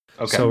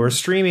Okay. So we're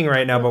streaming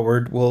right now, but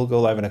we'll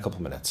go live in a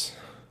couple minutes.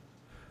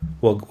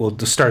 We'll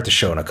just start the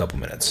show in a couple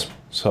minutes.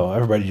 So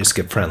everybody just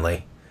get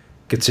friendly,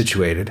 get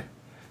situated,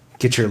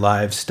 get your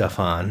live stuff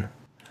on.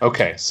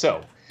 Okay,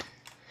 so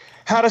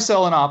how to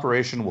sell an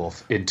Operation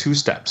Wolf in 2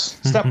 steps.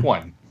 Step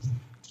 1,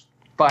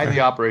 buy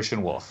the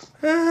Operation Wolf.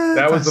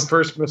 That was the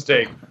first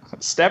mistake.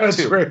 Step That's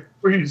 2. where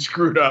you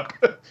screwed up.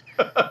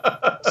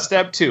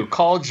 Step 2,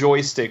 call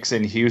Joysticks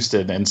in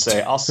Houston and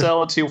say, I'll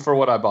sell it to you for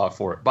what I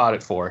bought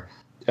it for.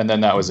 And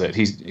then that was it.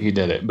 He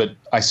did it. But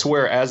I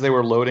swear, as they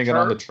were loading it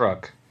on the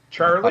truck.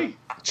 Charlie?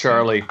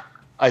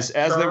 As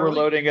they were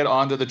loading it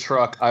onto the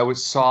truck, I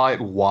saw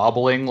it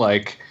wobbling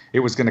like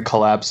it was going to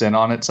collapse in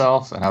on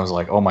itself. And I was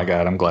like, oh my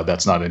God, I'm glad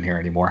that's not in here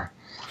anymore.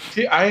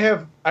 See, I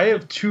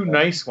have 2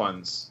 nice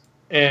ones.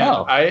 And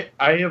I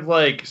have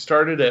like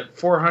started at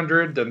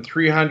 400, then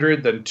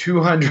 300, then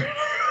 200.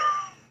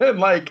 And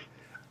like,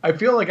 I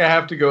feel like I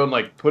have to go and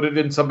like put it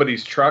in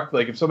somebody's truck.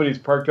 Like if somebody's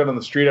parked out on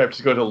the street, I have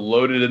to go to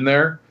load it in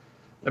there.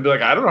 And be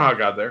like, I don't know how it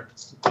got there.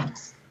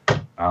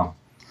 Oh.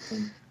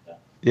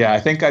 Yeah,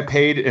 I think I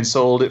paid and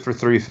sold it for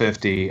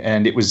 $350,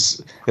 and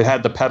it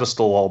had the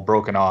pedestal all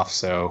broken off.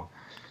 So,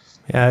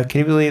 yeah, can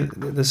you believe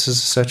this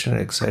is such an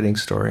exciting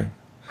story?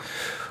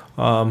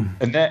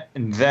 And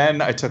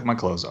then I took my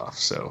clothes off.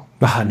 So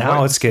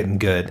now it's getting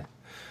good.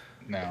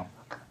 No.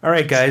 All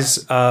right,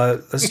 guys,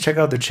 let's check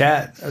out the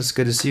chat. It's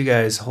good to see you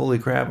guys. Holy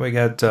crap, we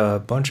got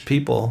a bunch of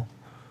people.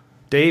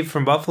 Dave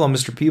from Buffalo,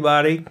 Mr.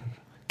 Peabody,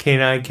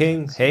 K9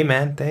 King. Hey,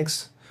 man,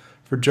 thanks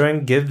for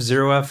joining. Give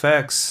Zero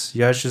FX,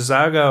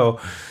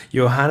 Yashizago,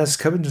 Johannes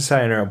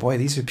Kubbensteiner. Boy,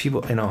 these are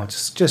people,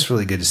 just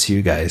really good to see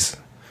you guys.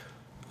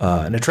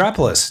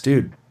 Netropolis,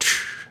 dude,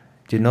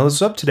 didn't know this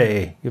was up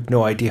today. You have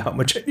no idea how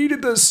much I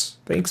needed this.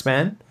 Thanks,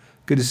 man.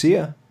 Good to see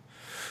you.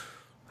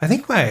 I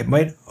think I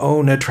might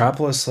owe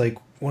Netropolis like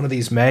one of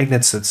these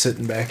magnets that's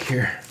sitting back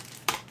here.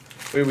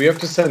 Wait, we have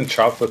to send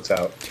chocolates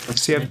out.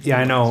 See, yeah,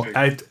 I know.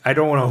 I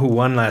don't know who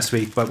won last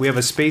week, but we have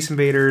a Space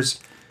Invaders,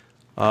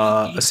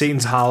 a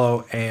Satan's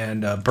Hollow,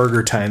 and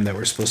Burger Time that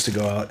were supposed to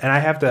go out. And I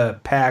have the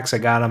packs. I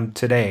got them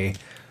today,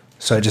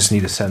 so I just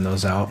need to send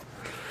those out.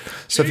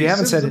 So if you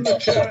haven't sent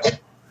it,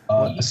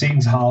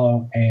 Satan's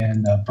Hollow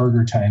and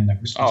Burger Time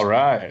that were supposed all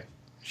right.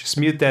 Just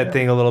mute that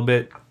thing a little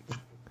bit.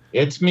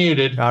 It's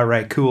muted. All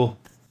right, cool.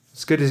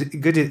 It's good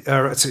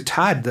to so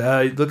Todd,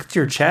 look at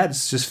your chat.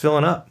 It's just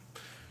filling up.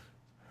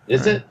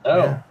 Is it?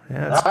 Oh.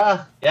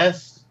 Yeah,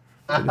 yes.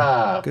 Good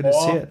to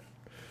see it.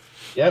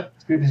 Yep.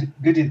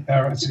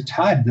 So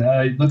Todd,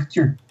 look at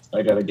your.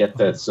 I gotta get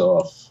this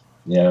off.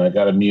 Yeah, I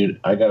gotta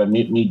mute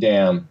me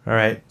down. All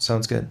right,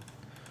 sounds good.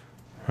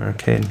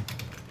 Okay.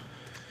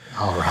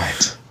 All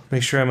right.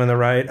 Make sure I'm in the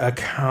right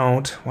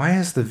account. Why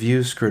is the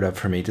view screwed up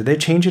for me? Did they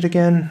change it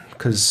again?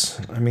 Because,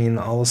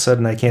 all of a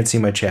sudden I can't see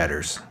my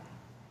chatters.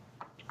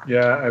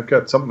 Yeah, I've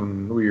got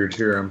something weird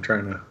here. I'm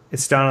trying to...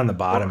 It's down on the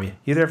bottom. You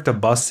either have to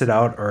bust it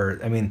out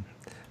or,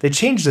 they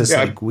change this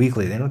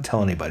weekly. They don't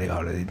tell anybody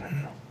how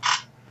to...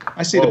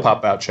 I see the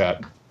pop-out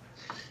chat.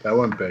 That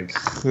went big.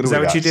 Is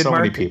that what you did, so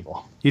Mark? Many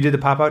people. You did the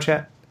pop-out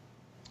chat?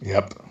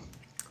 Yep.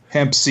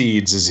 Hemp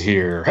Seeds is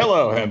here.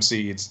 Hello, Hemp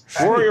Seeds.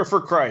 Warrior for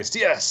Christ.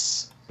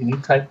 Yes. Can you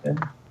type in?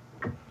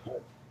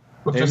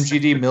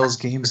 MGD Mills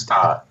Games.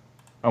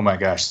 Oh my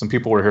gosh, some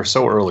people were here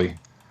so early.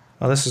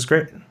 Oh, this is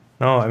great.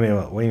 No, what do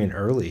you mean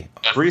early?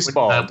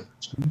 Greaseball.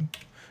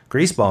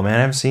 Greaseball, man. I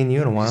haven't seen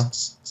you in a while.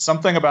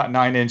 Something about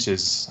 9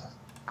 inches.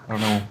 I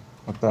don't know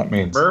what that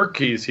means.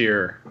 Murky's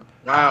here.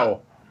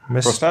 Wow.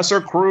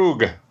 Professor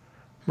Krug.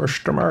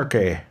 Mr.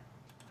 Murky.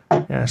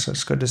 Yes,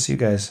 it's good to see you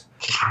guys.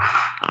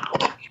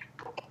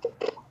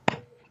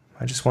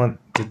 I just want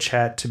the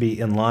chat to be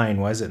in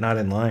line. Why is it not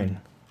in line?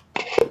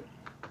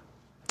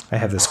 I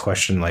have this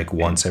question like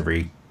once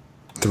every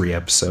 3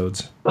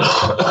 episodes.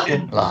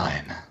 In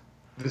line.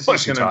 This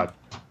Bless you, is Todd.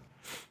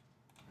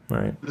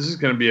 Right. This is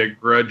going to be a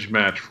grudge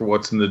match for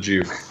what's in the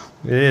juke.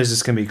 It is.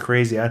 It's going to be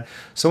crazy.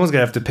 Someone's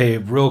going to have to pay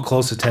real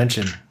close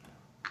attention.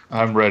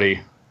 I'm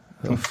ready.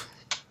 Oof.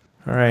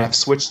 All right. I've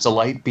switched to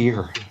light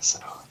beer. So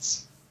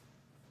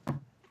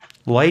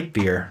light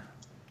beer?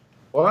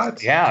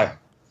 What? Yeah.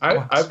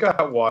 I've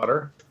got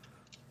water.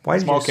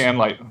 Small can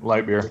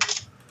light beer.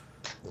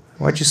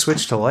 Why'd you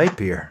switch to light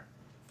beer?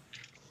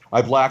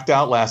 I blacked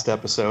out last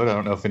episode. I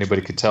don't know if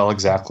anybody could tell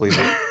exactly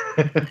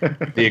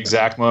the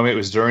exact moment. It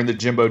was during the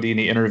Jimbo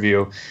Dini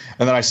interview,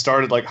 and then I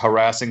started like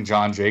harassing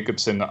John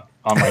Jacobson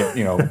on my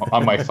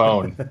on my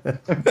phone.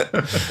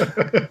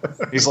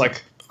 He's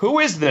like, "Who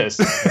is this?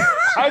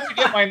 How'd you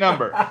get my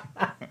number?"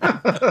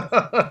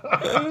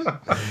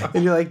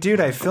 And you're like,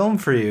 "Dude, I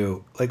filmed for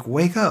you. Like,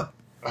 wake up."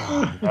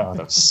 No,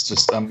 that's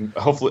just. I'm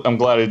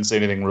glad I didn't say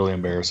anything really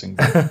embarrassing.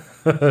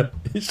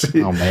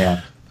 Oh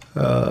man.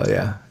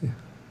 Yeah.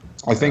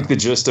 I think the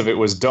gist of it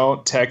was,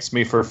 don't text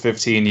me for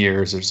 15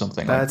 years or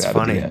something like that. That's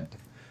funny. At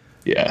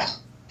the end. Yeah.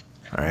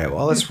 All right.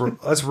 Well,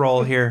 let's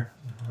roll here.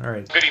 All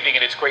right. Good evening,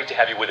 and it's great to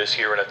have you with us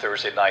here on a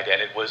Thursday night.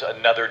 And it was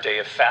another day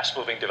of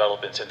fast-moving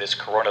developments in this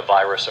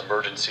coronavirus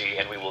emergency,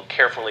 and we will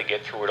carefully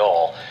get through it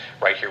all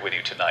right here with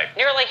you tonight.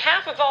 Nearly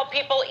half of all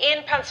people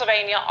in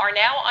Pennsylvania are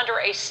now under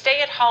a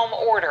stay-at-home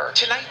order.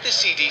 Tonight, the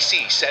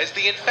CDC says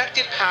the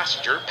infected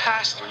passenger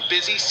passed through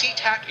busy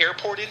SeaTac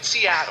Airport in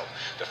Seattle,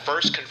 the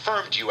first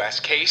confirmed U.S.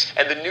 case.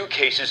 And the new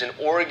cases in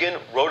Oregon,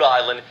 Rhode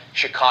Island,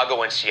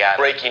 Chicago, and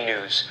Seattle. Breaking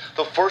news.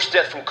 The first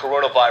death from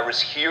coronavirus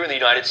here in the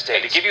United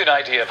States. And to give you an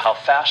idea of how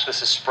fast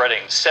this is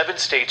spreading, 7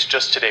 states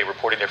just today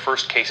reporting their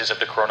first cases of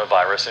the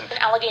coronavirus. And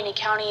Allegheny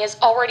County is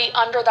already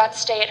under that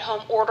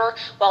stay-at-home order,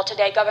 while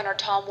today Governor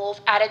Tom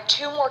Wolf added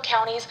 2 more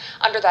counties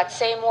under that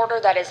same order.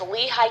 That is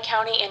Lehigh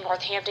County and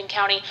Northampton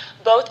County,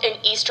 both in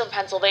eastern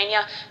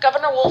Pennsylvania.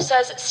 Governor Wolf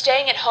says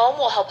staying at home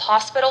will help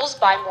hospitals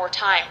buy more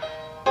time.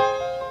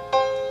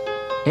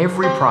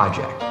 Every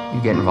project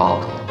you get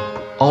involved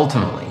in,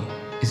 ultimately,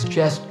 is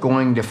just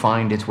going to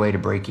find its way to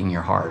breaking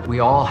your heart. We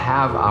all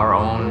have our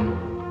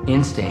own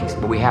instincts.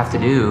 What we have to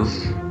do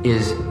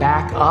is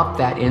back up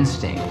that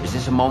instinct. Is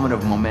this a moment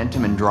of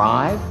momentum and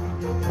drive?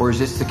 Or is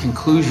this the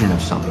conclusion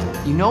of something?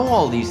 You know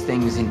all these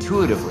things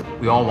intuitively.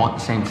 We all want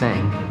the same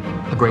thing,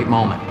 a great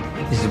moment.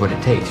 This is what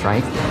it takes,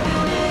 right?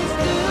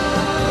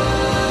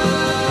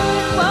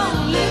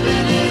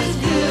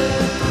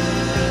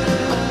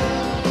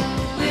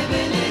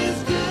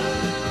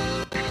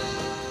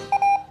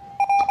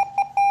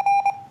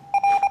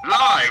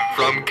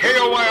 From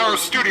KOYR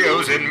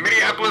Studios in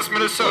Minneapolis,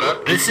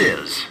 Minnesota, this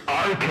is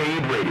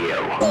Arcade Radio.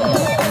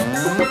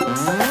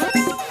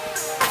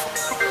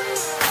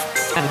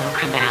 Hello,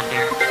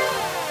 Commander.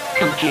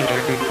 Computer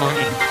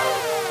reporting.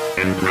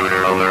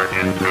 Intruder alert,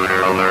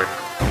 intruder alert.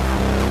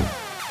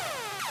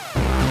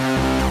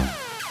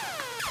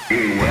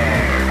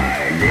 Beware,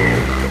 I live.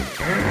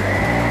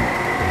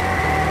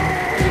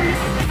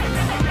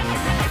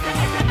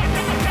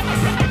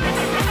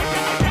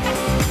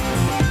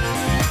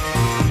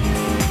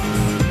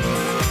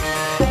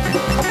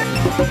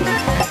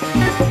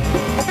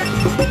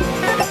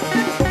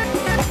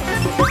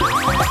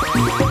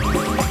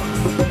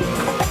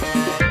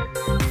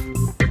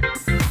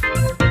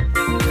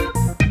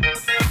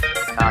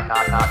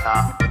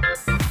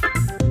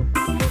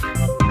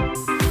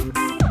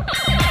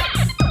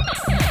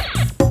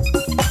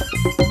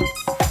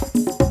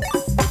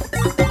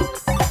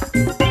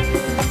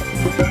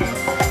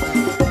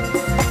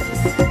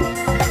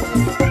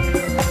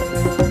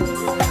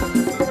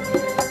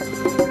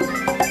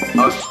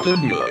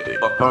 Stimulating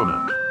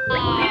opponent.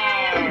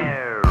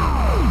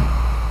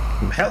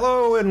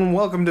 Hello and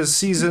welcome to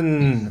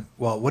season,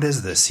 well, what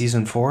is this?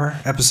 Season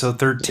 4, episode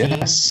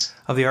 13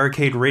 of the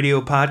Arcade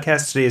Radio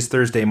podcast. Today is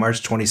Thursday,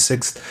 March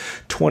 26th,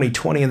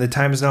 2020, and the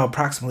time is now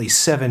approximately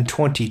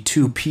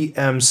 7:22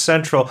 p.m.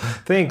 Central.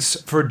 Thanks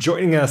for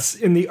joining us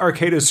in the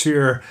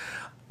Arcadosphere.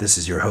 This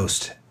is your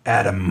host,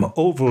 Adam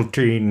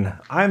Ovaltine.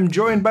 I'm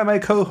joined by my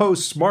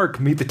co-hosts, Mark,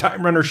 Meet the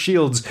Time Runner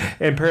Shields,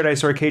 and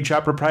Paradise Arcade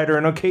Shop proprietor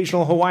and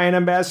occasional Hawaiian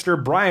ambassador,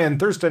 Brian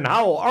Thurston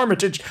Howell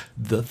Armitage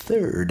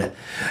III.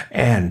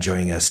 And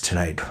joining us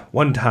tonight,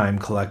 one-time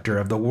collector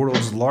of the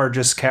world's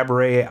largest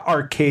cabaret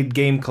arcade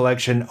game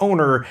collection,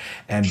 owner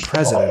and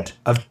president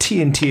of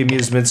TNT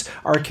Amusements,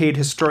 arcade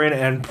historian,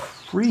 and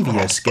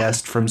previous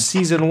guest from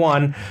Season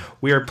 1.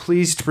 We are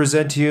pleased to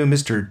present to you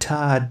Mr.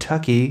 Todd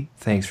Tuckey.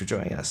 Thanks for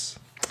joining us.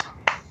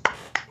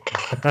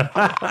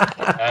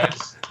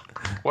 Nice.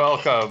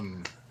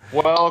 Welcome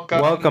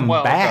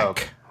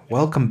back.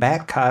 Welcome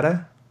back,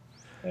 Kata.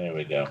 There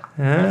we go.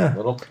 Yeah.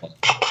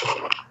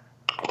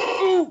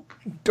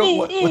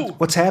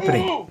 What's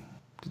happening?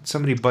 Did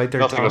somebody bite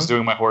their tongue? I was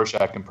doing my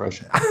Horshack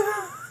impression.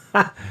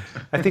 I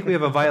think we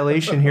have a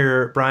violation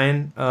here,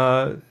 Brian.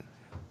 Yeah.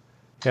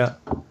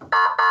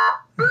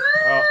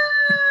 Oh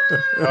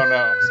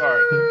no,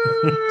 sorry.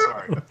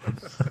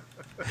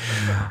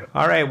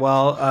 All right,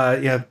 well,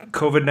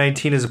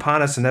 COVID-19 is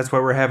upon us, and that's why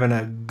we're having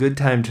a good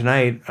time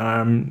tonight.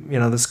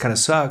 This kind of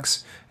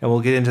sucks, and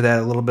we'll get into that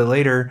a little bit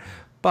later.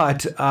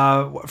 But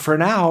for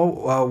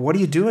now, what are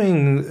you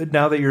doing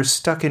now that you're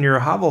stuck in your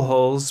hovel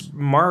holes?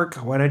 Mark,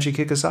 why don't you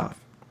kick us off?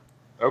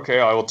 Okay,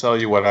 I will tell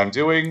you what I'm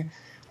doing.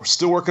 We're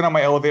still working on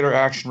my elevator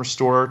action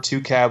restorer,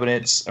 2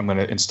 cabinets. I'm going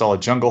to install a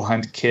Jungle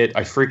Hunt kit.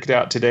 I freaked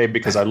out today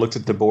because I looked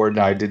at the board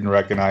and I didn't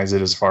recognize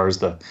it as far as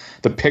the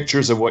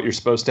pictures of what you're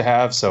supposed to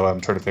have. So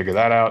I'm trying to figure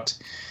that out.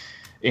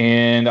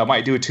 And I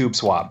might do a tube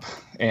swap.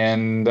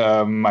 And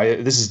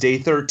this is day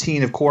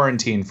 13 of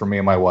quarantine for me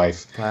and my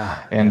wife.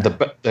 Wow. And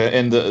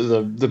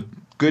the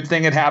good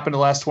thing that happened in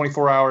the last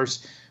 24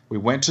 hours, we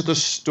went to the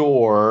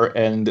store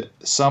and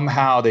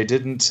somehow they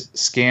didn't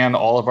scan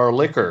all of our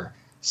liquor.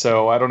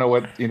 So I don't know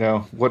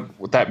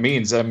what that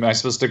means. Am I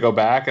supposed to go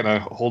back and I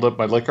hold up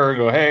my liquor and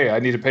go, hey, I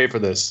need to pay for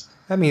this?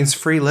 That means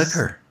free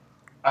liquor.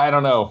 I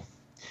don't know.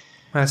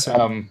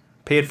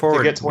 Pay it forward.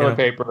 To get toilet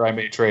paper, I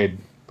may trade,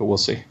 but we'll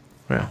see.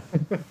 Yeah.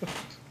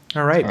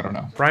 All right. I don't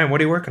know. Brian, what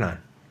are you working on?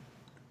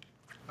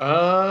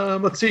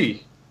 Let's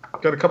see.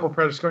 Got a couple of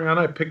projects going on.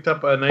 I picked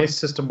up a nice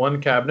System 1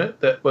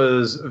 cabinet that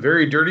was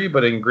very dirty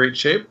but in great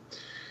shape.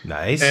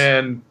 Nice.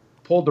 And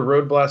pulled the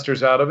Road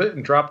Blasters out of it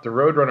and dropped the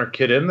Roadrunner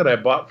kit in that I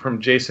bought from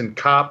Jason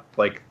Kopp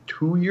like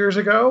 2 years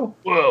ago.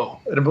 Whoa.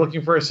 And I'm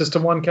looking for a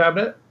System 1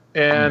 cabinet.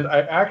 And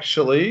I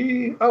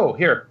actually... Oh,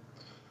 here.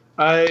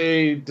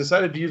 I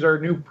decided to use our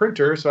new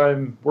printer, so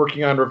I'm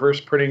working on reverse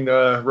printing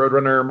the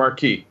Roadrunner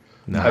marquee.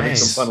 Nice. Having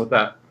some fun with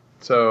that.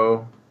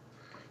 So...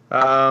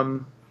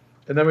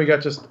 and then we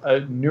got just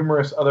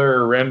numerous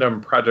other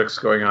random projects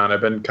going on.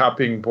 I've been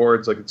copying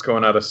boards like it's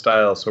going out of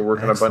style, so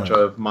working on a bunch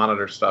of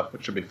monitor stuff,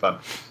 which should be fun.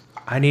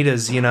 I need a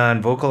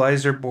Xenon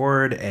vocalizer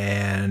board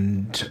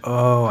and,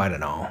 I don't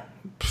know,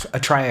 a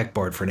Triac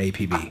board for an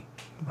APB.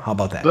 How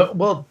about that?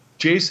 Well,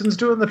 Jason's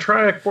doing the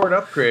Triac board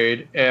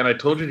upgrade, and I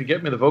told you to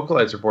get me the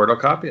vocalizer board. I'll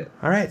copy it.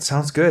 All right,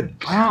 sounds good.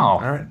 Wow.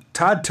 All right.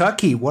 Todd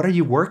Tuckey, what are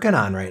you working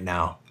on right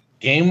now?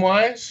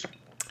 Game-wise?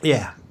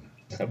 Yeah.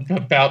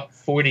 About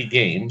 40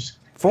 games.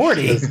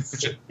 40?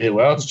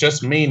 Well, it's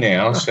just me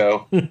now,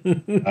 so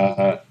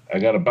I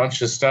got a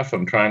bunch of stuff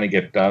I'm trying to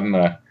get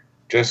done.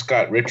 Just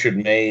got Richard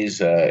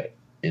Mays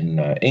in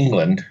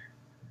England.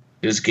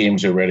 His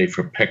games are ready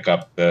for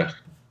pickup. They're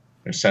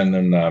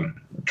sending a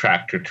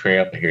tractor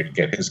trailer here to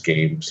get his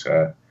games.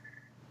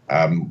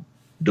 I'm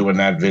doing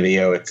that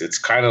video. It's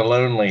kind of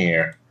lonely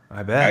here.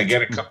 I bet. I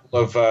get a couple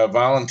of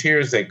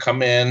volunteers. They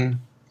come in,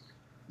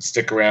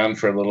 stick around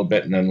for a little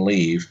bit, and then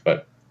leave.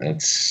 But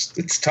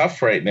it's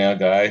tough right now,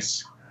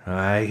 guys.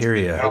 I hear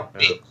you.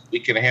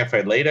 Week and a half.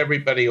 I laid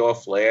everybody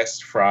off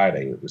last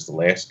Friday. It was the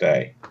last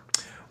day.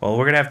 Well,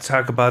 we're going to have to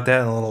talk about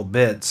that in a little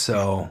bit.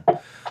 So,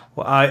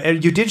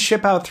 and you did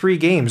ship out 3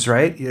 games,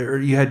 right?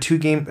 You had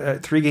 3-game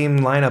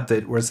lineup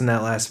that was in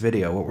that last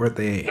video. What were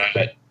they?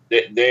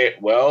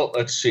 Well,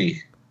 let's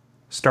see.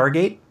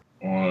 Stargate?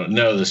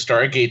 No, the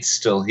Stargate's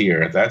still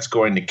here. That's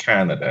going to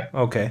Canada.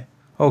 Okay.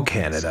 Oh,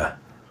 Canada.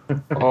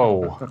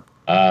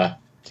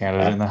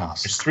 Canada in the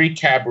house. There's 3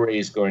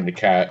 cabarets going to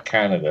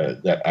Canada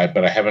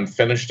but I haven't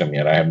finished them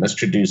yet. I have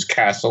Mr. Deuce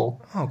Castle.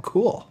 Oh,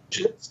 cool.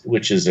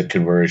 Which is a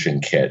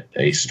conversion kit,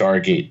 a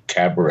Stargate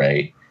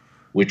cabaret,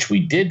 which we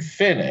did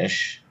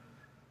finish,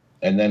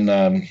 and then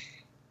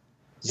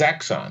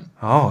Zaxxon.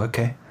 Oh,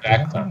 okay.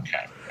 Zaxxon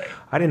cabaret.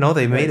 I didn't know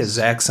they made a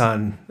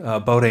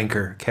Zaxxon boat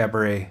anchor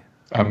cabaret.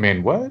 I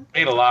mean, what?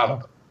 Made a lot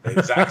of them.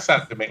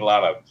 Zaxxon they made a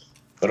lot of them,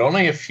 but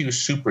only a few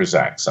super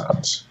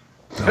Zaxxons.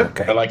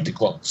 Okay. I like to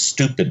call it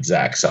stupid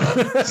Zaxxon.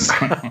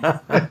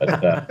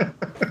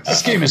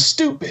 This game is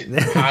stupid.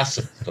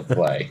 Impossible to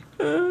play.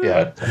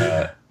 Yeah.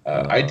 But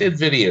I did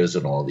videos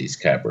on all these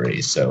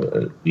cabarets,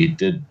 so we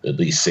did at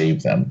least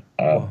save them.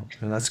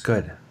 That's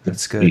good.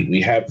 That's good. We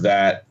have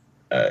that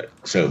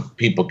so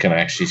people can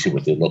actually see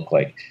what they look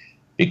like,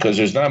 because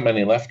there's not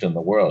many left in the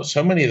world.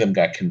 So many of them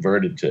got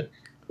converted to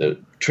the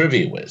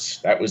Trivia Wiz.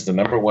 That was the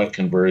 #1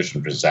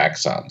 conversion for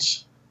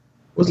Zaxxons.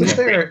 Wasn't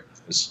there...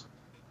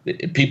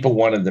 People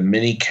wanted the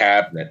mini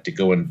cabinet to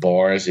go in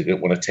bars. They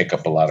didn't want to take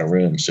up a lot of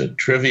room. So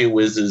Trivia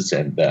Whizzes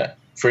and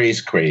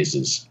Phrase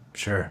Crazes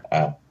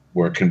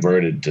were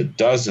converted to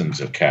dozens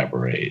of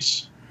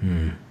cabarets.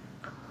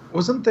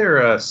 Wasn't there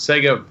a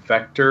Sega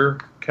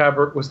Vector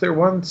cabaret? Was there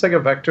one Sega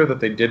Vector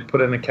that they did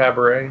put in a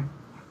cabaret?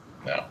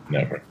 No,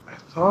 never. I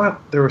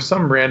thought there was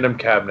some random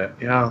cabinet.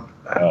 Yeah.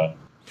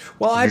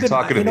 Well, I've been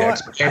talking to the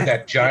expert.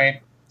 And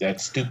that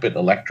stupid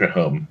Electra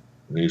Home.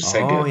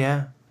 Oh,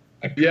 yeah.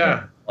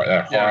 Yeah.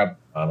 That horrible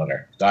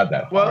monitor. God,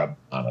 that horrible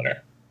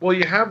monitor. Well,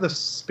 you have the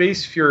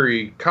Space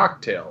Fury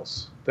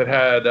cocktails that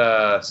had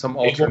some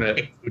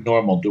alternate...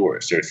 normal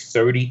doors. They're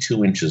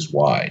 32 inches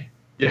wide.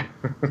 Yeah.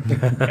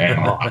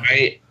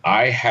 And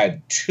I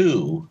had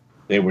 2.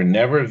 They were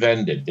never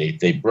vended.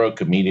 They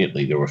broke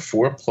immediately. There were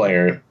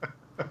 4-player,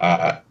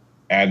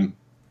 and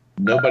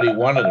nobody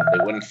wanted them.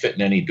 They wouldn't fit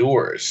in any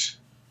doors.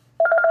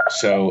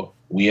 So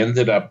we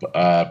ended up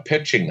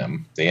pitching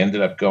them. They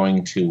ended up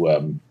going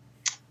to...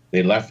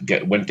 They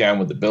went down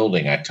with the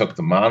building. I took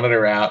the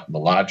monitor out, the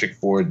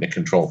logic board, and the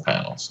control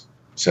panels.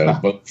 So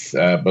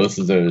both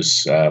of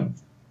those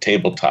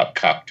tabletop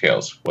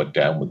cocktails went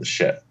down with the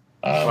ship.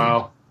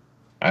 Wow.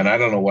 And I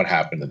don't know what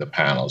happened to the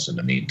panels in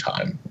the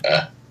meantime.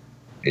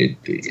 You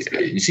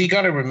see, you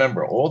got to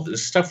remember, all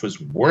this stuff was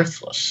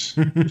worthless.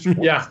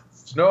 Yeah.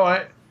 No,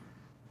 I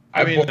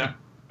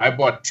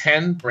bought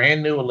 10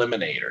 brand new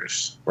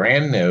eliminators,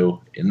 brand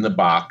new in the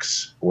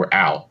box, were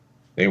out.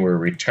 They were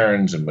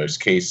returns in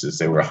most cases.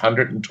 They were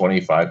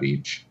 $125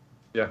 each.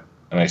 Yeah.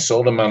 And I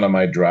sold them out on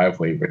my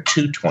driveway for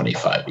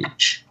 $225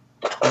 each.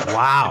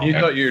 Wow. You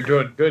thought you were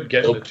doing good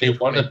getting the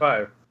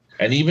 $225.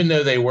 And even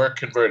though they were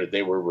converted,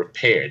 they were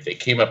repaired. They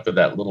came up with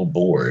that little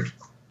board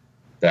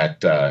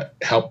that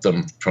helped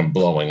them from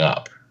blowing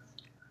up.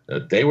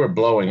 They were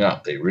blowing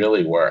up. They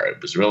really were.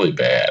 It was really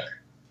bad.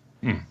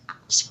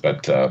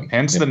 But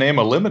hence the name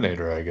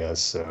Eliminator, I guess.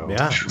 So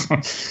yeah.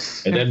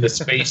 And then the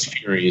Space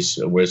Furies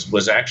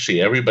was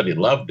actually, everybody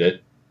loved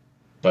it,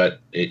 but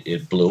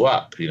it blew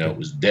up. You know, it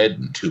was dead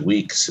in 2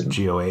 weeks. And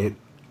G08.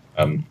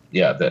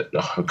 Yeah.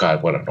 Oh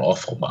God, what an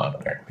awful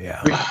monitor.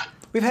 Yeah.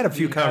 We've had a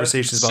few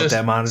conversations about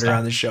that monitor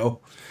on the show.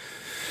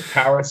 The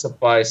power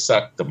supply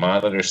sucked. The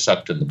monitor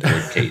sucked, and the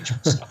board cage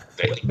sucked.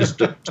 It was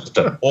just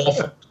an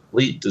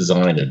complete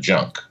design of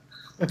junk.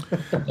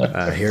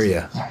 I hear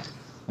you. I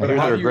hear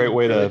they're a great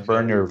way to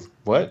burn your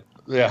what?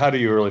 Yeah, how do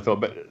you really feel?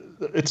 But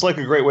it's like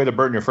a great way to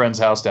burn your friend's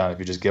house down if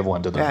you just give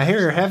one to them. Yeah,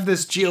 here, have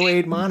this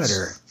Geo8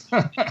 monitor.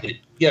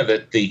 Yeah,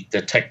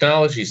 the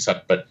technology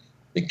sucked, but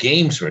the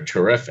games were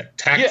terrific.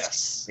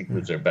 Tax, I think,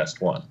 was their best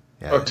one.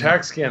 Yeah.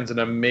 TaxScan's an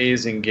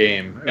amazing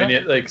game, and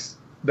it like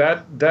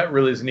that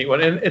really is a neat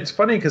one. And it's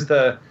funny because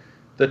the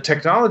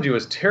technology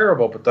was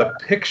terrible, but the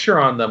picture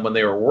on them when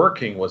they were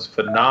working was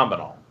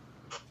phenomenal.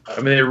 I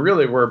mean, they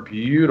really were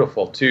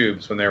beautiful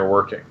tubes when they were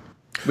working.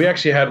 We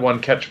actually had one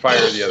catch fire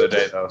the other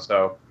day, though.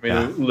 So, I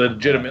mean,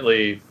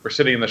 legitimately, we're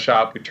sitting in the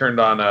shop. We turned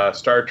on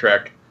Star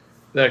Trek.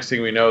 The next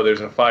thing we know,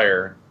 there's a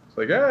fire. It's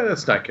like,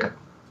 that's not good.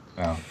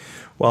 Oh.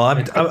 Well,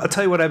 I'll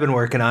tell you what I've been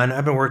working on.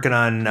 I've been working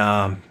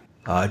on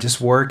just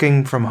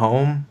working from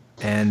home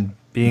and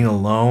being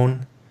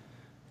alone.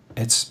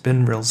 It's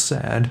been real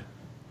sad.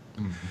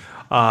 Mm-hmm.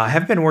 I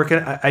have been working.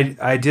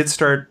 I did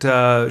start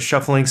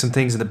shuffling some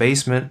things in the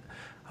basement.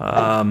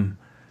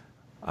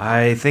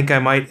 I think I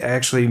might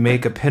actually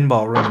make a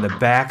pinball room in the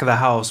back of the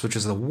house, which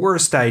is the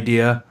worst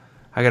idea.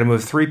 I got to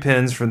move 3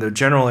 pins from the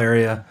general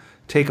area,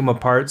 take them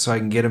apart so I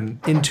can get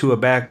them into a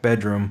back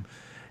bedroom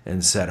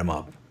and set them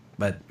up.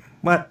 But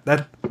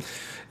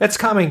that's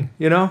coming,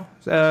 you know.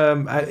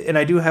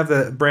 I do have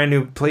the brand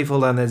new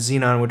Playfield on that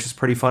Xenon, which is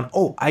pretty fun.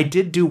 Oh, I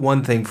did do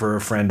one thing for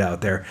a friend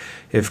out there.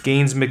 If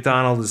Gaines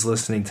McDonald is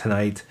listening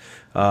tonight,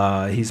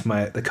 he's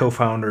the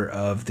co-founder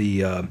of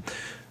the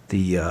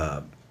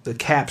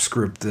CAPS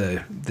group,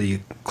 the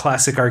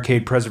Classic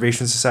Arcade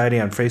Preservation Society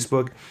on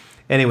Facebook.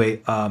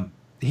 Anyway,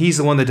 he's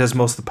the one that does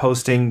most of the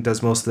posting,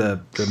 does most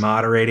of the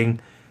moderating.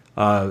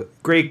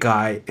 Great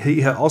guy.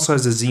 He also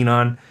has a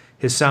Xenon.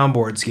 His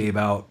soundboards gave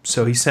out,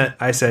 so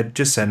I said,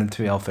 just send them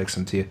to me. I'll fix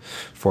them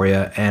for you.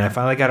 And I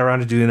finally got around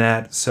to doing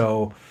that.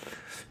 So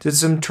did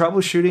some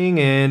troubleshooting,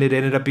 and it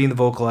ended up being the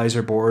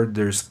vocalizer board.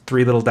 There's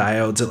 3 little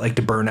diodes that like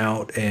to burn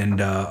out, and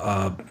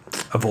a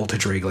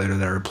voltage regulator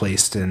that I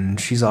replaced,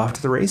 and she's off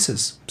to the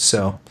races.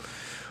 So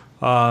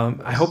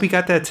I hope he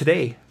got that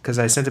today, because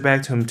I sent it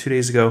back to him 2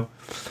 days ago,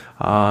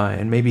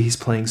 and maybe he's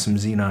playing some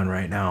Xenon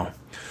right now.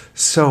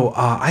 So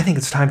I think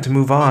it's time to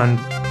move on.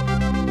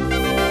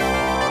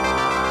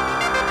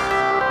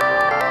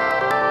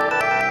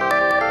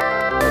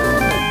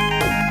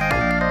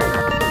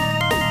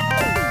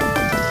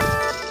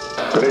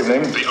 Good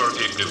evening. The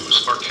Arcade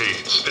News,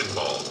 arcades,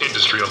 pinball,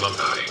 industry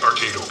alumni,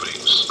 arcade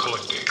openings,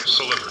 collecting,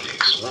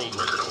 celebrities, world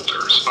record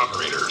holders,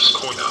 operators,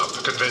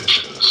 coin-op,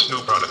 conventions, new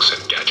products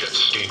and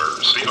gadgets,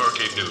 gamers. The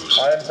Arcade News.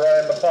 I'm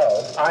Brian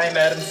McLeod. I'm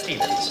Adam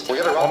Stevens. And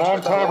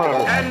I'm Tom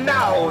Reynolds. And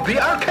now,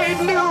 the Arcade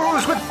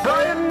News with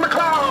Brian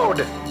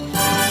McLeod.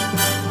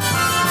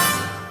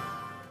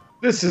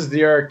 This is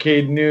the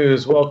Arcade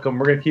News. Welcome.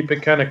 We're going to keep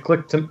it kind of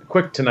quick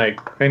tonight.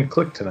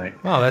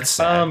 Oh, that's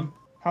sad.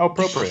 How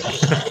appropriate.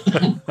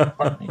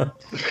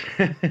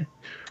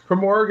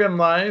 From Oregon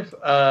Live.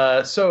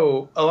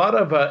 So a lot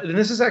of, and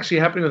this is actually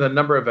happening with a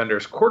number of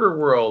vendors. Quarter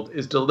World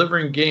is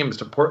delivering games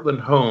to Portland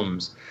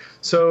homes.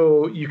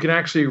 So you can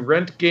actually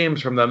rent games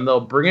from them.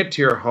 They'll bring it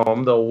to your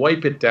home. They'll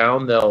wipe it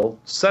down. They'll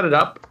set it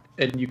up,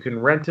 and you can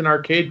rent an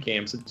arcade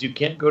game since you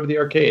can't go to the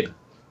arcade.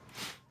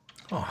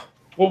 Oh.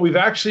 What we've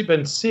actually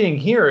been seeing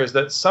here is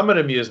that Summit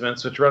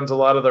Amusements, which runs a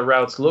lot of the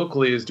routes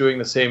locally, is doing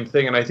the same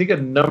thing. And I think a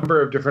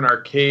number of different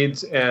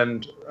arcades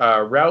and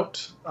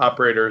route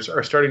operators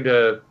are starting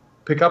to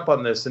pick up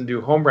on this and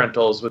do home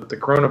rentals with the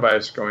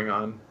coronavirus going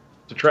on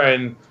to try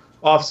and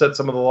offset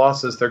some of the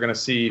losses they're going to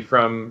see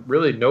from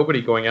really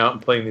nobody going out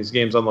and playing these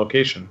games on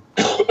location.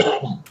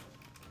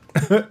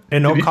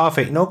 And no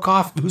coughing. No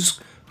cough.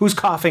 Who's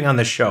coughing on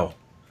the show?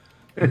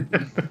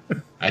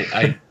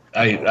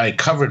 I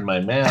covered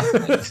my mouth.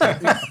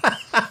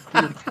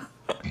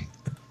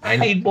 I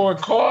need more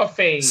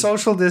coffee.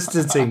 Social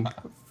distancing.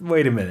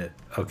 Wait a minute.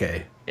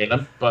 Okay. And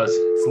I'm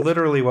buzzing. It's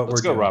literally what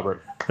Let's we're go, doing.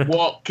 Robert.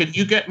 Walt, could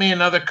you get me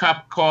another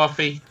cup of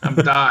coffee? I'm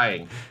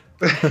dying.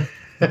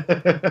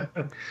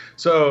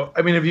 So,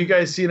 I mean, have you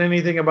guys seen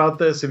anything about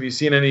this? Have you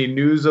seen any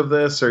news of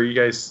this? Are you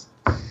guys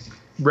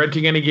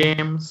renting any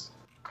games?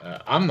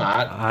 I'm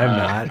not.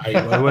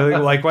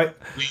 Like what?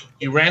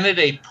 We rented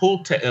a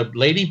a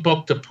lady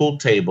booked a pool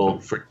table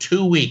for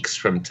 2 weeks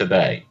from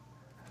today.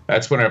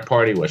 That's when our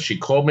party was. She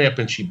called me up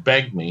and she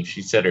begged me.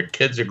 She said her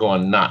kids are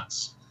going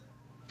nuts.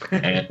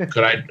 And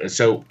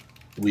so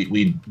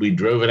we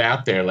drove it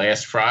out there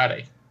last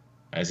Friday.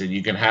 I said,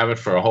 you can have it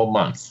for a whole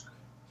month.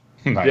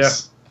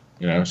 Nice.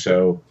 Yeah.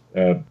 So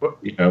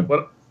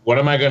what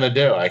am I going to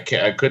do? I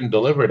couldn't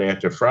deliver it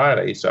after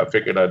Friday, so I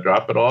figured I'd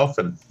drop it off,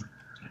 and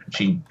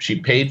she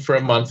paid for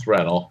a month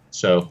rental.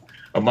 So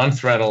a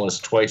month rental is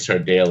twice her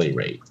daily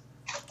rate.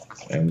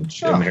 And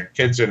her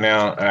kids are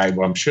now,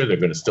 I'm sure they're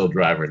going to still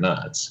drive her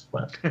nuts.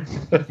 But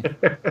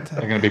they're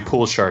going to be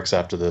pool sharks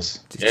after this.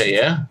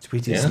 Yeah.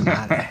 We just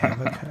not have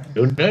a car.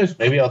 Who knows?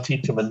 Maybe I'll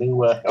teach them a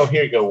new.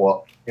 Here you go,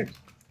 Walt. Here.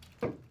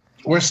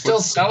 We're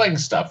still selling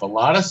stuff. A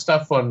lot of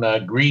stuff on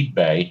Greed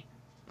Bay.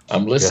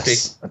 I'm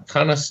listing a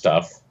ton of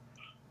stuff.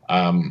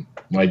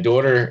 My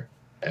daughter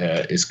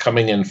is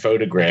coming in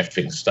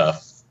photographing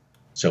stuff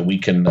so we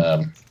can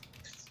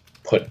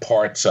put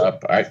parts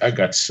up. I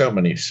got so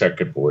many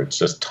circuit boards,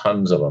 just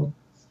tons of them.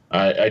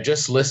 I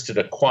just listed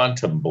a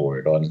quantum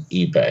board on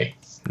eBay.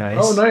 Nice.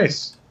 Oh,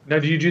 nice. Now,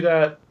 do you do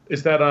that?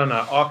 Is that on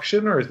an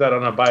auction or is that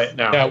on a buy it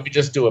now? No, we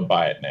just do a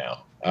buy it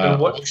now.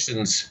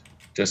 Auctions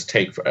just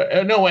take for.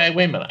 No, wait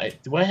a minute.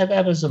 Do I have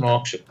that as an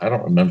auction? I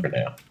don't remember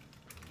now.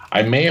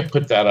 I may have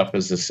put that up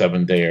as a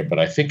 7-dayer, but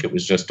I think it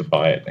was just a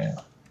buy it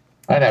now.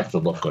 I'd have to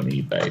look on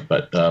eBay,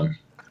 but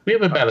we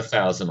have about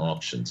 1,000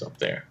 auctions up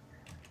there.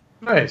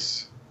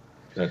 Nice.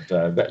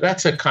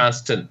 That's a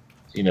constant,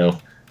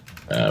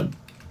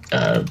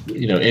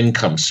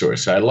 income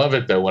source. I love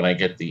it though when I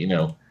get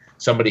the,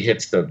 somebody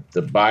hits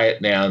the buy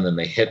it now and then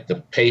they hit the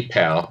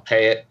PayPal,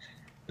 pay it,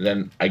 and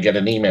then I get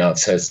an email that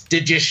says,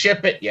 "Did you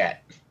ship it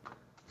yet?"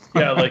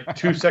 Yeah, like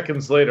 2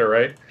 seconds later,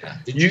 right?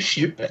 Did you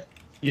ship it?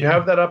 You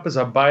have that up as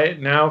a buy it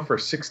now for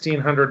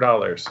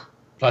 $1,600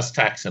 plus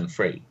tax and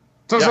freight.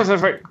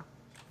 Yeah.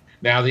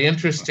 Now the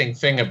interesting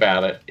thing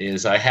about it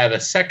is I had a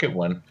second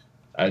one.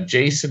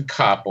 Jason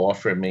Kopp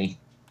offered me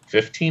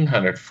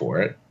 $1,500 for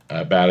it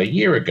about a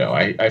year ago.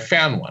 I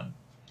found one,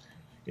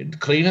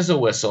 clean as a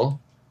whistle,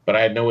 but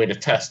I had no way to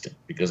test it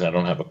because I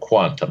don't have a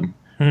quantum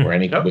or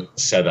any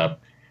set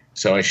up.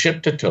 So I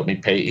shipped it to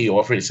him. He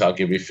offered, he said, "I'll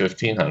give you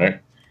 $1,500."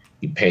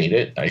 He paid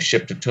it. I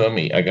shipped it to him.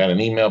 I got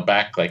an email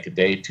back like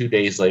 2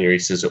 days later. He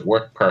says it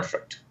worked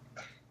perfect.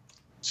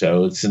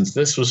 So since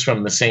this was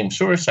from the same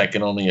source, I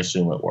can only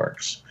assume it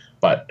works.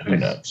 But who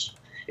knows?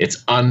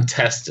 It's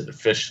untested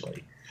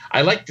officially.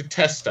 I like to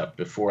test stuff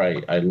before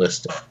I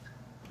list it.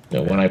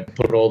 When I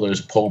put all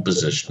those pole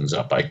positions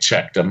up, I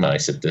checked them and I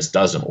said, "This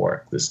doesn't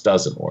work. This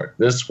doesn't work.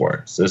 This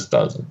works. This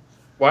doesn't."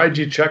 Why'd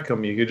you check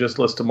them? You could just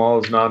list them all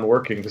as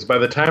non-working because by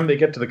the time they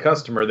get to the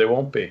customer, they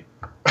won't be.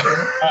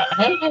 I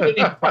haven't had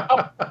any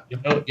problem.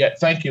 Yet.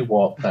 Thank you,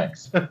 Walt.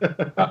 Thanks.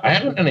 I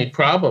haven't had any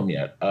problem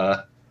yet.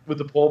 With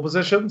the pole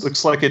positions?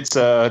 Looks like it's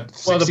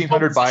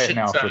 $1,600 buy it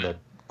now for the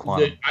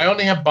quantum. I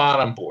only have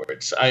bottom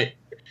boards. A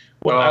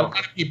lot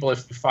of people,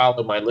 if you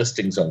follow my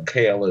listings on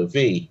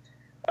KLOV,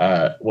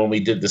 when we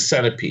did the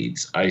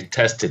centipedes, I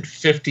tested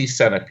 50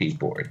 centipede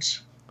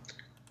boards.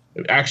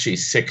 Actually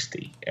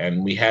 60.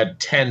 And we had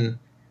 10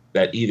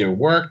 that either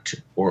worked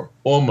or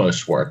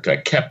almost worked. I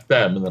kept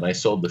them, and then I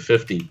sold the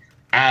 50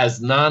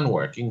 as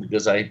non-working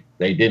because they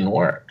didn't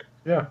work.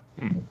 Yeah.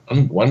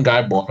 One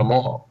guy bought them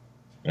all.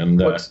 And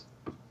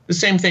the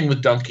same thing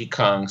with Donkey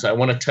Kongs. I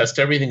want to test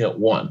everything at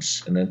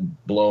once and then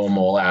blow them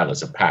all out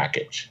as a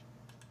package.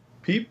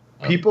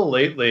 People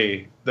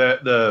lately,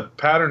 the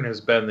pattern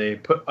has been they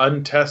put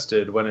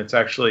untested when it's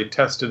actually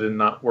tested and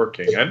not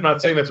working. I'm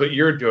not saying that's what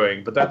you're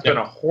doing, but that's been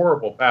a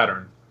horrible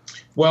pattern.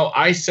 Well,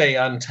 I say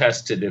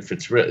untested if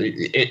it's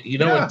really,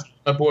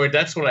 a board.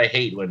 That's what I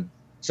hate when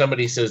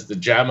somebody says the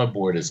JAMA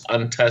board is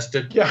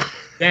untested. Yeah.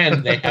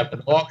 Then they have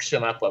an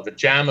auction up of a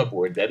JAMA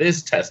board that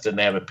is tested and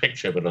they have a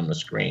picture of it on the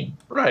screen.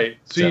 Right.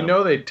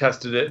 So they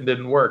tested it and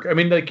didn't work. I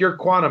mean, like your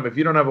quantum, if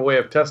you don't have a way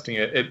of testing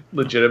it, it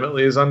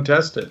legitimately is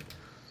untested.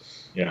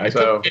 Yeah, I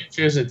took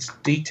pictures. It's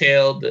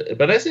detailed.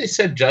 But as I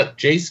said,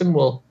 Jason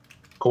will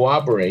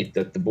corroborate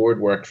that the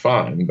board worked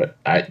fine, but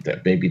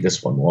that maybe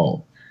this one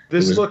won't.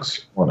 It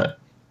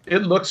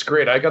looks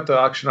great. I got the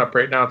auction up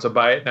right now. It's a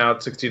buy it now at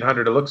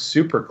 $1,600. It looks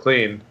super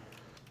clean.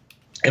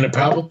 And it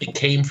probably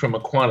came from a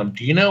quantum.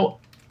 Do you know,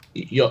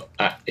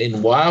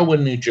 in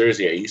Wildwood, New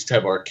Jersey, I used to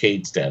have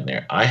arcades down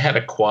there. I had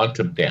a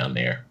quantum down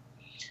there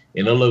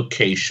in a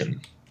location.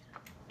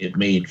 It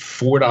made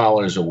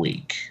 $4 a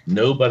week.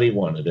 Nobody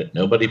wanted it.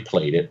 Nobody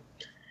played it.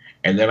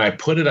 And then I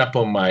put it up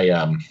on my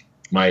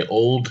my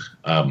old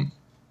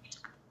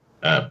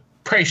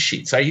price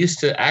sheets. I used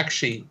to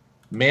actually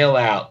mail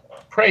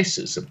out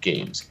prices of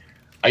games.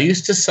 I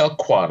used to sell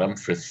Quantum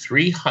for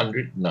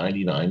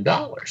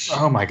 $399.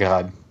 Oh my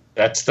God.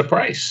 That's the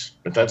price.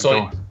 But that's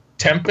all.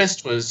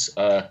 Tempest was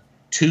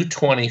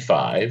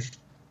 $225.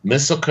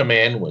 Missile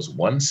Command was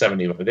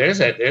 $175. There's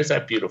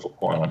that beautiful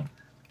Quantum.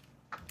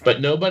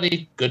 But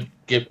nobody could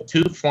give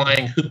two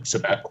flying hoops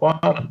about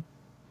Quantum.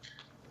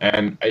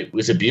 And it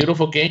was a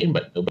beautiful game,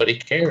 but nobody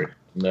cared.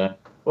 And,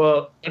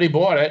 nobody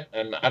bought it,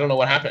 and I don't know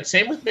what happened.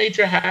 Same with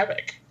Major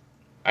Havoc.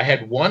 I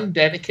had one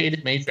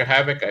dedicated Major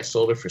Havoc. I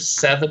sold it for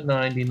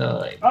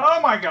 $7.99.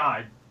 Oh, my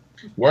God.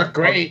 Worked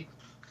great.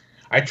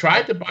 I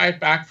tried to buy it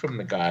back from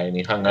the guy, and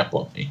he hung up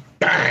on me.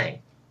 Bang!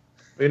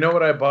 You know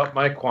what I bought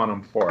my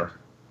Quantum for?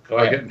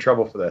 I get in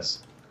trouble for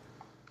this.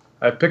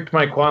 I picked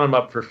my Quantum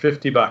up for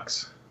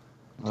 $50.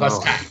 Plus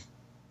tax.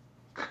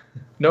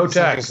 No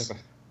tax.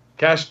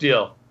 Cash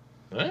deal.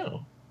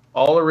 Oh.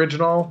 All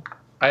original.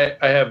 I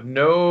have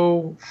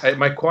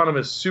my Quantum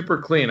is super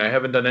clean. I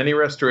haven't done any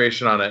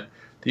restoration on it.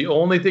 The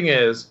only thing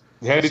is,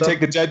 you had to take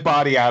the dead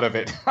body out of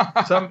it.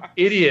 Some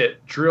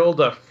idiot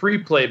drilled a free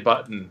play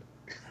button,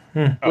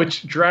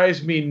 which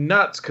drives me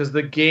nuts because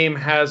the game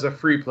has a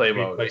free play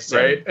mode,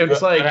 right? And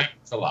it's like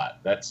that's a lot.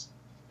 That's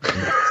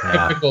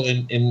typical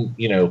in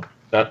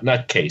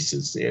not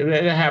cases.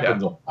 It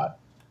happens a lot.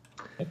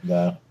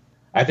 And,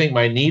 I think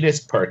my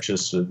neatest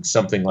purchase was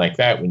something like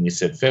that when you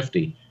said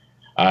 50.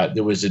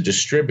 There was a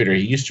distributor.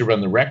 He used to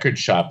run the record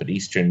shop at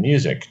Eastern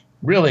Music.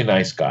 Really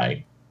nice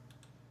guy.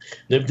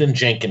 Lived in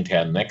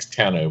Jenkintown, next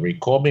town over. He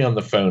called me on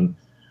the phone.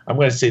 I'm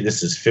going to say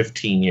this is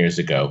 15 years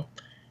ago.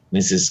 And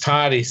he says,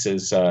 Todd, he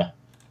says,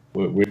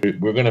 we're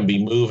going to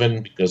be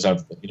moving because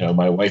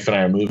my wife and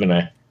I are moving.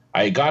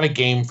 I got a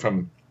game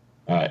from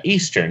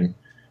Eastern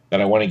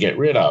that I want to get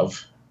rid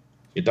of.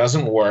 It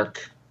doesn't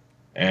work,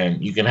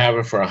 and you can have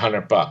it for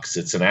 $100.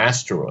 It's an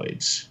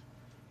Asteroids.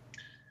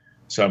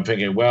 So I'm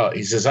thinking, well,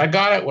 he says, I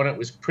got it when it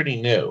was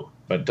pretty new,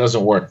 but it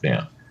doesn't work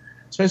now.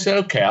 So I said,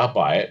 okay, I'll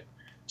buy it.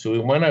 So we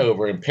went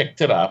over and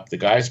picked it up. The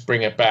guys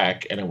bring it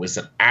back, and it was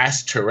an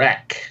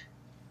Asterek.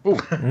 Oh,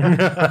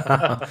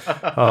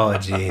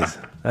 jeez.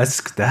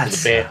 That's with a bad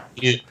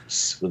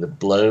fuse, with a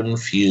blown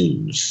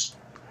fuse.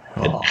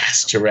 An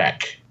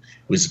Asterek.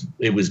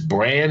 It was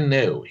brand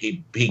new.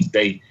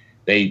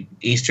 They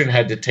Eastern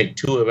had to take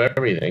 2 of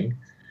everything.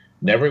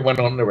 Never went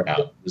on the route.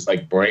 It was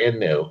like brand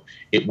new.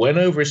 It went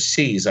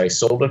overseas. I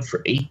sold it for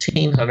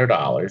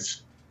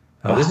 $1,800.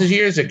 Now, this is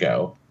years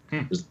ago.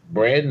 It was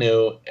brand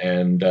new,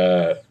 and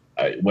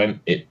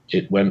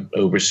it went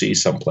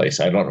overseas someplace.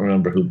 I don't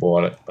remember who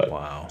bought it, but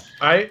wow.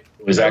 I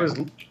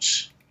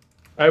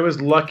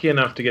was lucky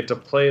enough to get to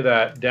play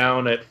that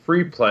down at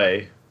Free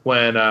Play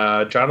when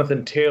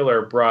Jonathan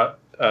Taylor brought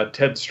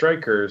Ted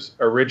Stryker's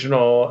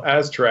original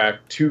Aztec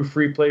to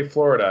Free Play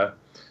Florida.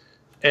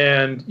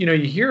 And, you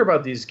hear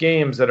about these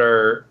games that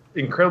are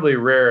incredibly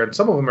rare, and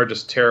some of them are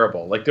just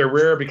terrible. Like, they're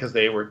rare because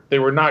they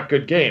were not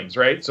good games,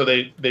 right? So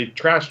they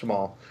trashed them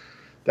all.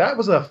 That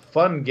was a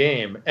fun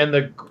game. And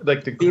the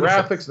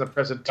graphics and the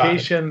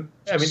presentation,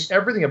 I mean,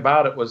 everything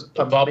about it was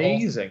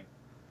amazing.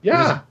 Yeah.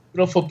 It was a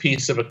beautiful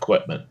piece of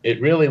equipment. It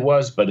really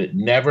was, but it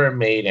never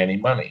made any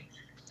money.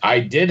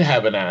 I did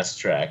have an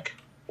Aztec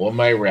on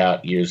my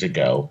route years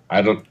ago.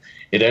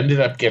 It ended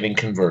up getting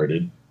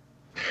converted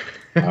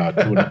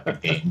to another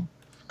game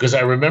because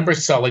I remember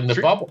selling the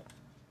bubble.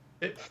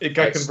 It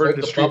got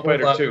converted to Street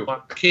Fighter 2.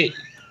 Key.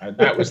 And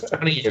that was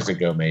 20 years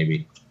ago,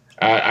 maybe.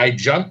 I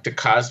junked the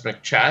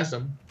Cosmic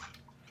Chasm.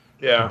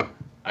 Yeah.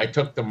 I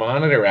took the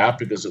monitor out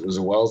because it was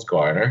a Wells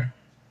Garner,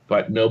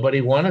 but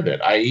nobody wanted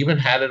it. I even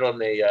had it on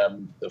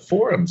the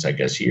forums, I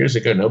guess, years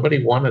ago.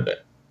 Nobody wanted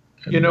it.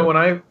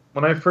 And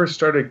when I first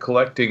started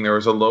collecting, there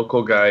was a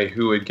local guy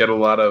who would get a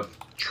lot of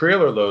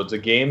trailer loads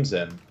of games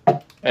in,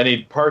 and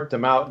he'd part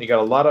them out, and he got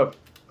a lot of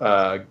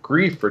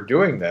grief for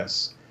doing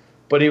this.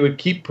 But he would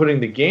keep putting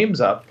the games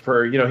up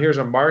for, here's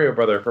a Mario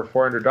Brother for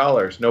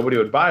 $400. Nobody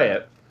would buy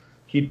it.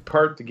 He'd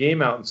part the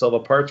game out and sell the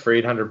parts for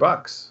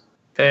 $800.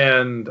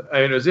 And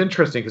it was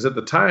interesting because at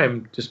the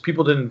time, just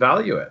people didn't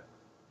value it.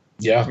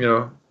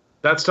 Yeah.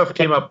 That stuff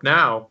came up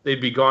now,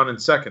 they'd be gone in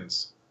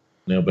seconds.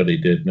 Nobody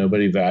did.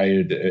 Nobody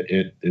valued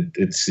it.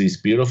 It's these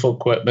beautiful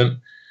equipment.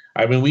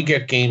 I mean, we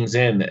get games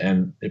in,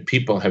 and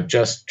people have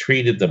just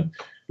treated them.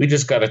 We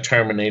just got a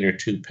Terminator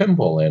 2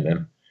 pinball in,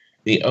 and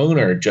the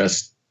owner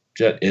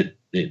it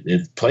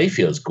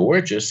playfield's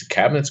gorgeous, the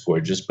cabinet's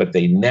gorgeous, but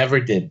they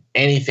never did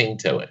anything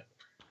to it.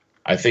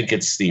 I think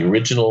it's the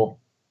original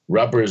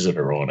rubbers that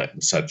are on it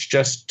and such.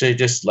 They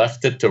just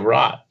left it to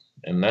rot,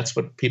 and that's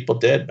what people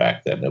did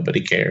back then.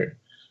 Nobody cared.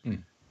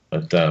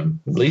 But at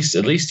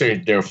least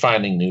they're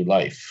finding new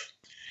life.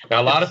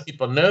 Now, a lot of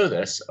people know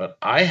this.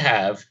 I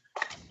have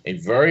a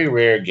very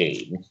rare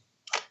game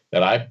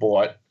that I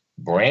bought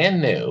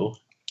brand new.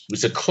 It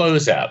was a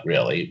closeout,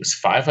 really. It was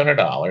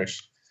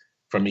 $500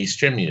 from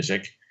Eastern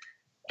Music.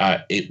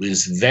 It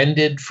was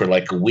vended for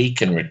like a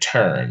week and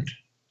returned.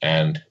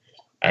 And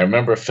I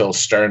remember Phil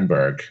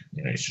Sternberg.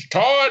 He said,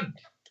 Todd,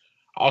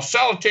 I'll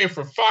sell it to you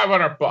for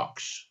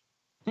 $500.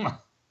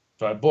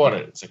 So I bought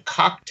it. It's a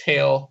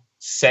Cocktail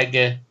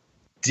Sega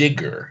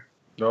Digger.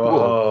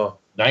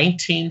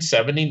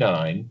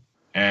 1979.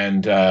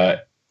 And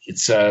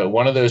it's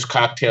one of those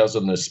cocktails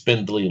on the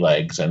spindly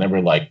legs. I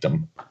never liked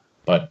them.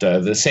 But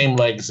the same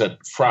legs that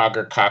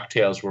Frogger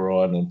cocktails were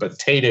on, and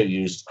Potato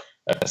used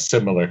a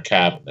similar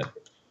cabinet.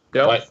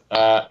 Yep.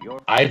 But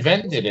I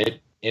vended it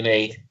in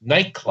a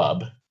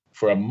nightclub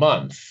for a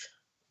month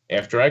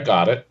after I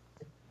got it.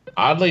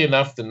 Oddly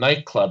enough, the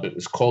nightclub, it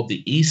was called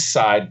the East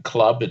Side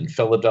Club in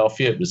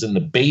Philadelphia. It was in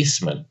the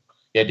basement.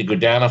 You had to go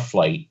down a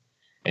flight,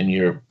 and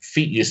your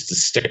feet used to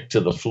stick to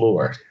the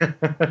floor.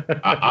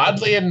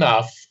 Oddly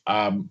enough,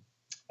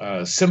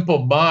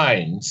 Simple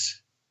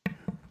Minds,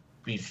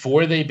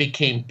 before they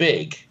became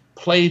big,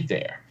 played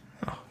there.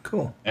 Oh,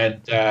 cool.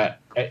 And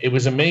it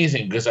was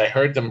amazing because I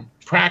heard them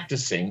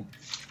practicing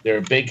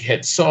their big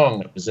hit song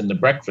that was in the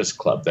Breakfast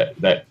Club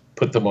that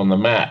put them on the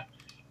map.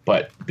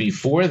 But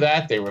before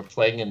that, they were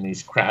playing in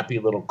these crappy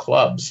little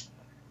clubs.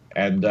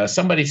 And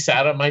somebody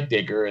sat on my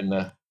digger and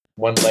the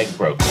one leg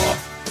broke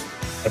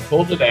off. I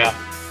pulled it out.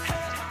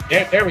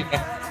 There we go.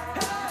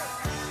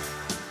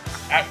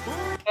 That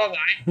song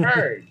I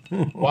heard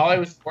while I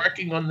was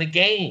working on the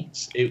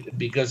games.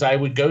 Because I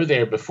would go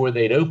there before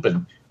they'd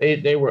open.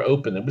 They were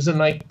open. It was a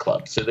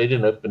nightclub, so they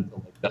didn't open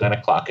until like 9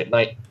 o'clock at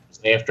night. It was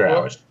after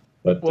hours.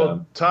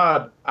 But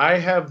Todd, I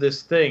have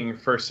this thing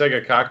for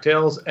Sega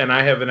cocktails, and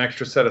I have an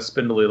extra set of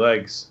spindly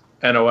legs.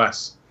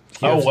 NOS.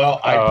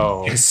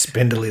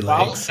 Spindly legs.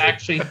 Well,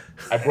 actually,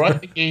 I brought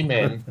the game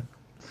in.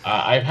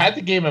 I've had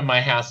the game in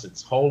my house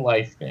its whole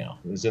life now.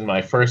 It was in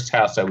my first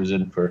house I was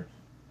in for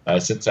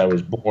since I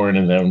was born,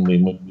 and then we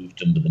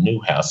moved into the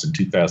new house in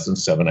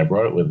 2007. I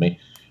brought it with me.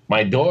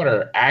 My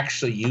daughter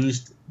actually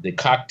used the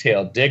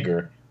cocktail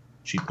digger.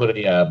 She put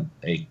a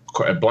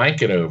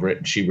blanket over it,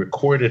 and she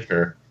recorded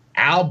her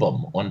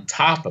album on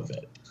top of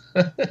it.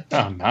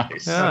 Oh,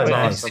 nice. That's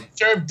awesome. It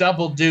served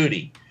double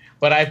duty.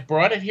 But I've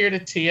brought it here to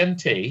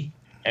TNT,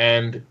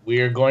 and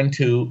we are going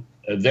to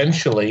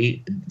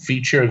eventually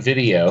feature a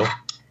video.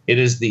 It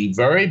is the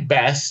very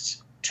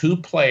best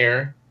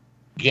 2-player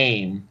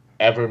game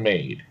ever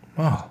made.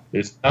 Oh.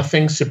 There's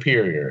nothing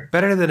superior.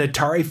 Better than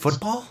Atari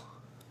Football?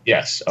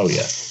 Yes. Oh,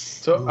 yes.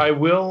 So I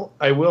will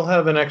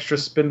have an extra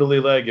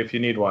spindly leg if you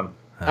need one.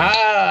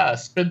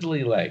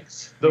 Spindly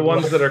legs. The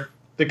ones that are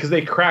because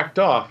they cracked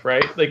off,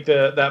 right? Like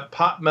that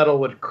pot metal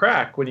would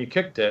crack when you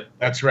kicked it.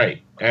 That's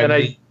right. And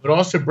it would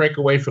also break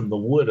away from the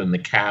wood in the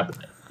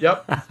cabinet.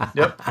 Yep.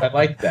 I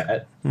like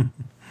that.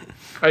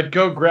 I'd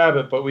go grab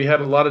it, but we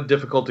had a lot of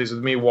difficulties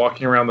with me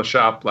walking around the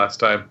shop last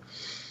time.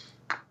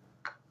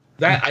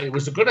 I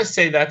was going to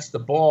say that's the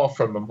ball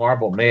from the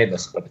Marble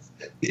Madness, but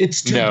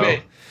it's too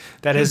big.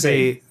 That is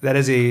a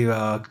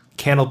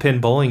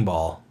candlepin bowling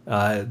ball,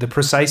 the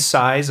precise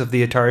size of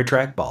the Atari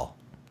trackball.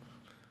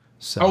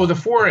 So. The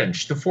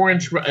 4-inch. The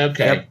 4-inch.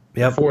 Okay.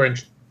 Yep.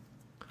 4-inch.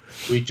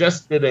 We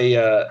just did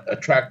a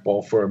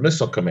trackball for a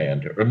missile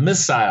command. If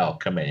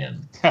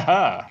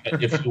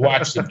you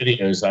watch the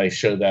videos, I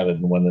show that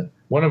in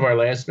one of our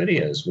last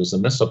videos was a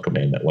missile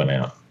command that went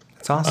out.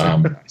 That's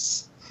awesome.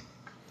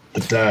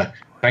 But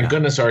thank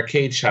goodness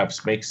Arcade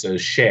Shops makes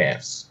those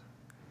shafts.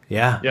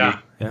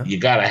 Yeah. You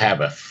got to have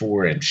a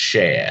 4-inch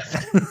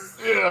shaft.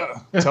 Yeah.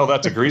 Tell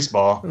that to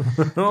Greaseball.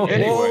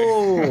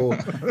 Anyway.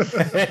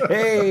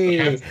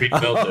 Hey.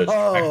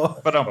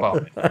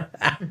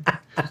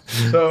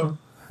 So,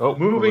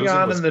 moving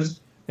on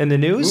in the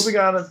news?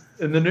 Moving on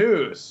in the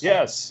news.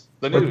 Yes,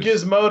 the news. With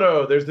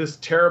Gizmodo, there's this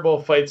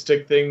terrible fight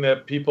stick thing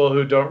that people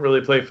who don't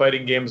really play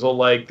fighting games will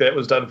like that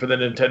was done for the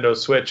Nintendo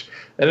Switch.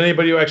 And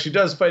anybody who actually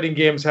does fighting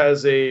games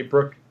has a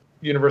Brook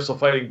Universal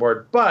Fighting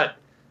Board. But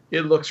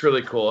it looks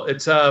really cool.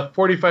 It's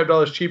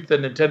 $45 cheaper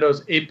than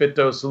Nintendo's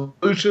 8BitDo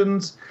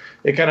Solutions.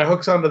 It kind of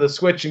hooks onto the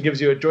Switch and gives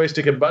you a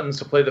joystick and buttons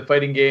to play the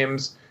fighting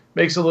games.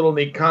 Makes a little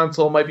neat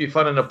console. Might be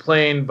fun in a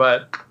plane,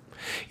 but...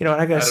 You know what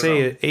I gotta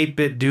say?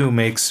 8BitDo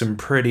makes some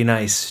pretty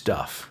nice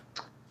stuff.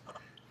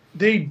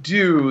 They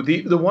do.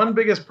 The one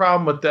biggest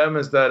problem with them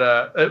is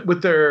that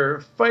with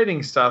their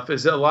fighting stuff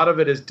is that a lot of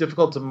it is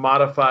difficult to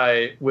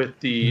modify with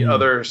the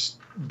other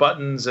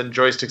buttons and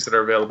joysticks that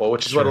are available,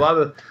 which is what a lot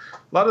of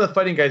the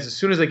fighting guys, as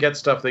soon as they get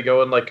stuff, they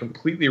go and like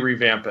completely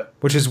revamp it.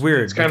 Which is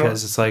weird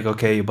because it's like,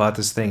 okay, you bought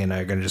this thing and now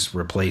you're gonna just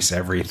replace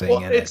everything.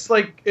 Well, it's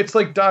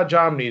like Dodge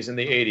Omnis in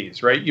the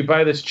 80s, right? You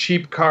buy this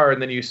cheap car and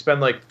then you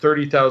spend like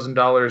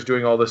 $30,000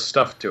 doing all this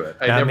stuff to it.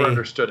 I never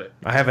understood it.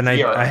 I had a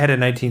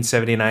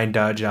 1979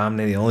 Dodge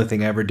Omni. The only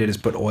thing I ever did is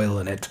put oil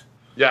in it.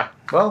 Yeah.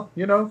 Well,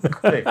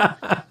 hey.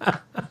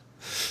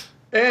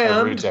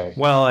 And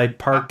I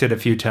parked it a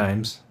few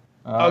times.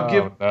 I'll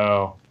give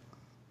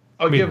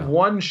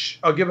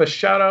a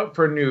shout out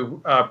for a new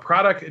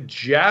product,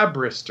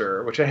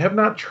 Jabrister, which I have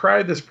not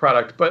tried this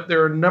product, but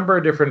there are a number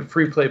of different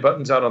free play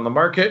buttons out on the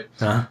market.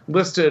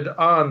 Listed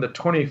on the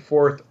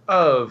 24th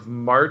of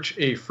March,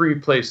 a free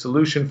play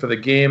solution for the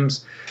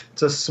games.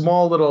 It's a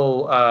small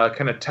little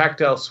kind of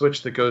tactile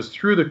switch that goes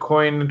through the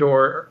coin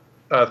door,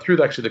 through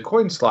the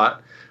coin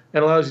slot,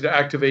 and allows you to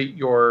activate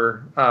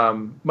your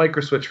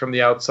micro switch from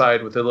the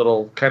outside with a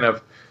little kind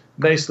of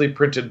nicely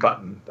printed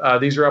button.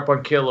 These are up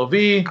on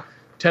KLOV.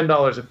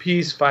 $10 a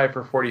piece, 5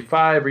 for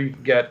 $45, or you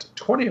can get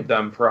 20 of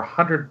them for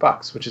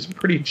 $100, which is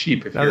pretty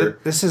cheap if you're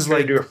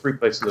trying to do a free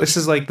play solution. This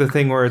is like the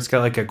thing where it's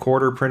got like a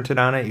quarter printed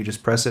on it. You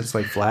just press it; it's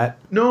like flat.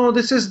 No,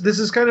 this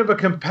is kind of a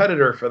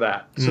competitor for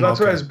that. So that's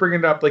why I was bringing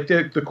it up. Like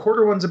the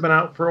quarter ones have been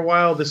out for a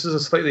while. This is a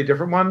slightly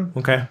different one.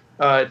 Okay.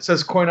 It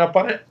says coin up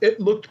on it. It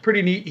looked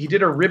pretty neat. He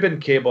did a ribbon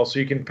cable so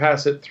you can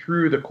pass it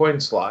through the coin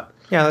slot.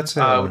 Yeah, that's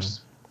which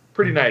is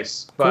pretty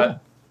nice.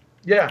 But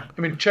yeah,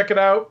 I mean, check it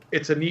out.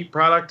 It's a neat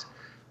product.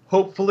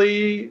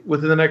 Hopefully,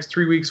 within the next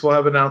 3 weeks, we'll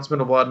have an announcement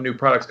of a lot of new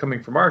products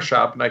coming from our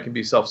shop, and I can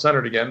be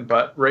self-centered again.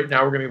 But right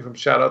now, we're going to give some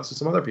shout-outs to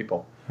some other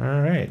people. All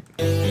right.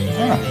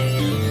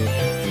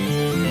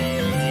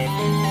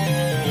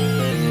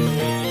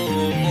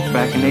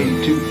 Back in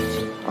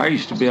 '82, I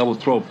used to be able to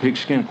throw a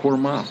pigskin quarter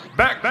mile.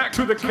 Back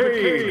to the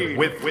cave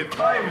with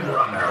Time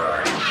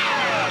Runner.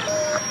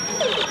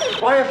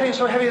 Why are things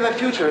so heavy in the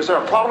future? Is there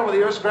a problem with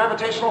the Earth's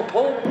gravitational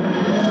pull?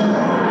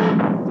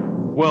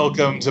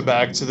 Welcome to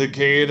Back to the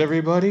Cade,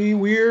 everybody.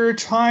 We're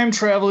time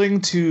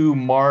traveling to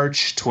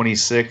March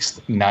 26th,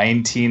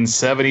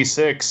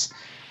 1976.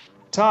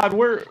 Todd,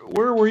 where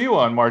were you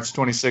on March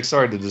 26th?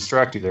 Sorry to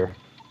distract you there.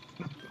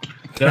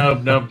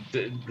 No,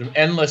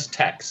 endless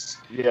text.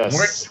 Yes.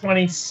 March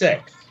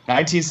 26th.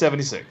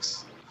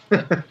 1976.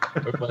 Where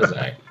was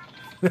I?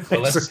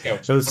 Well, let's go.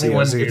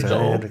 21 years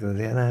old.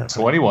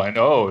 21.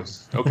 Oh,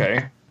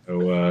 okay.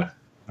 So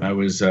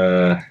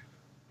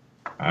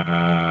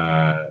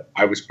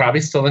I was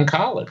probably still in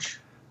college.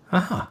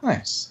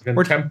 Nice. In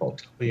Temple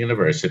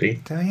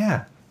University. Oh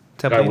yeah,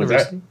 Temple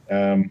University.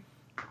 No.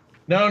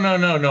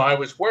 I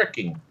was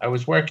working.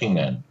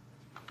 Then,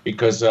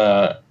 because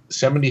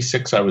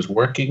 76 I was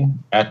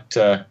working at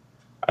the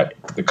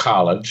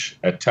college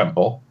at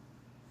Temple.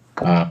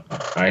 I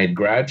had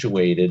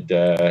graduated.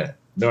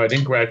 No, I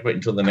didn't graduate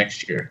until the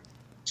next year.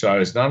 So I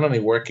was not only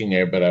working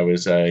there, but I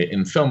was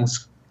in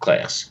films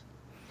class.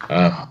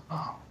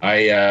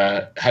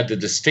 I had the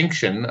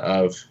distinction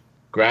of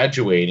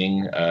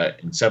graduating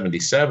in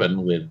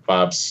 77 with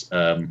Bob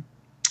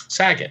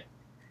Saget.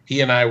 He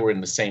and I were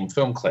in the same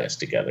film class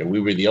together. We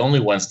were the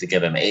only ones to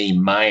get an A-.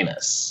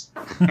 As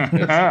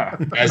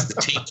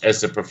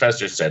the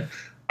professor said,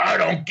 I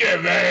don't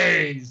give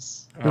A's.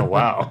 Oh,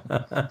 wow.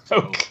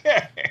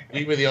 Okay.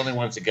 We were the only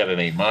ones that got an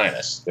A-.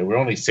 There were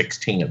only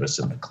 16 of us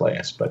in the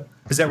class. But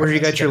is that where you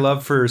got your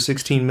love for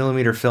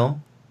 16mm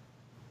film?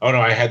 Oh,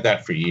 no, I had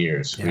that for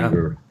years. Yeah. We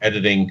were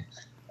editing.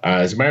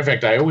 As a matter of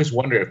fact, I always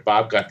wonder if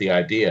Bob got the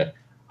idea.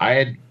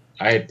 I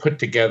had put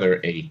together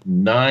a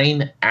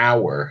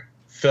 9-hour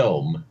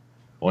film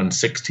on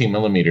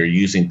 16mm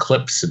using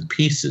clips and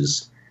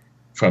pieces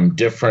from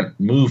different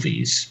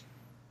movies.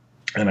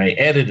 And I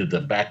edited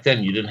them. Back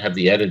then, you didn't have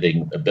the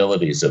editing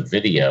abilities of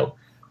video.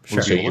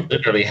 Sure. So you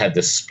literally had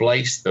to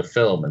splice the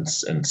film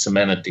and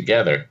cement it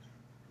together.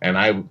 And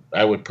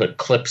I would put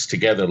clips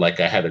together like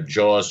I had a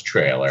Jaws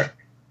trailer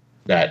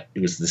that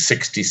it was the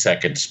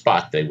 60-second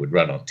spot they would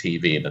run on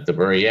TV. And at the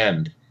very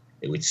end,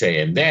 it would say,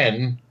 and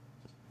then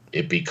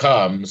it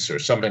becomes, or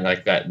something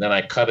like that. And then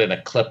I cut in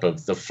a clip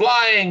of The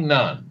Flying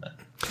Nun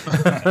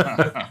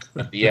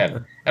at the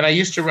end. And I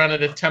used to run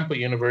it at Temple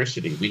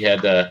University. We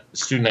had a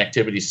Student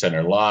Activity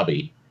Center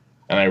lobby,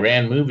 and I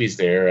ran movies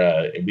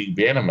there. We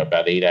ran them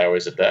about 8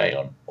 hours a day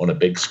on a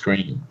big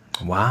screen.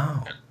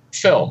 Wow.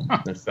 Film.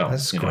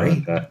 That's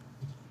great. It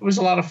was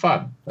a lot of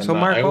fun. So,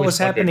 Mark, what was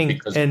happening?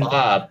 Because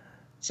Bob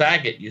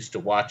Saget used to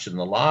watch in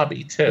the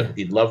lobby, too.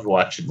 He loved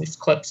watching these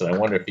clips, and I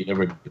wonder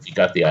if he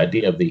got the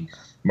idea of the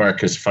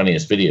America's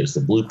Funniest Videos, the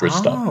blooper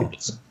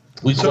stuff.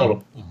 We call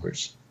them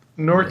bloopers.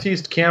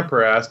 Northeast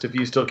Camper asked if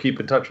you still keep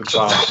in touch with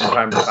Bob from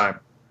time to time.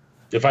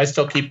 If I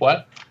still keep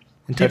what?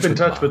 Keep in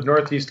touch with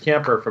Northeast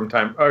Camper from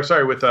time. Oh,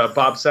 sorry, with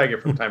Bob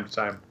Saget from time to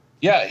time.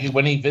 Yeah,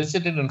 when he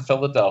visited in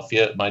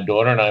Philadelphia, my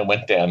daughter and I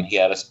went down. He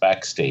had us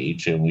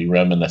backstage, and we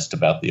reminisced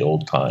about the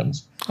old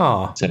times.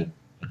 Oh, so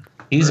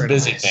he's a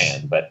busy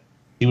man, but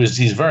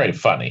he's very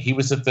funny. He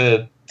was at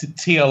the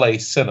TLA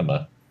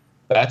Cinema.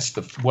 That's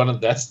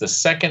the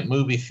second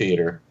movie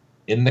theater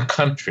in the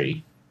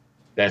country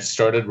that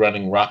started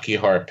running Rocky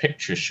Horror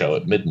Picture Show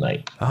at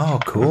midnight. Oh,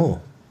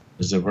 cool. It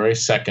was the very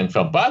second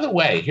film. By the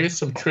way, here's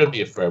some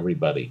trivia for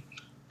everybody.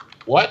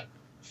 What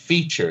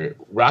feature,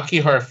 Rocky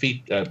Horror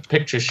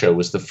Picture Show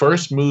was the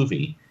first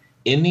movie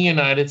in the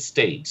United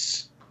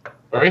States,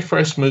 very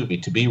first movie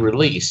to be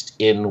released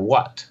in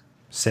what?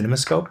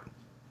 CinemaScope?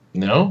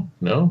 No.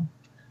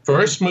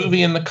 First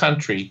movie in the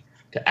country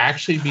to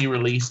actually be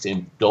released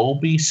in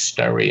Dolby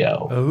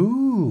Stereo.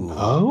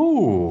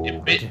 Oh.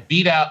 It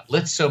beat out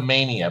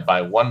Litzomania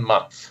by 1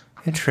 month.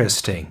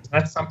 Interesting. Isn't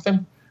that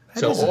something?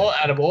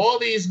 Out of all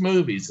these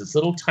movies, this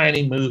little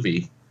tiny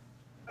movie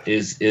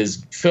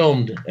is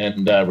filmed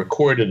and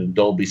recorded in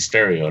Dolby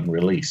Stereo and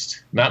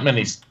released. Not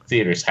many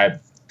theaters had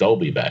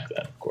Dolby back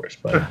then, of course,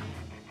 but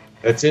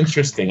that's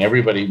interesting.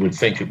 Everybody would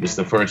think it was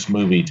the first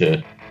movie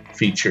to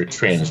feature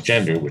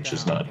transgender, which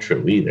is not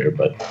true either,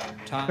 but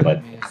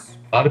a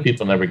lot of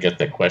people never get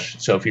that question.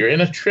 So if you're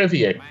in a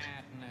trivia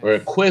or a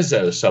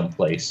quizzo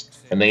someplace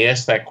and they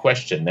ask that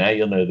question, now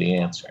you'll know the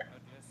answer.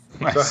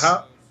 Nice.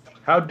 So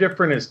how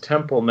different is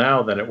Temple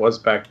now than it was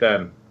back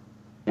then?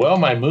 Well,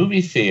 my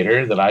movie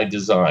theater that I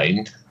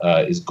designed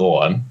is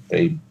gone.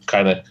 They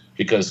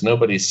because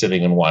nobody's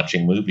sitting and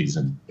watching movies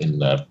in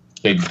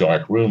big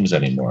dark rooms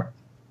anymore.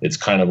 It's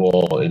kind of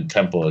all in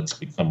Temple. It's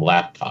become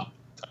laptop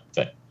type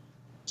thing.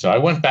 So I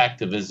went back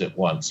to visit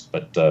once,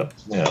 but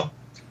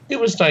it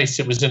was nice.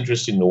 It was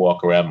interesting to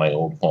walk around my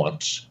old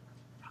haunts.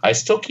 I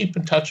still keep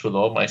in touch with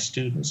all my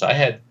students. I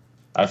had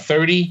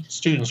 30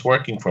 students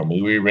working for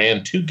me. We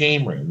ran 2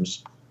 game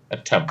rooms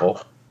at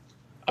Temple,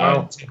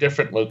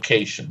 different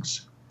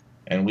locations.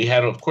 And we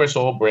had, of course,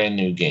 all brand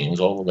new games,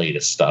 all the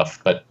latest stuff.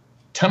 But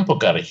Temple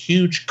got a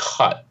huge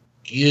cut.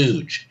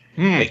 Huge.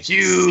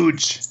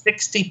 Huge.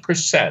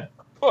 60%.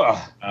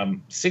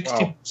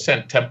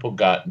 60% Temple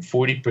got and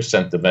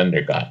 40% the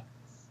vendor got.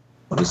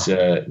 It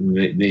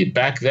was,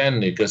 back then,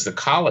 because the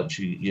college,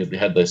 you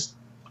had this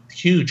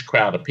huge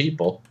crowd of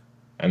people,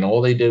 and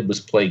all they did was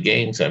play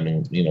games. I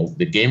mean,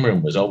 the game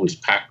room was always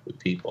packed with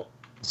people.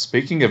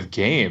 Speaking of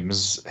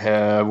games,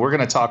 we're going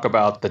to talk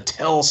about the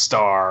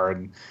Telstar.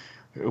 And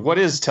what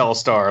is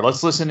Telstar?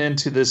 Let's listen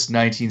into this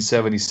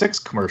 1976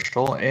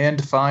 commercial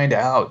and find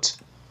out.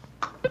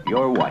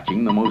 You're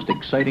watching the most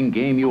exciting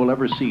game you will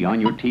ever see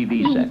on your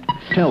TV set.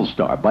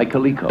 Telstar by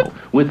Coleco,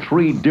 with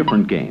 3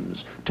 different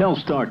games.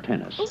 Telstar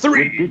Tennis,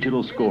 with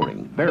digital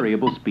scoring,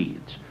 variable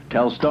speeds.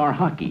 Telstar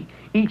Hockey.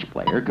 Each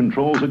player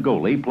controls a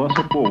goalie plus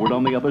a forward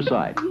on the other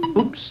side.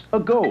 Oops, a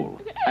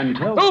goal. And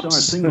Telstar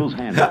Singles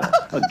Handball,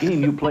 a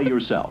game you play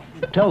yourself.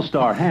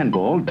 Telstar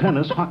Handball,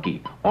 Tennis,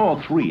 Hockey,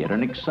 all 3 at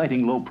an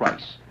exciting low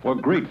price. For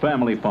great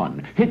family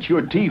fun, hitch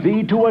your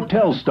TV to a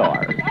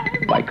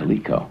Telstar by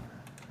Coleco.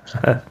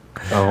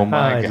 Oh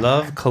my I God.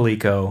 love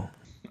Coleco.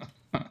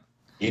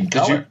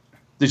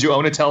 Did you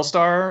own a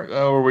Telstar,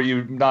 or were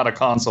you not a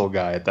console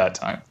guy at that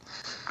time?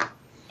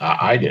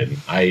 I didn't.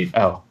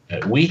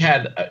 We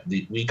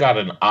got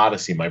an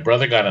Odyssey. My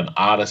brother got an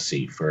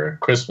Odyssey for a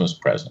Christmas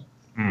present,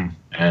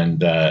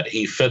 and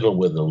he fiddled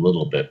with it a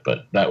little bit,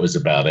 but that was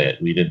about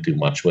it. We didn't do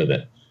much with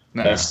it.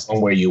 No. That's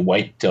where you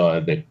wiped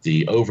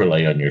the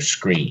overlay on your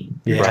screen.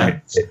 Yeah.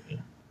 Right.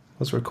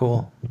 Those were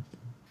cool.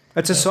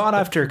 It's a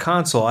sought-after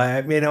console.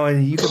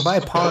 And you can buy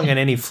Pong in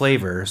any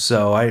flavor.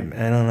 So I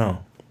don't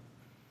know.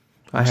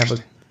 I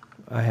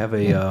have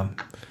a.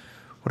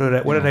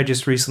 What did I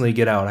just recently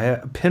get out? I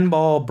have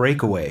Pinball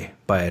Breakaway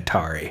by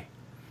Atari,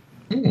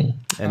 and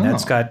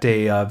that's got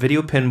a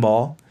video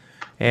pinball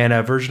and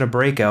a version of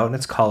Breakout, and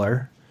it's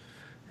color.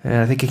 And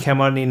I think it came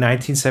out in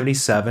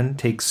 1977.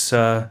 Takes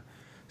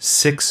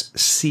 6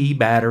 C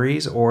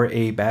batteries or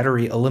a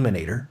battery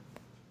eliminator.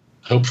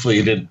 Hopefully,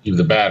 you didn't leave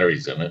the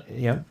batteries in it.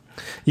 Yep.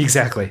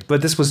 Exactly.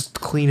 But this was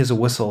clean as a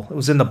whistle. It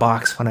was in the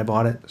box when I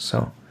bought it.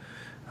 So,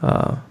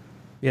 I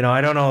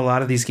don't know a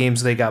lot of these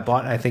games they got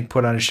bought and I think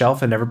put on a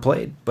shelf and never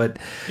played. But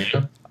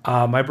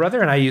my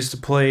brother and I used to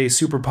play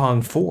Super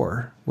Pong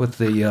 4 with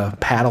the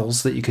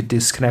paddles that you could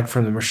disconnect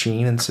from the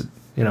machine. And, so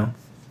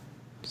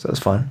it was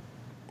fun.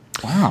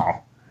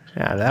 Wow.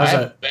 Yeah, that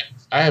was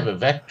I have a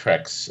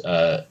Vectrex.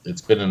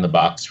 It's been in the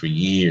box for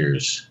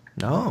years.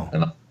 No.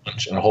 And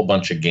a whole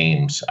bunch of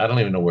games. I don't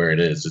even know where it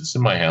is. It's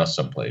in my house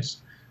someplace.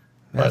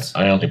 But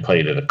I only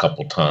played it a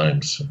couple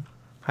times.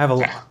 I have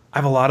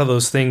a lot of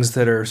those things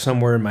that are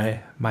somewhere in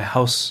my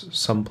house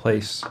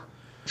someplace.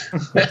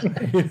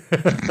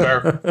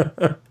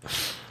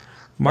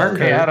 Mark,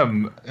 hey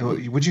Adam,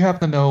 would you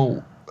happen to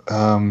know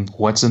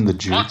what's in the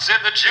juke? What's in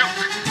the juke?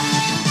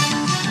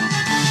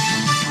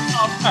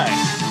 All right.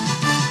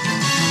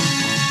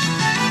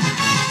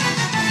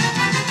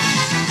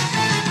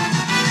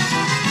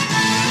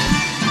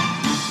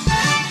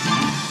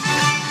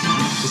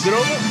 Is it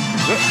over?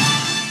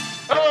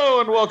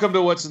 Hello and welcome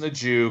to What's in the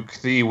Juke,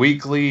 the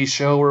weekly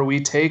show where we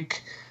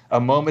take a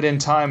moment in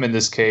time, in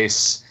this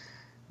case,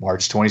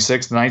 March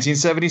 26th,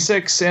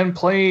 1976, and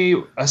play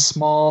a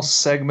small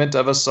segment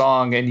of a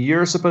song, and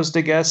you're supposed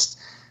to guess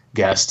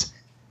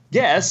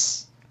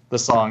the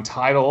song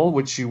title,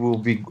 which you will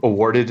be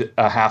awarded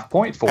a half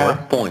point for.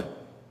 Half point.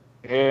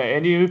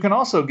 And you can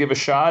also give a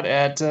shot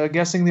at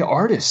guessing the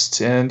artist,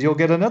 and you'll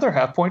get another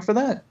half point for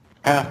that.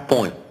 Half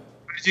point.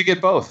 What did you get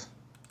both?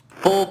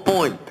 Full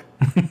point.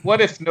 What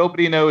if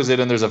nobody knows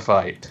it and there's a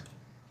fight?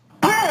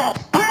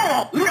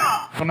 Oh,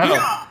 no.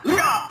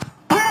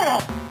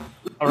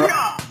 All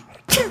right.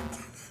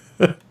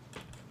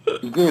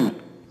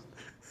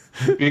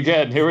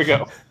 Begin. Here we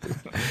go.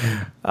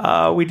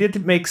 We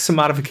did make some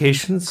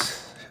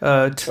modifications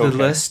to the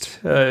list,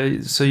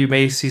 so you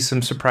may see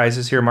some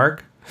surprises here,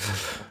 Mark.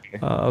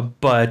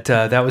 But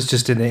that was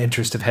just in the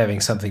interest of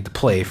having something to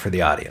play for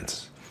the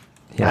audience.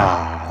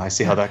 I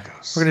see how that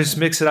goes. We're going to just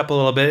mix it up a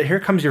little bit. Here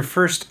comes your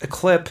first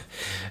clip.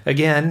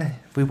 Again,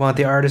 we want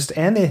the artist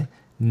and the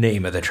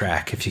name of the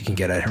track, if you can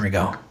get it. Here we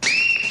go.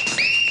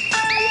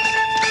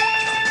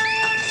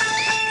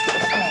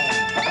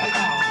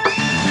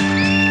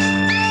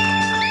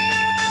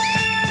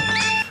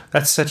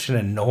 That's such an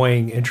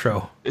annoying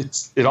intro.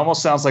 It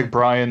almost sounds like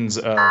Brian's.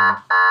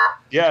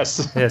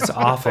 Yes, it's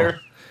awful.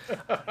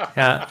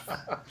 Yeah.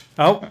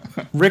 Oh,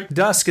 Rick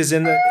Dusk is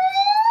in the.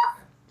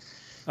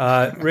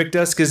 Rick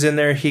Dusk is in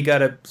there. He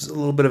got a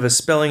little bit of a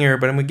spelling error,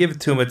 but I'm gonna give it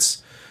to him.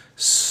 It's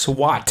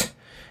SWAT,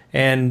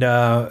 and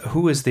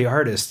who is the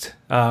artist?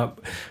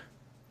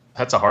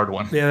 That's a hard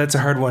one. Yeah, that's a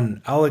hard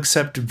one. I'll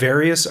accept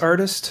various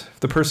artist.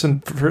 The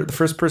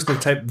first person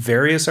to type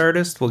various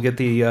artist will get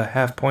the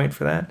half point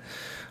for that.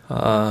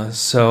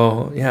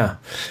 So yeah,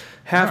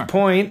 half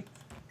point.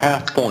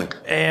 Half point.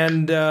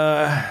 And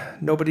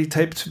nobody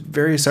typed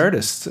various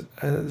artists.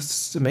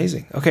 It's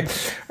amazing. Okay.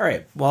 All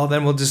right. Well,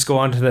 then we'll just go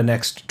on to the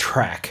next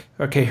track.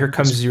 Okay, here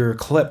comes your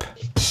clip.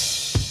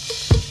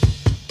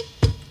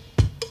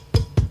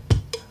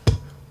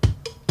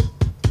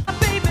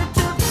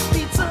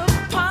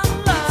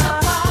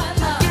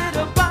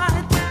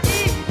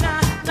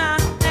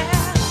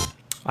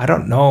 I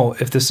don't know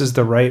if this is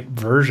the right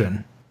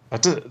version.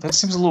 That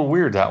seems a little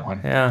weird, that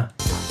one. Yeah.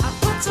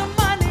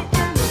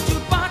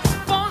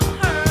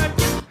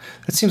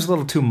 That seems a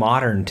little too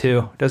modern,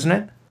 too, doesn't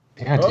it?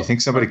 Yeah, do you think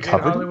somebody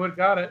covered it? Hollywood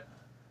got it.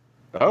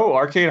 Oh,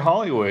 Arcade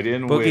Hollywood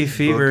in Boogie with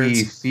Fever.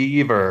 Boogie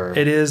Fever.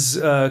 It is,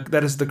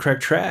 that is the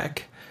correct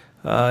track.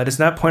 It is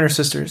not Pointer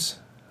Sisters.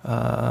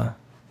 I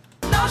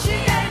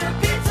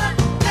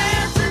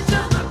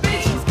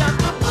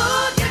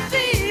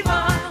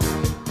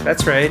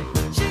That's right.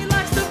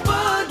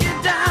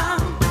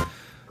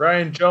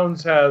 Brian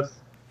Jones has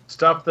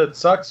stuff that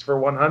sucks for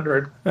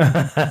 100.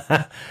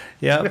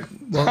 Yep.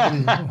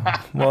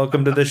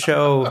 Welcome to the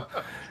show.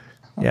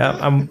 Yeah,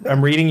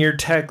 I'm reading your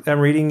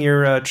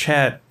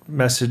chat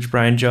message,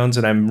 Brian Jones,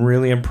 and I'm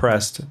really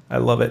impressed. I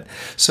love it.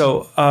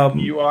 So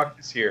Ewok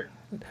is here.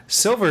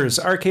 Silvers,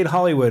 Arcade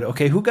Hollywood.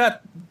 Okay, who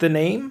got the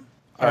name?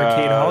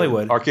 Arcade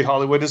Hollywood. Arcade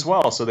Hollywood as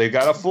well. So they've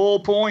got a full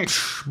point.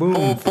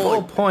 Boom,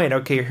 full point.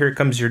 Okay, here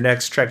comes your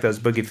next track. That was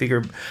Boogie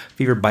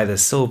Fever by the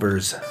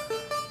Silvers.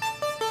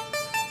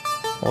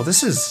 Well,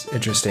 this is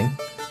interesting.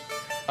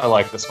 I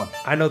like this one.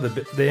 I know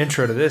the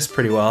intro to this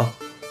pretty well.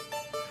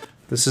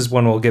 This is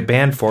one we'll get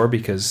banned for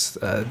because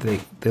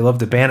they love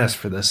to ban us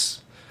for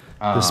this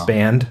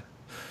band.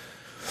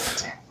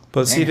 But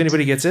let's see if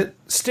anybody gets it.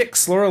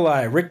 Styx,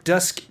 Lorelei, Rick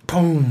Dusk,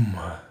 boom.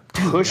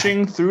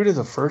 Pushing through to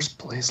the first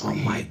place lead.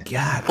 Oh my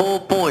God.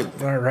 Full point.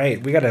 All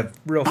right, we got a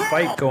real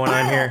fight going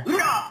on here.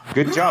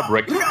 Good job,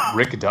 Rick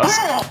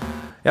Dusk.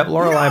 Yep,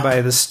 Lorelei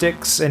by the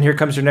Styx, and here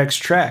comes your next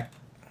track.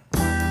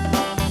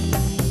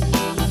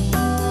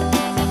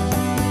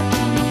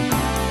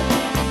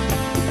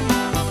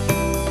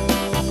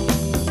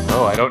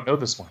 Oh, I don't know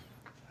this one.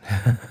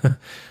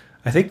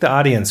 I think the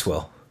audience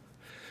will.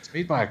 It's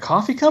made by a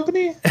coffee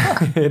company?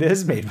 It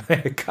is made by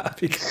a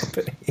coffee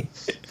company.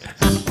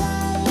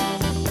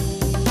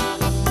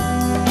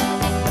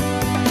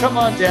 Come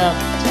on down,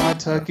 Todd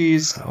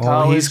Tucky's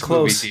College he's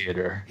close. Movie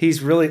Theater.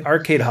 He's really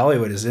Arcade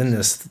Hollywood is in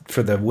this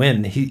for the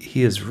win.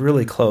 He is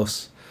really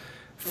close.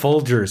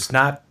 Folgers,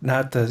 not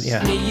the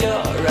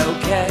You're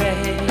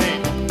okay.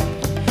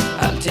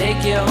 I'll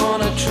take you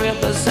on a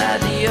trip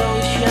beside the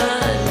ocean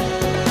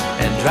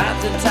and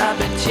drive to top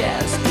of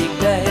Chesapeake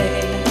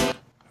Bay.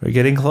 We're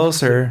getting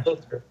closer.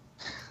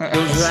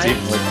 Right.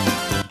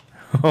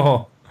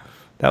 Oh,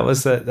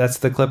 that's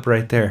the clip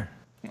right there.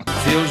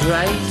 Feels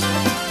right.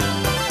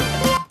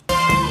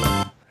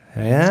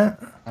 Yeah.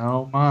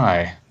 Oh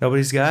my.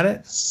 Nobody's got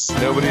it?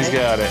 Nobody's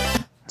got it.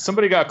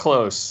 Somebody got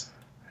close.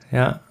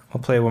 Yeah. I'll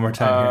play it one more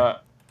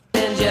time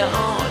here. And you're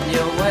on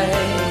your way.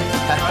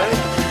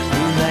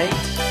 Moonlight.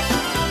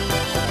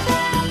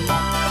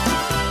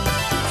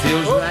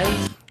 Feels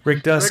right.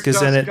 Rick Dusk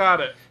is in it.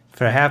 Got it.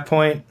 For a half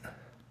point.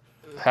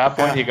 Half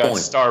point, he got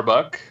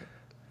Starbuck.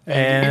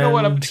 And you know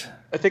what?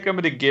 I think I'm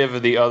going to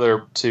give the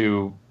other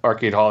to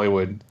Arcade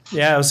Hollywood.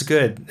 Yeah, it was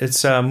good.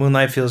 It's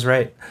Moonlight Feels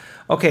Right.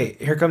 Okay,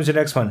 here comes your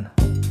next one.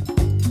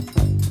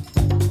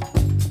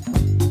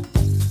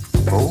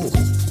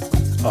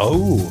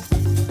 Oh.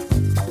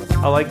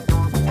 I like...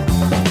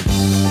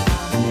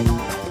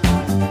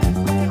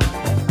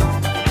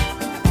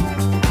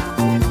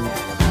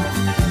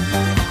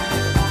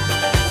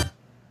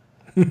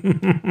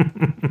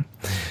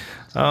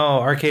 Oh,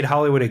 Arcade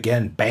Hollywood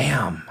again.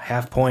 Bam.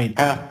 Half point.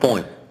 Half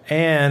point.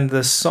 And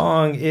the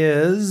song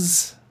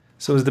is...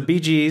 So it was the Bee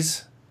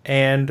Gees...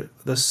 And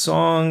the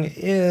song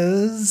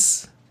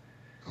is...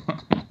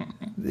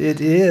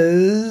 It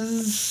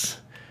is...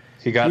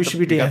 He got You Should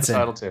Be Dancing.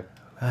 Got the title too.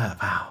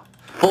 Wow.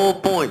 Full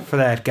point. For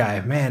that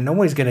guy. Man,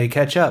 nobody's going to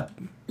catch up.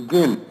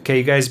 Begin. Okay,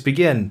 you guys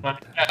begin.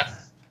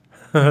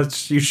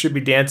 You Should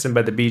Be Dancing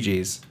by the Bee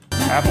Gees.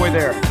 Halfway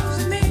there.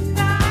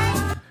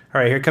 All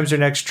right, here comes your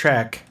next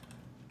track.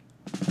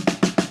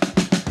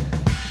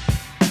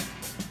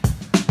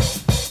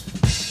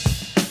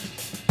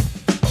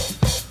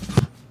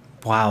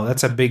 Wow,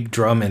 that's a big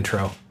drum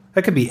intro.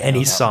 That could be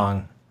any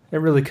song. It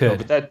really could.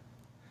 No, but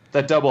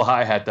that double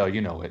hi-hat, though,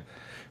 you know it.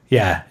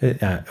 Yeah.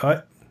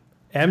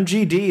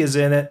 MGD is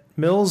in it.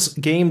 Mills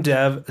Game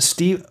Dev.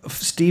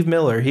 Steve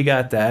Miller, he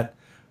got that.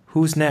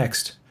 Who's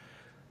next?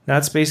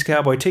 Not Space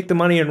Cowboy. Take the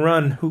Money and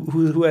Run.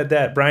 Who had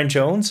that? Brian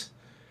Jones?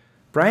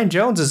 Brian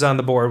Jones is on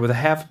the board with a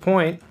half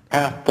point.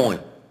 Half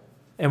point.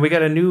 And we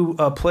got a new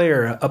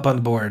player up on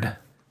the board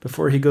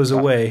before he goes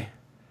away.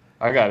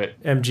 I got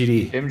it.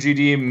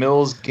 MGD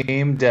Mills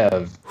Game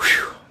Dev.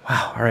 Whew.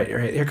 Wow. All right.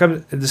 Here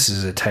comes. This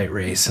is a tight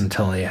race, I'm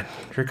telling you.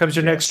 Here comes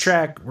your next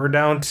track. We're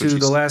down to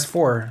the last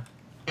four.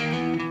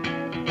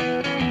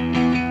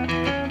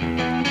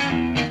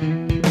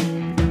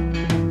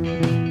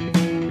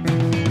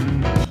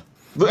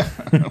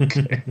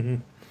 Okay.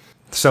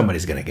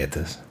 Somebody's going to get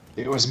this.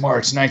 It was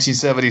March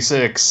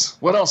 1976.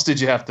 What else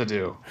did you have to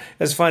do?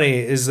 It's funny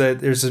is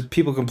that there's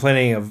people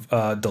complaining of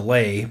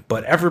delay,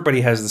 but everybody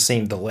has the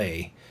same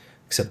delay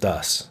except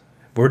us.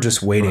 We're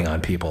just waiting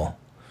on people.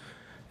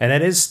 And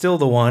that is still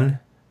the one,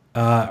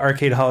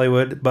 Arcade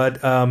Hollywood.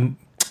 But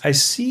I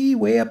see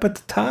way up at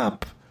the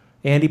top,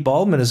 Andy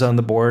Baldwin is on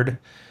the board.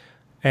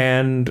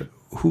 And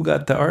who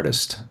got the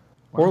artist?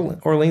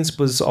 Orleans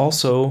was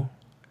also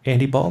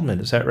Andy Baldwin.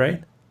 Is that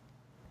right?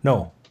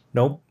 No.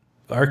 Nope.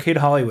 Arcade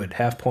Hollywood,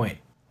 half point.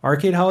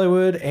 Arcade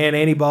Hollywood and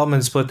Andy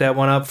Baldwin split that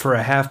one up for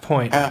a half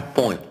point. Half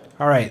point.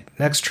 All right,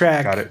 next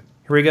track. Got it.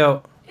 Here we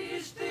go.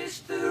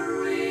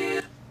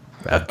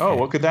 Okay. Oh,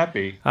 what could that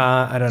be?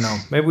 I don't know.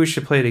 Maybe we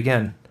should play it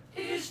again.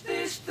 Is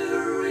this the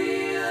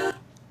real?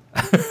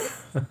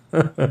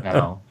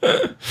 No.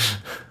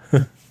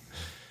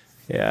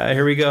 Yeah,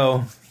 here we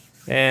go.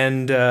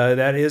 And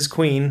that is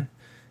Queen.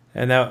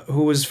 And now,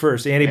 who was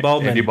first? Andy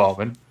Baldwin. Andy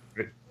Baldwin.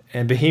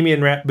 And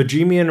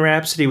Bohemian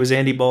Rhapsody was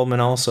Andy Baldwin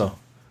also.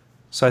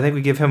 So I think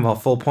we give him a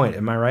full point.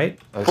 Am I right?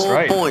 That's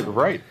right. You're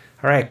right.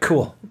 All right,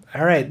 cool.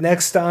 All right,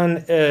 next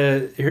on,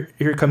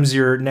 here comes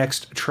your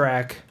next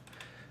track.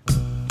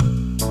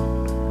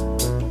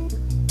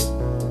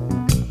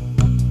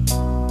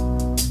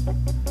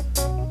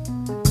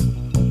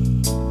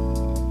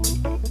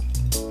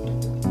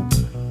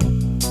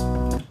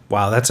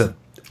 Wow, that's an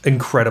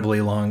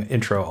incredibly long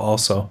intro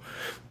also.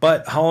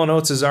 But Hall &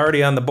 Oates is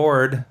already on the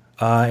board.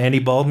 Andy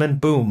Baldwin,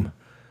 boom.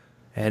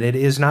 And it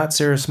is not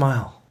Sarah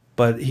Smile.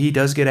 But he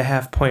does get a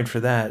half point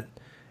for that.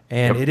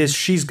 And it is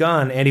She's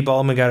Gone. Andy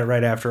Baldwin got it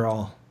right after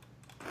all.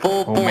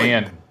 Oh,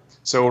 man.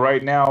 So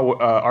right now,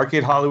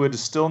 Arcade Hollywood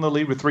is still in the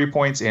lead with 3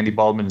 points. Andy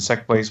Baldwin in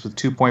second place with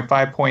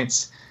 2.5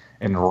 points.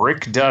 And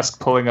Rick Dusk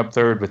pulling up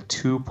third with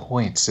 2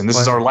 points. And this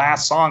is our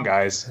last song,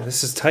 guys.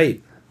 This is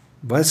tight.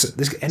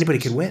 Anybody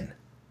could win.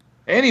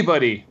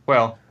 Anybody.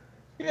 Well,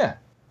 yeah.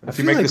 If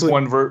you make this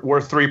one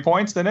worth 3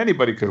 points, then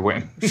anybody could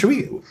win. Should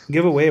we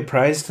give away a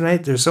prize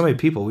tonight? There's so many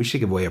people. We should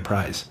give away a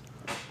prize.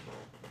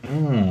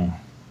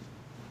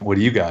 What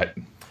do you got?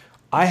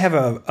 I have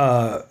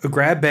a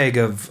grab bag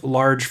of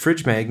large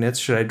fridge magnets.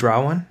 Should I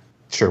draw one?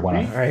 Sure,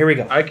 why not? All right, here we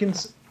go. I can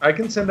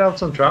send out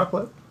some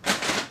chocolate.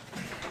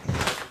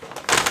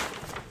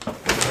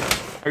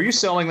 Are you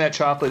selling that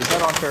chocolate? Is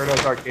that on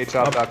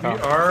ParadiseArcadeShop.com? We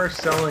are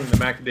selling the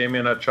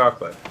macadamia nut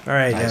chocolate. All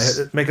right, nice.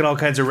 Making all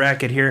kinds of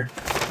racket here.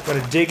 I'm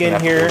going to dig in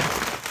here.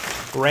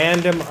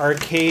 Random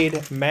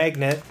arcade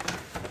magnet.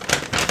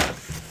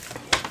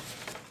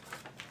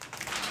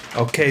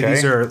 Okay,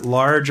 these are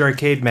large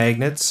arcade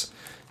magnets.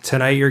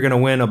 Tonight you're going to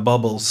win a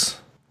Bubbles.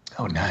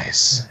 Oh,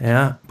 nice.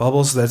 Yeah,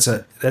 Bubbles. That's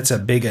a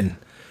big one.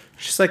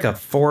 She's like a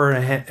 4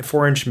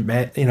 inch.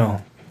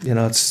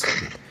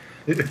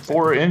 It's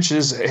 4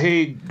 inches.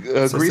 Hey,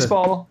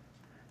 Greaseball.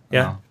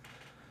 Yeah.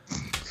 All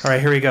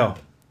right, here we go.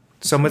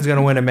 Someone's going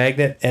to win a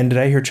magnet, and did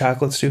I hear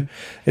chocolates too?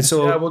 And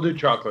so yeah, we'll do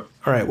chocolate.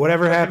 All right,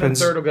 whatever happens.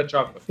 Third will get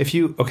chocolate.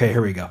 Okay,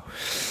 here we go.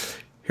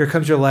 Here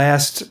comes your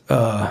last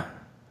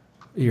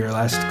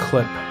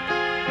clip.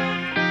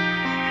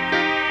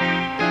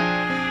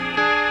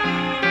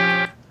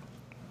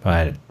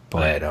 I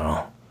don't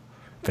know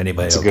if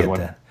anybody will get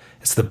that.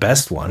 It's the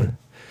best one.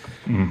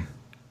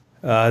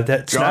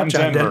 That's not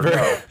John Denver.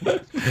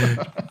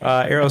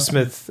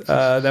 Aerosmith.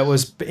 That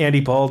was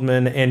Andy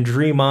Baldwin, and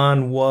Dream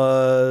On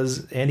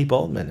was Andy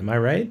Baldwin. Am I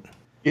right?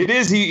 It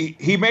is.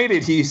 He made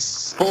it. He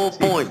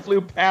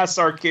flew past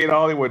Arcade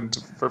Hollywood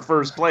for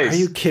first place. Are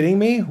you kidding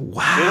me?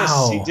 Wow.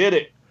 Yes, he did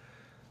it.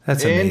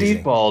 That's amazing.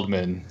 Andy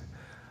Baldwin.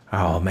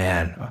 Oh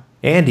man,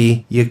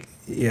 Andy,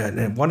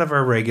 one of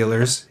our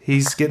regulars.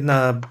 He's getting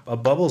a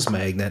Bubbles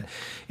magnet.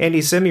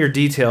 Andy, send me your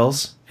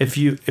details. If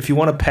you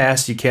want to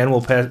pass, you can.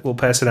 We'll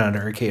pass it on to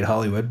Arcade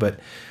Hollywood, but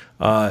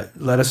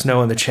let us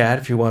know in the chat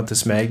if you want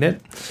this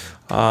magnet,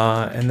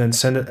 and then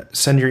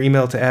send your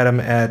email to Adam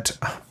at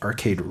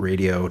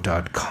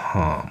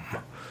arcaderadio.com.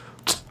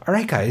 All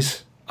right,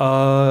 guys.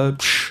 I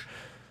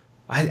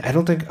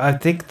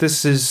think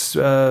this is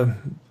the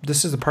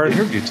part of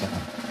interview time.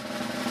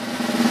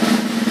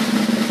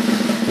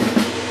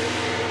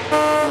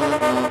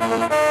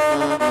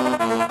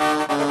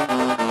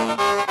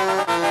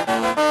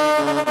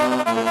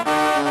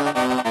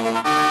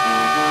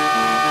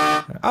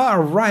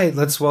 All right,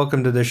 let's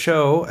welcome to the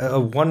show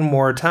one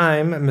more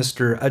time,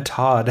 Mr.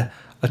 Todd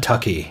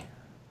Atucky.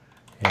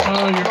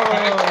 Oh, you're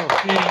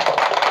back.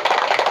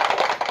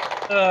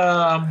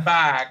 I'm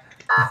back.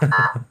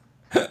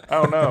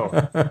 Oh no!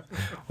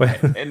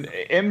 And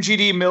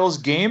MGD Mills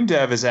Game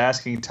Dev is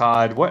asking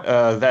Todd what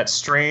that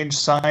Strange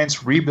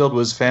Science rebuild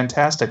was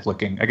fantastic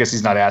looking. I guess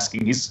he's not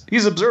asking;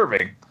 he's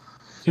observing.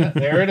 Yeah,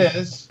 there it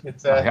is.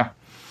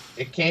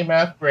 It came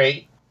out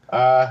great.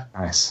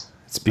 Nice.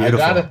 It's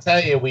beautiful. I gotta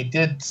tell you, we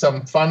did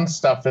some fun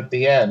stuff at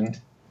the end.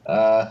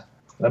 Let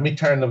me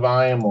turn the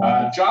volume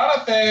on.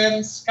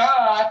 Jonathan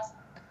Scott.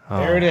 Oh,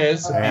 there it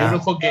is. A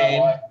beautiful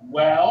game.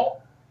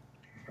 Well,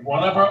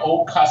 one of our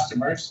old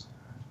customers,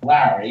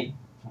 Larry,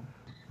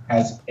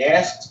 has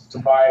asked to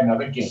buy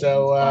another game.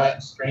 So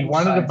he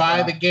wanted to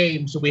buy the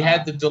game, so we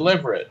had to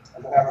deliver it.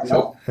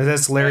 Nope.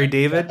 That's Larry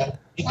David?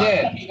 He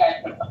did. We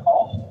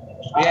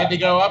had to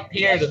go up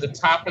here to the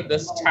top of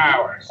this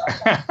tower.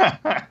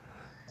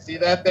 See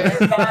that there?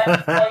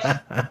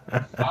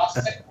 I'll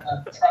sit in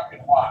the truck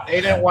and watch.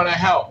 They didn't want to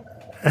help.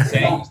 See?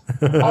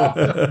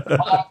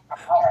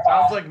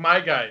 Sounds like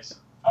my guys.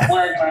 I'm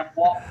wearing my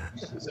walk.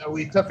 So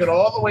we took it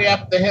all the way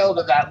up the hill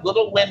to that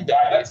little window.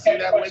 You see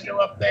that window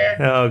up there?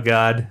 Oh,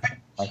 God.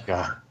 My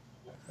God.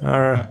 All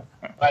right.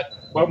 But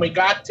when we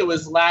got to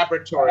his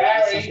laboratory,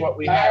 this is what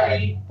we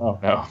had. Oh,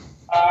 no.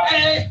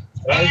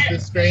 There's the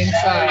Strange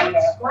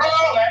Science.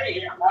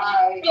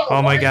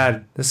 Oh, my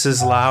God. This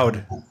is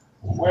loud.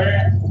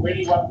 Where do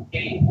you want the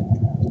game?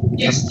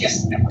 Yes.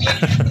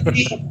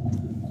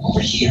 Over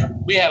here.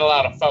 We had a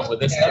lot of fun with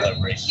this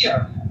delivery.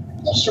 Here.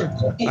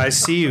 I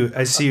see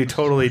you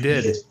totally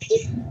did.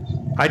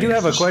 I do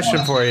have a question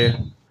for you.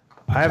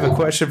 I have a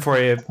question for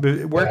you.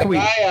 Where can we?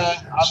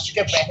 I'll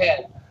skip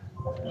ahead.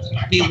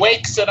 He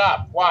wakes it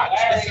up. Watch.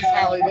 This is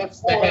how he lifts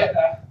the head.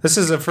 This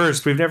is a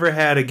first. We've never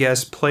had a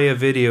guest play a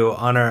video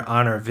on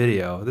our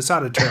video. This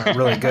ought to turn out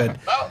really good.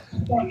 Oh,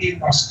 don't need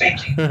more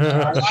stinky.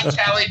 Watch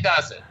how he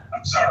does it.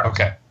 I'm sorry.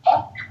 Okay.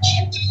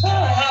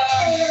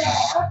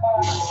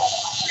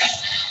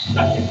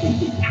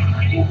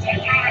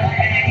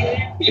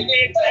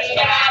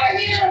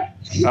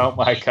 Oh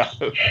my God!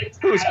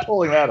 Who's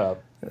pulling that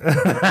up?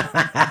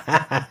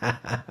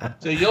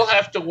 So you'll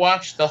have to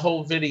watch the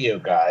whole video,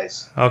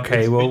 guys.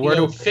 Okay, well, where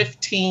do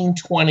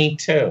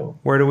 1522?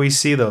 Where do we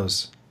see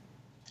those?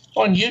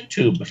 On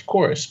YouTube, of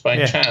course,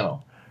 by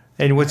channel.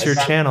 And what's your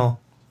channel?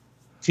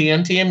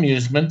 TNT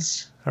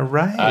Amusements. All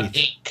right.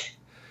 Inc.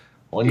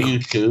 On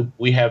YouTube,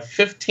 we have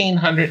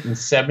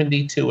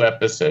 1,572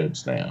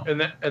 episodes now.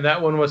 And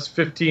that one was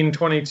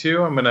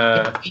 1522. I'm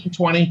gonna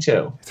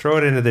 1522. Throw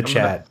it into the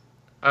chat.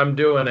 I'm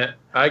doing it.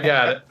 I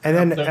got it. And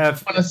then if you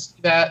want to see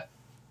that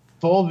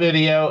full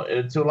video,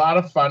 it's a lot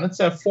of fun. It's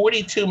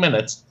 42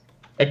 minutes,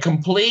 a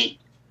complete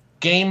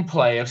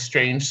gameplay of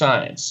Strange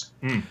Science.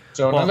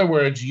 So in other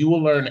words, you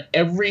will learn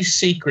every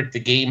secret the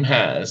game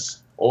has,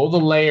 all the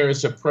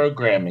layers of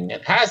programming.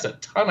 It has a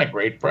ton of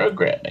great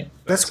programming.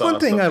 That's one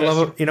thing I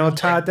love.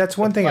 Todd, that's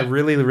one thing I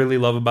really, really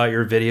love about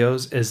your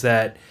videos is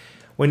that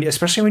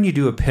especially when you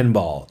do a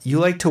pinball, you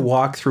like to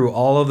walk through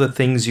all of the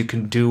things you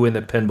can do in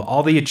the pinball,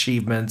 all the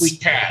achievements. We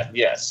can,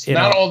 yes.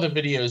 Not all the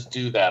videos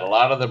do that. A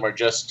lot of them are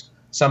just,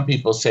 some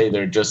people say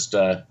they're just,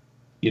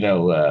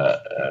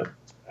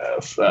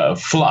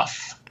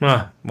 fluff.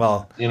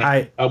 Well,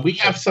 we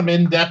have some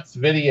in-depth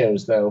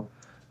videos, though,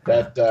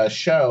 that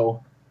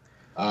show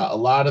a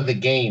lot of the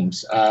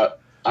games.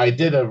 I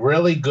did a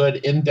really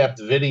good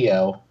in-depth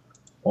video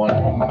on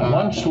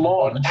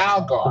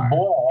Algar.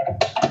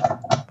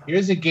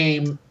 Here's a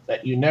game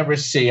that you never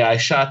see. I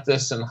shot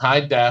this in high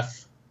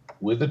def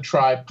with a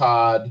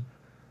tripod.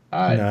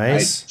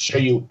 Nice. I show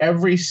you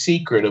every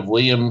secret of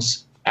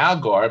Williams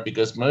Algar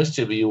because most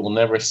of you will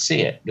never see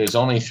it. There's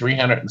only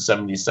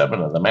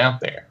 377 of them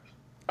out there.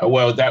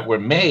 That were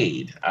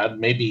made.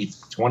 Maybe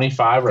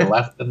 25 are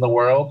left in the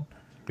world.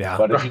 Yeah.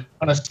 But if you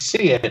want to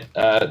see it,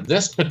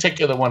 this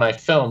particular one I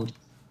filmed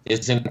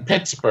is in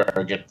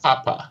Pittsburgh at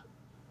Papa.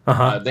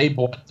 They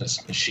bought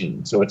this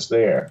machine, so it's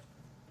there.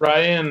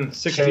 Ryan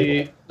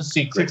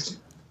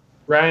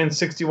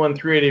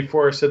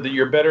 61384 said that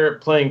you're better at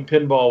playing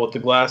pinball with the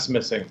glass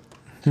missing.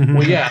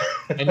 Well, yeah.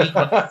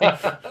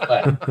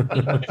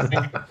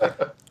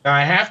 Now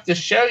I have to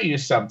show you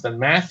something.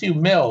 Matthew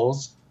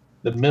Mills,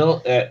 who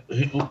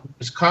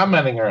was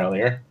commenting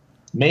earlier,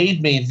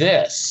 made me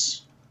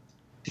this.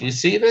 Do you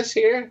see this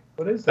here?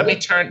 What is that?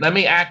 Let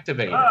me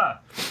activate it.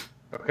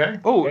 Okay.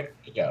 Oh, there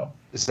you go.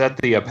 Is that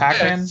the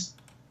Pac-Man?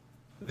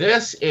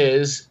 This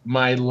is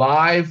my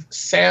live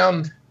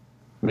sound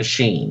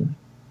machine.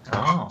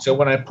 Oh. So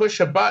when I push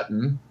a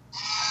button,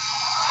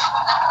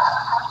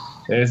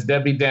 there's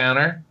Debbie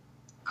Downer.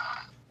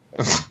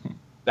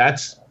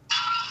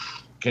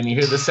 Can you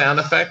hear the sound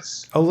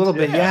effects? A little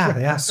bit, yeah.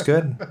 Yeah, it's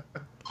good.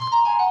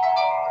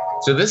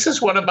 So this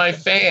is one of my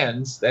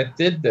fans that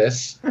did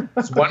this.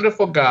 This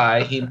wonderful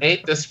guy. He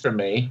made this for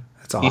me.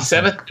 That's awesome. He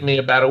sent it to me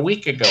about a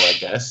week ago, I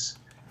guess.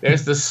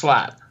 There's the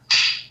slap.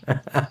 And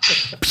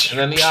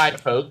then the eye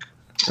poke.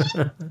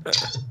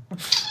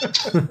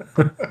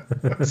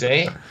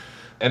 See?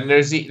 And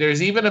there's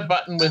even a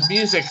button with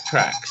music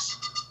tracks.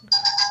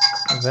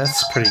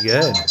 That's pretty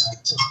good.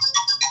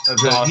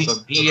 That's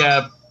awesome. He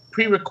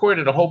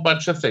pre-recorded a whole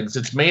bunch of things.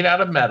 It's made out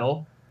of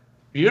metal,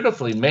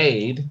 beautifully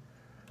made,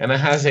 and it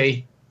has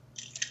a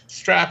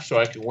strap so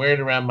I can wear it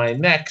around my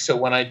neck so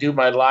when I do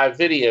my live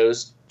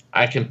videos,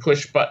 I can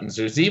push buttons.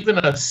 There's even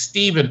a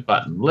Steven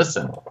button.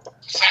 Listen.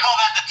 Say hold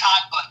on the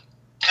top button.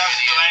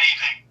 Doesn't do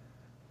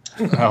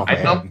anything. Oh, I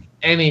don't do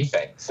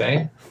anything,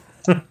 see?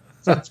 So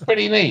it's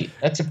pretty neat.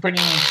 That's a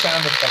pretty neat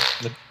sound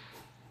effect.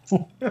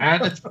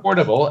 And it's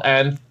portable,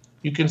 and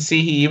you can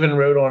see he even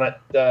wrote on it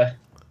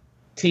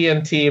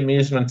TNT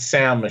Amusement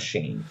Sound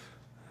Machine.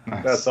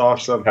 Nice. That's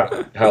awesome.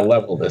 How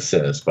level this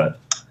is, but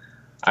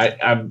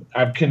I'm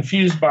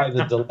confused by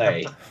the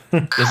delay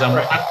because I'm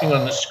watching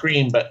on the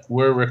screen, but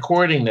we're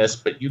recording this,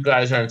 but you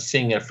guys aren't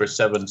seeing it for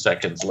 7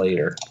 seconds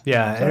later.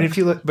 Yeah, and if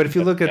you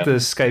look at the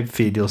Skype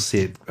feed, you'll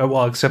see it.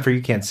 Well, except for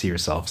you can't see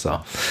yourself,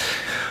 so.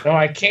 No,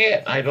 I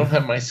can't. I don't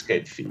have my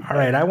Skype feed. All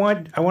right, I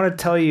want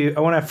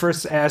to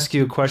first ask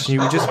you a question.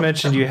 You just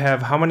mentioned you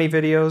have how many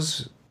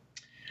videos?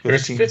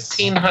 There's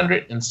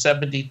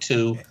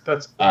 1,572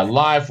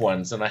 live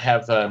ones, and I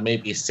have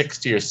maybe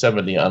 60 or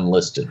 70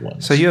 unlisted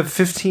ones. So you have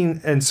 15,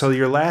 and so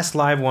your last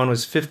live one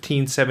was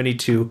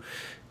 1572.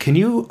 Can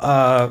you,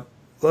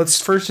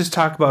 let's first just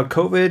talk about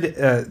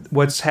COVID,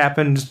 what's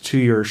happened to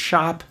your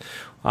shop,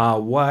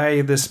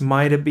 why this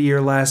might be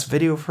your last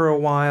video for a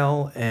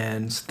while,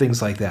 and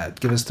things like that.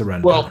 Give us the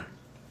rundown. Well,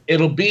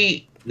 it'll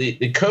be, the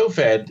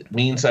COVID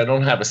means I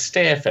don't have a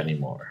staff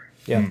anymore.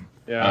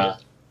 Yeah.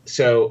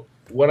 So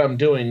what I'm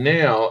doing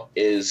now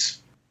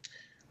is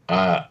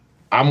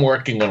I'm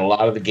working on a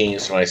lot of the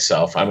games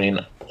myself. I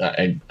mean,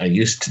 I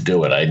used to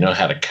do it. I know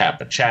how to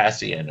cap a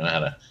chassis. I know how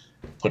to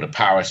put a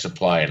power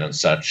supply in and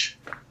such.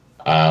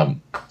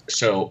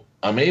 So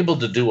I'm able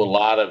to do a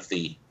lot of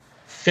the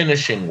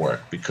finishing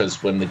work,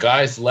 because when the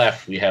guys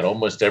left, we had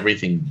almost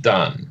everything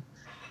done.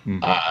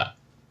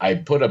 I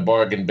put a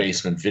bargain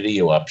basement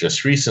video up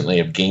just recently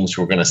of games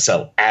we're going to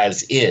sell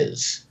as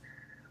is,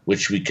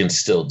 which we can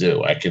still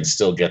do. I can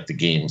still get the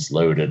games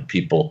loaded.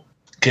 People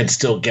can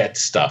still get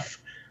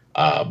stuff,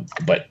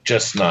 but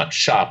just not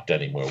shopped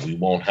anymore. We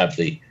won't have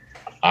the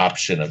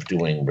option of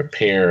doing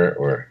repair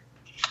or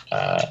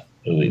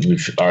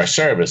our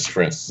service,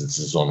 for instance,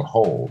 is on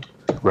hold.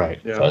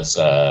 Right. Because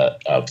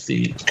of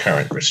the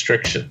current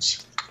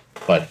restrictions.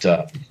 But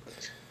the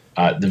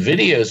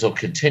videos will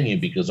continue,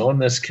 because on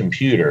this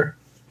computer,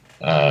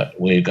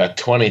 we've got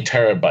 20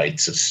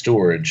 terabytes of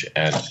storage,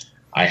 and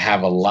I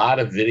have a lot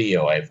of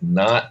video I've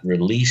not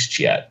released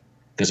yet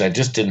because I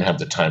just didn't have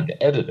the time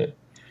to edit it.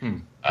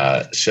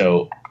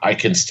 So I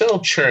can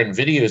still churn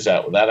videos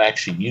out without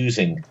actually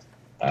using,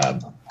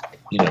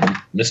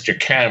 Mr.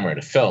 Camera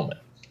to film it.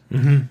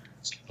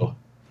 So,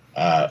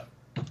 I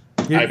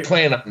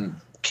plan on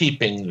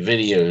keeping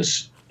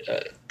videos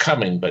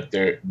coming, but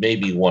there may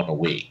be one a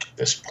week at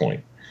this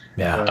point.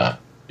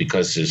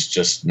 Because there's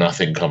just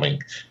nothing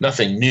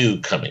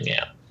new coming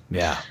out.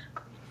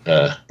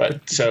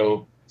 But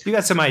so you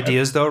got some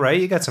ideas, though,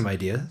 right? You got some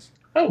ideas.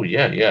 Oh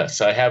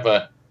yes. I have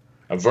a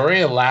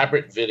very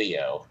elaborate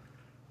video,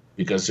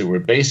 because there were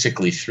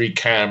basically 3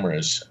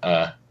 cameras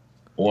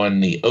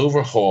on the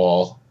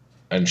overhaul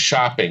and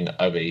shopping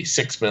of a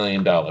 $6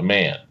 million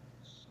man.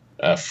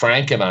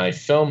 Frank and I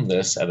filmed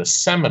this at a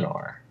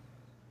seminar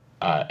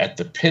at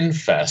the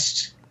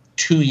PinFest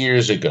 2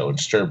 years ago in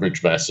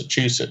Sturbridge,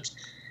 Massachusetts.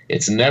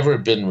 It's never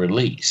been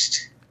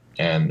released,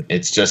 and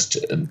it's just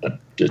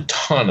a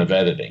ton of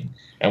editing.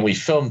 And we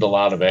filmed a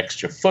lot of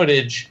extra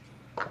footage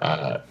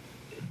to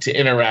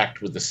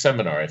interact with the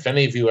seminar. If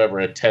any of you ever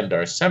attend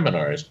our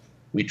seminars,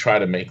 we try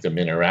to make them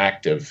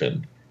interactive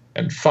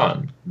and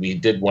fun. We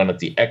did one at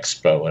the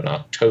Expo in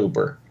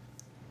October.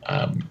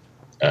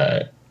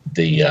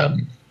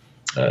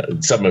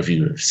 Some of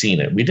you have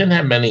seen it. We didn't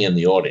have many in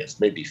the audience,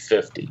 maybe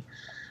 50,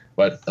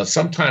 but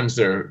sometimes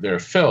they're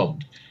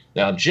filmed.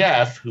 Now,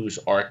 Jeff, who's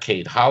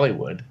Arcade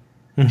Hollywood,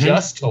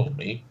 just told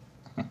me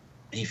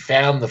he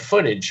found the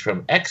footage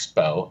from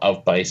Expo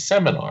of my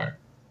seminar,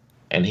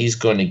 and he's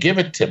going to give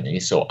it to me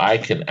so I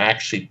can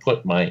actually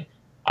put my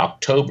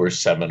October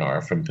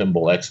seminar from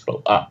Pinball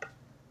Expo up.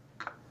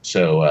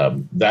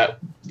 So that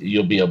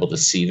you'll be able to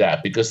see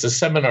that, because the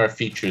seminar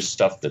features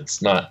stuff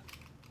that's not,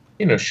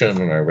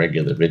 shown in our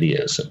regular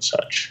videos and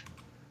such.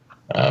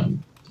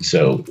 And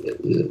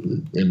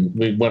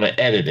we want to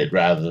edit it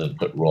rather than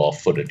put raw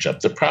footage up.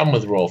 The problem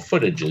with raw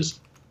footage is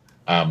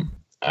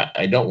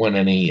I don't want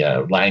any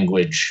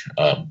language.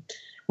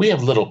 We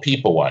have little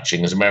people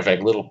watching. As a matter of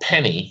fact, little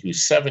Penny,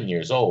 who's 7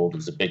 years old,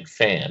 is a big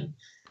fan.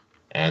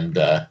 And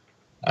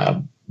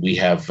we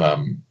have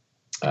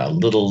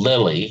little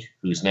Lily,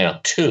 who's now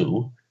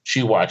 2.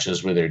 She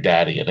watches with her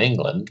daddy in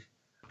England.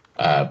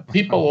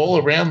 People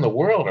all around the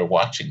world are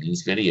watching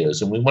these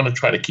videos, and we want to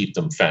try to keep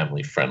them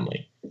family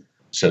friendly.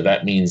 So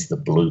that means the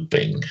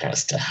blooping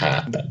has to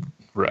happen.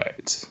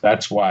 Right.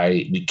 That's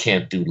why we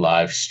can't do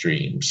live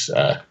streams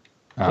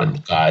when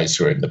the guys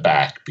are in the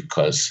back,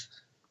 because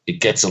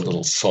it gets a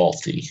little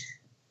salty.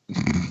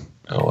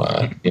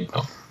 Yeah,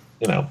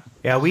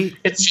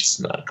 it's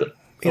just not good.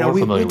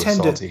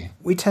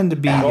 We tend to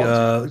be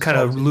kind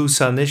of loose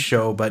on this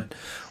show, but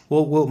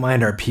we'll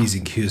mind our P's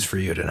and Q's for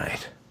you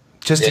tonight,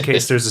 just in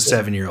case there's a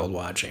 7-year-old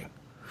watching.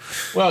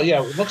 Well,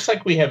 yeah, it looks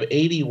like we have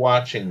 80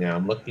 watching now.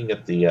 I'm looking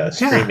at the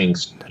streaming.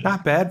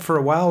 Not bad. For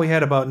a while, we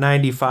had about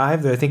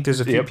 95. I think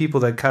there's a few people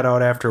that cut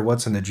out after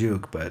What's in the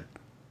Juke, but...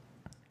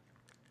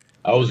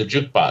 Oh, the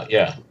jukebox,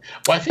 yeah.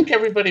 Well, I think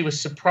everybody was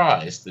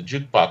surprised, the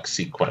jukebox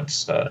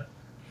sequence. But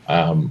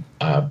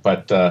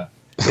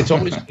it's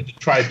always good to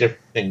try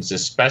different things,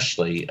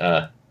 especially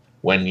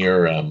when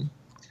you're,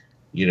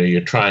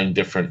 you're trying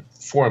different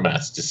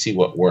formats to see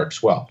what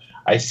works well.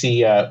 I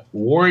see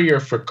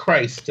Warrior for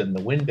Christ in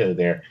the window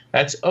there.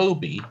 That's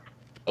Obi.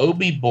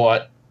 Obi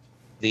bought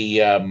the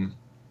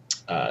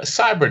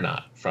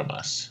Cybernaut from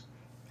us.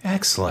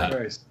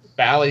 Excellent.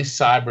 Bally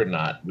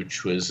Cybernaut,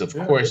 which was, of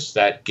course,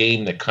 that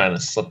game that kind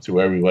of slipped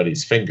through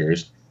everybody's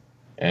fingers.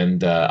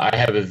 And I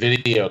have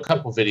a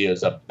couple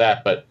videos up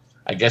that, but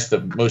I guess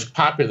the most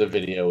popular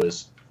video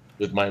is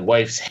with my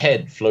wife's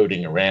head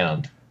floating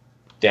around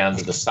down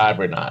to the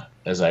Cybernaut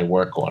as I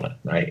work on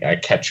it. I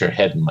catch her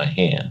head in my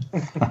hand,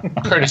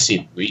 courtesy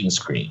of green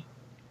screen.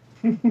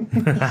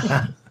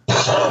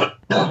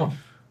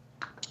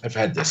 I've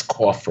had this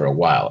cough for a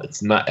while.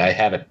 It's not. I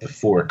had it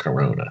before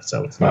Corona,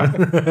 so it's not.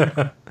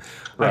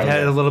 I've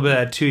had a little bit of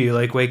that too. You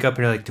wake up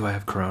and you're like, "Do I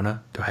have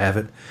Corona? Do I have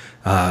it?"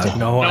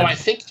 No, I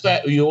think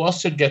that you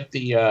also get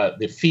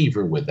the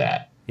fever with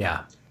that.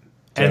 Yeah,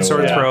 and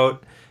sore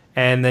throat,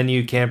 and then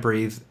you can't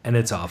breathe, and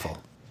it's awful.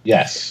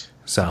 Yes.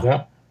 So.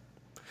 Yep.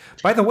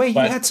 By the way, you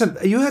had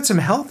some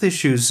health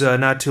issues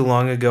not too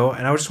long ago,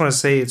 and I just want to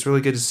say it's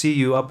really good to see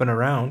you up and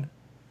around.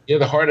 Yeah,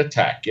 the heart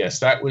attack.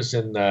 Yes, that was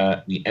in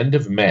the end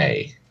of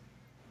May,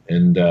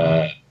 and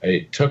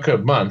it took a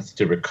month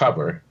to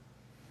recover.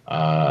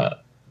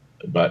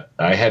 But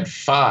I had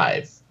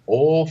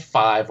all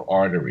five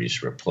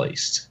arteries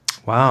replaced.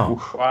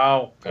 Wow.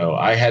 Wow. So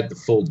I had the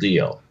full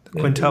deal.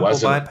 Quintuple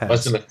bypass. It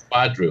wasn't a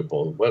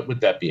quadruple. What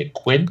would that be? A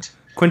quint?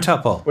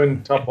 Quintuple.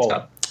 Quintuple.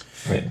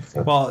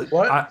 Well,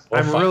 What?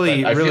 I'm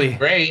really I feel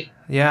great.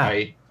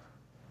 Yeah.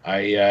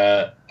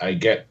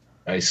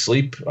 I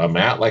sleep. I'm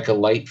out like a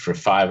light for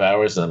 5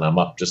 hours, and I'm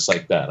up just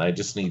like that. I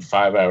just need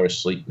 5 hours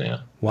sleep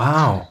now.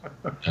 Wow.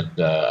 And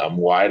I'm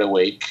wide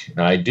awake.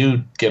 Now, I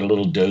do get a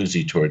little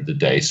dozy toward the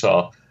day,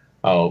 so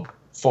I'll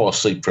fall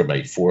asleep for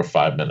maybe 4 or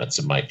 5 minutes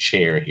in my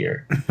chair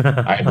here.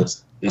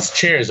 This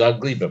chair is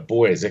ugly, but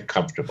boy, is it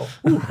comfortable.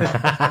 You know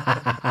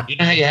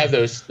how you have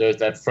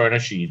that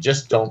furniture you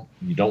don't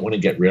want to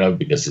get rid of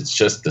because it's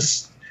just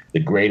the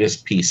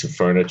greatest piece of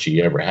furniture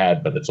you ever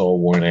had, but it's all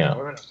worn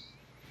out.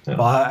 So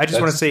well, I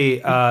just want to say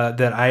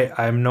that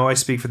I know I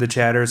speak for the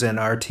chatters and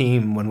our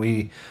team when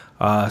we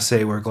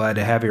say we're glad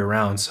to have you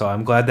around. So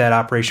I'm glad that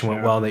operation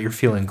went well and that you're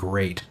feeling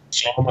great.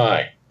 So am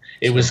I.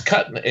 It was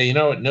cut. You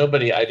know, I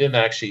didn't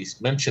actually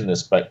mention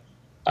this, but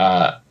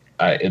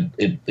they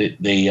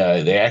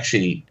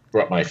actually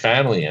brought my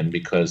family in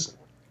because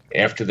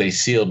after they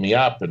sealed me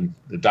up and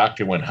the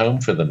doctor went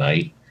home for the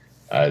night,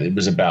 it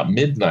was about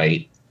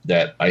midnight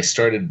that I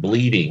started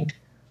bleeding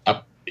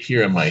up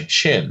here in my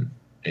chin.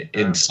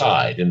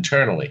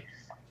 Internally,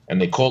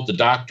 and they called the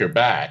doctor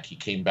back. He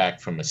came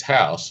back from his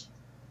house.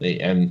 They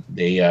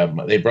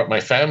brought my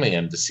family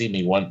in to see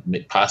me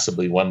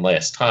possibly one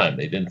last time.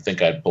 They didn't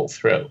think I'd pull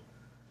through,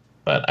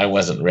 but I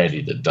wasn't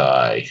ready to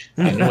die.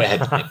 I knew I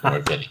had to make more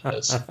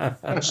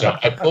videos, so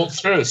I pulled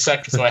through. So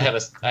I had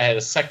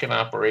a second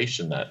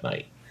operation that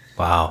night.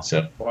 Wow.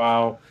 So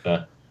wow.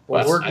 Well,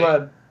 we're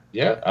glad.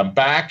 Yeah, I'm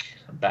back.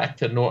 I'm back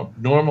to normal.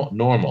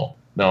 No,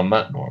 I'm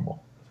not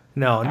normal.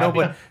 No,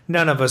 nobody.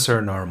 None of us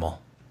are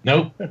normal.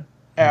 Nope.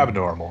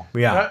 Abnormal.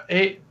 Yeah.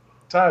 Hey,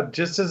 Todd.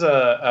 Just as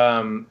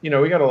a,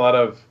 we got a lot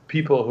of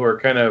people who are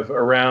kind of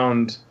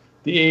around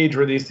the age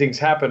where these things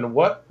happen.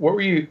 What were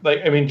you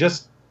like? I mean,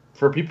 just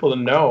for people to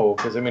know,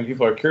 because I mean,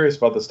 people are curious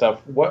about this stuff.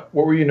 What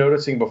were you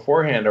noticing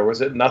beforehand, or was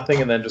it nothing,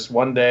 and then just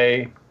one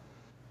day,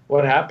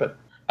 what happened?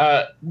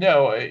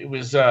 No, it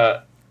was.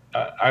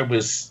 I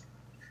was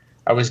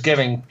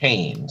getting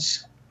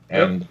pains,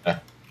 and.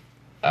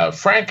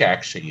 Frank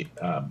actually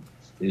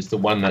is the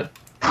one that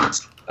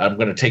I'm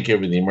going to take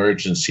over the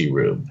emergency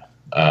room.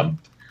 I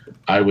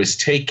went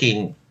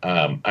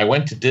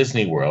to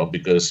Disney World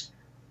because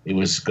it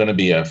was going to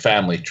be a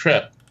family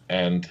trip,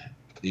 and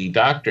the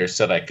doctor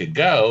said I could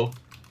go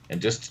and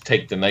just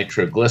take the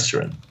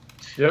nitroglycerin.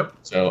 Yep.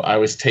 So I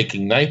was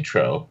taking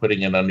nitro,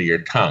 putting it under your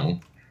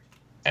tongue,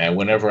 and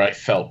whenever I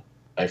felt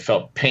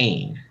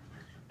pain,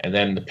 and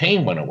then the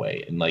pain went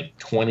away in like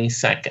 20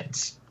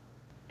 seconds.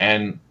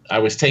 And I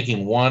was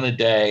taking one a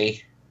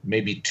day,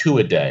 maybe two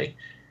a day.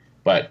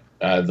 But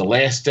the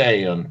last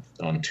day on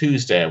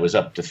Tuesday, I was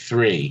up to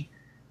 3.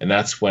 And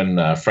that's when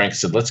Frank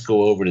said, let's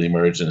go over to the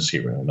emergency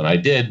room. And I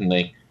did. And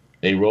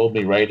they rolled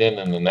me right in.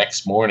 And the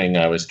next morning,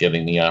 I was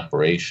getting the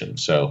operation.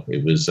 So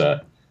it was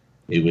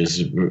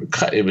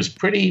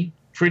pretty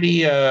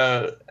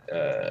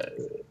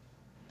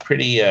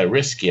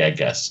risky, I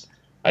guess.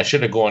 I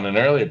should have gone in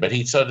earlier, but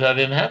he said I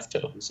didn't have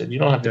to. He said, you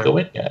don't have to go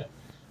in yet.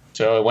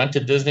 So I went to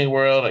Disney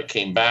World. I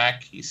came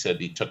back. He said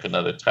he took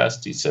another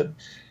test. He said,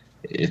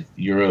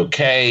 you're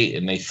okay.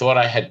 And they thought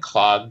I had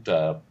clogged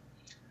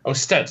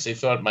stents. They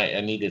thought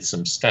I needed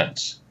some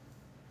stents.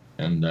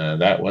 And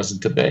that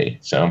wasn't to be.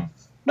 So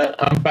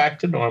I'm back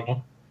to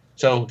normal.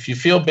 So if you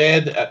feel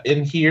bad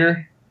in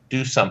here,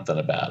 do something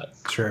about it.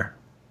 Sure.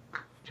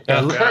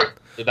 Now, Kurt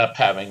ended up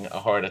having a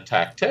heart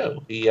attack,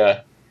 too.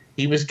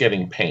 He was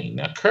getting pain.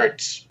 Now,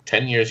 Kurt's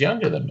 10 years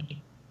younger than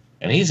me.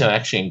 And he's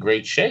actually in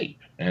great shape.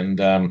 And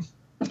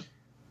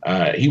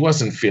he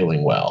wasn't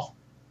feeling well.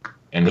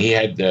 And he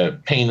had the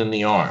pain in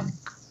the arm.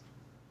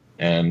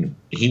 And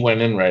he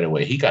went in right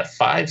away. He got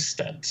 5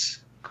 stents.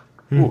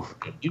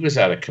 He was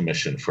out of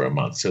commission for a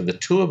month. So the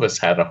two of us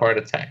had a heart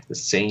attack the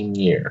same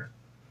year.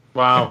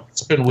 Wow.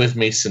 It's been with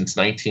me since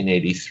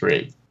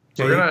 1983.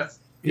 So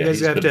you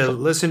guys have to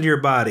listen to your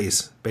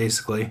bodies,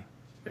 basically.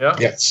 Yeah.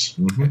 Yes.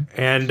 Mm-hmm.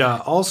 And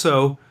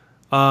also,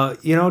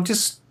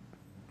 just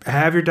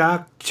have your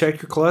doc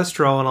check your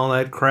cholesterol and all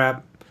that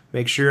crap.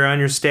 Make sure you're on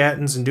your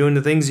statins and doing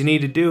the things you need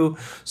to do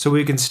so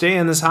we can stay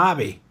in this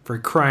hobby, for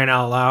crying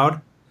out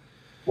loud.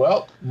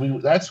 Well,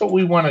 that's what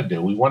we want to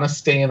do. We want to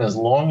stay in as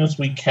long as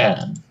we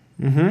can.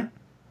 Mm-hmm.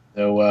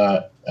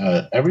 So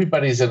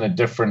everybody's in a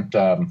different...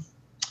 I'm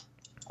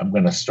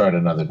going to start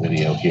another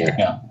video here.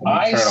 Yeah.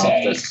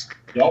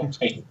 Don't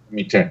take it. Let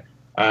me turn.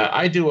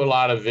 I do a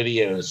lot of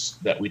videos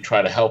that we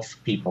try to help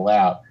people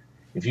out.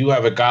 If you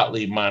have a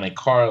Gottlieb Monte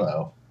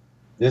Carlo,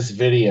 this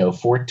video,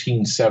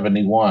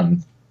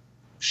 1471,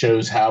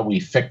 shows how we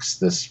fix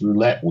this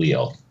roulette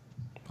wheel,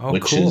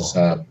 which is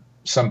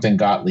something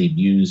Gottlieb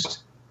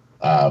used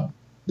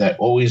that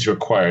always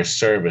requires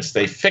service.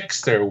 They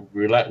fixed their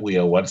roulette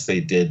wheel once they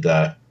did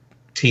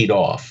teed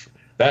off.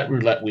 That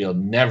roulette wheel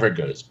never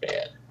goes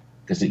bad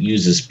because it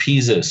uses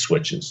piezo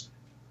switches.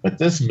 But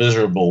this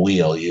miserable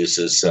wheel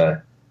uses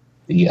the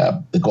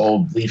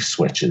gold leaf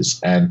switches,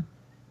 and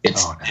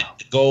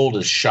the gold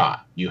is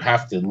shot. You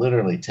have to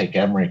literally take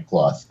emery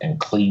cloth and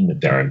clean the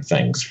darn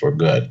things for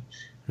good.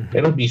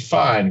 It'll be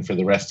fine for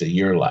the rest of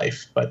your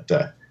life, but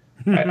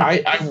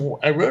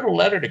I wrote a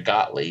letter to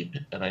Gottlieb,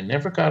 and I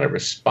never got a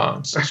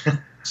response.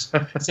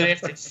 So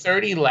after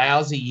 30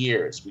 lousy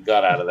years, we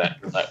got out of that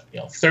roulette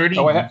wheel.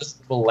 30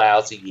 miserable,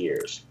 lousy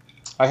years.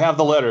 I have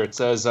the letter. It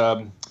says,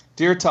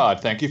 "Dear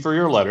Todd, thank you for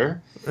your letter,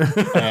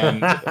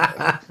 and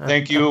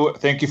thank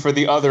you for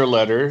the other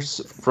letters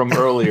from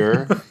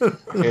earlier.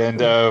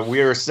 And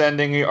we are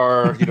sending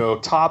our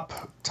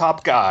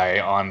top guy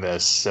on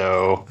this.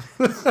 So,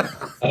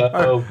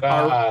 oh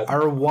God,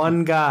 our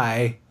one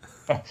guy."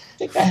 I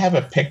think I have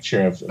a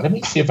picture of. Let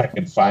me see if I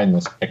can find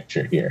this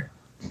picture here.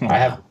 I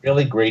have a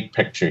really great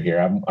picture here.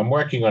 I'm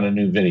working on a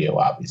new video,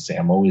 obviously.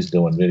 I'm always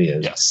doing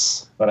videos.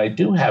 Yes. But I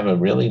do have a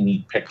really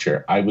neat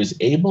picture. I was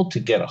able to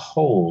get a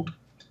hold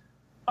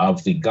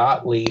of the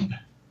Gottlieb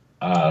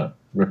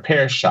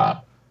repair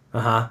shop.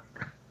 Uh-huh.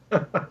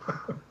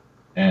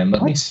 And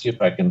let me see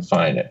if I can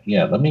find it.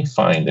 Yeah, let me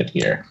find it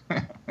here.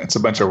 It's a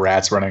bunch of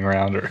rats running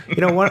around.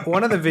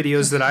 One of the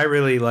videos that I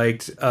really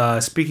liked,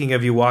 speaking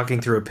of you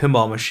walking through a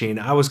pinball machine,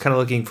 I was kind of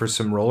looking for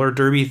some roller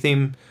derby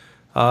theme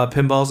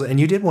pinballs, and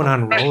you did one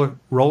on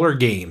roller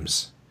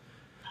games.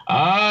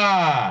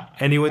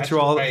 And you went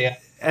through all,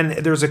 and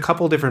there's a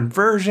couple different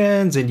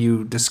versions, and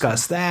you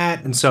discussed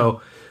that, and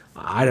so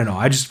I don't know.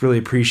 I just really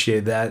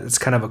appreciate that. It's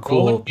kind of a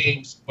cool roller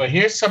games. But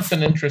here's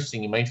something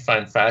interesting you might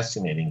find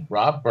fascinating.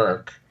 Rob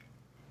Burke,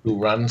 who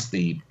runs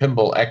the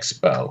Pinball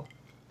Expo,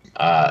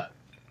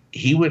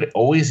 he would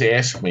always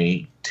ask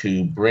me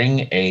to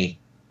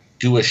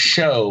do a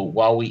show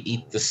while we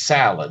eat the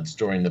salads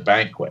during the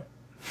banquet.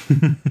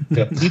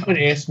 So he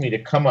would ask me to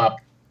come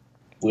up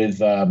with,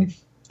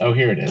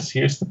 here it is.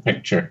 Here's the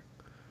picture.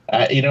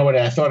 You know what?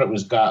 I thought it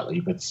was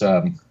Gottlieb. It's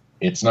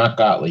not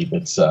Gottlieb.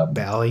 It's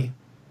Bally.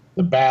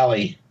 The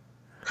Bally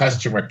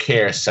Customer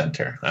Care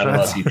Center. I don't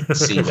know if you can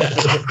see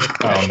that.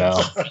 Oh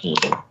no!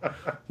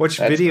 Which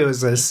video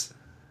is this?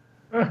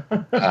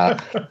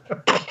 Yeah,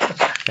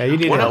 you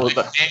need one of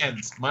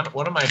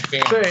my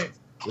fans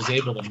was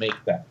able to make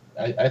that.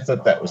 I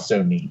thought that was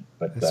so neat.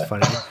 But that's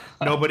funny.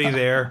 Nobody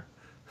there.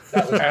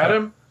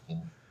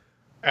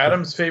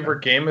 Adam's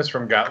favorite game is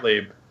from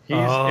Gottlieb. If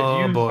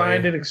you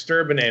find an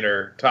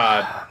exterminator,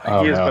 Todd,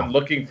 he has been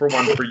looking for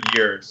one for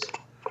years.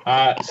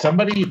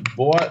 Somebody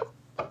bought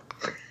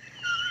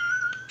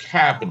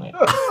cabinet.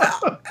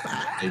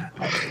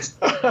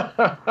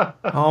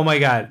 Oh my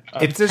God!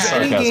 If there's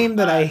any game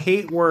that I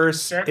hate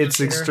worse,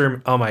 it's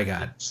Oh my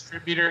God!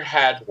 Distributor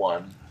had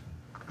one.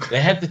 They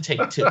had to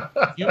take two.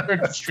 If you were a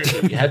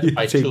distributor, you had to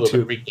buy two of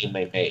every game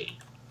they made.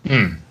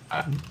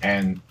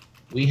 And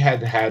we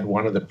had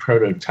one of the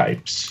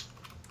prototypes,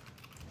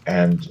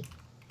 and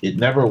it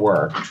never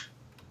worked.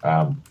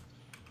 And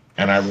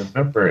I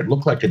remember it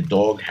looked like a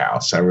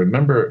doghouse. I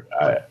remember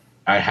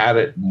I had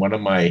it in one of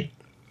my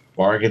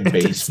bargain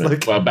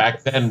basement. Well,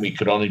 back then we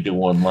could only do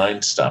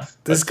online stuff.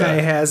 This guy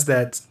has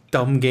that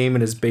dumb game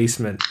in his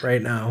basement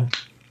right now.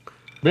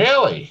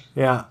 Really?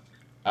 Yeah.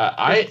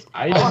 I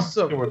don't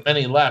think there were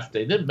many left.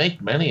 They didn't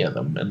make many of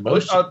them, and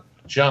most of them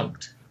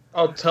junked.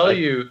 I'll tell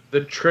you,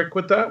 the trick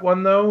with that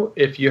one, though,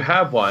 if you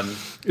have one,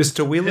 is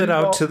to wheel it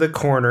out to the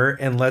corner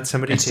and let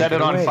somebody set it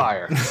on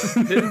fire.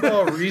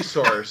 Pinball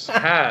Resource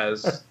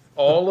has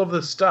all of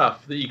the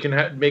stuff that you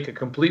can make a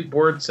complete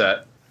board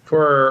set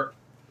for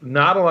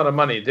not a lot of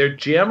money. Their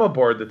JAMA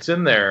board that's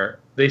in there,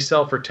 they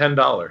sell for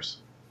 $10.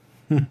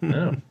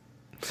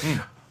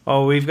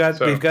 Oh, we've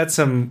got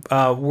some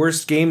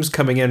worst games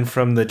coming in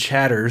from the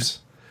chatters.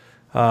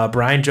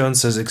 Brian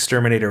Jones says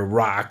Exterminator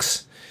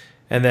rocks,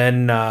 and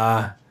then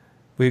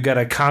we've got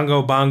a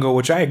Congo Bongo,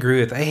 which I agree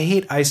with. I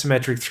hate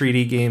isometric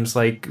 3D games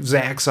like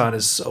Zaxxon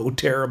is so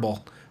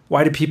terrible.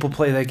 Why do people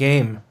play that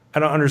game? I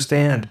don't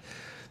understand.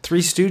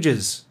 Three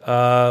Stooges,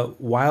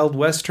 Wild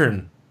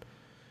Western.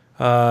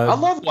 I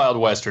love Wild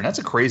Western. That's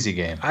a crazy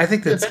game. I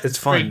think it's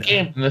fun. Great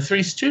game. And the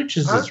Three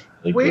Stooges is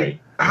really great.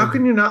 How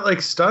can you not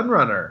like Stun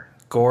Runner?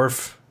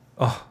 Gorf.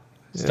 Oh,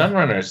 Stun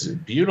Runner is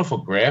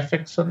beautiful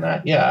graphics on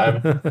that. Yeah,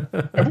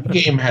 every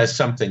game has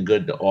something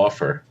good to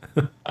offer.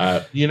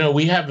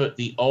 We have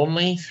the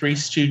only Three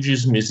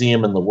Stooges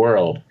museum in the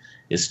world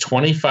is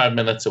 25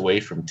 minutes away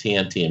from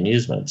TNT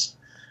Amusements,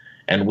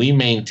 and we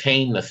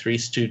maintain the Three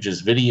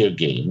Stooges video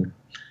game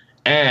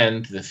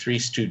and the Three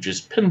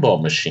Stooges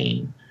pinball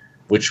machine,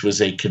 which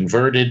was a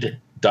converted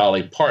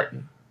Dolly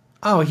Parton.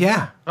 Oh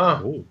yeah.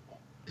 Oh.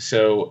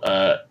 So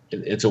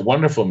it's a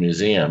wonderful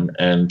museum,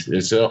 and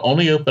it's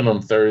only open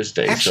on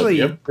Thursday. Actually, so if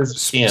you ever visit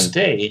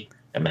TNT,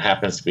 and it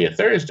happens to be a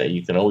Thursday,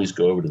 you can always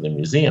go over to the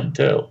museum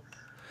too.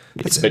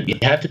 But you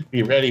have to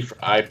be ready for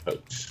eye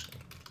pokes.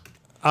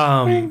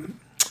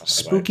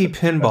 Spooky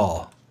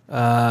Pinball.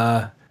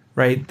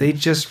 Right, they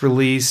just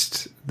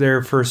released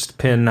their first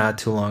pin not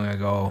too long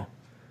ago.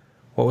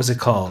 What was it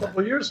called? A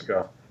couple years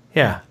ago.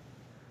 Yeah.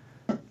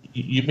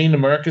 You mean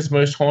America's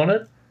Most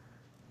Haunted?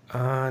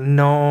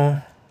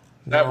 No.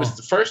 That was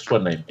the first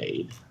one they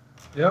made.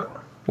 Yep.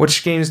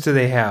 Which games do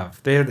they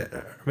have?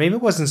 Maybe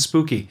it wasn't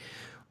Spooky.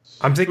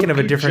 I'm thinking of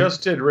a different.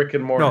 Just did Rick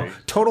and Morty. No,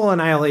 Total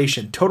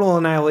Annihilation. Total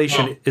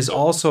Annihilation is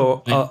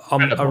also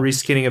a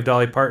reskinning of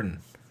Dolly Parton.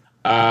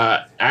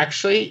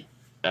 Actually,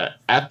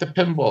 at the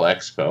Pinball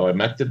Expo, I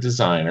met the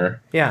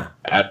designer. Yeah.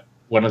 At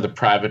one of the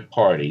private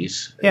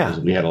parties. Yeah.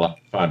 We had a lot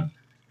of fun.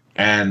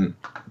 And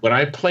when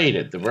I played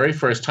it the very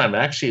first time,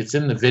 actually it's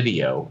in the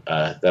video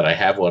that I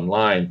have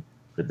online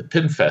for the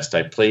Pinfest.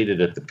 I played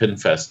it at the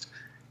Pinfest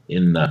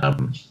in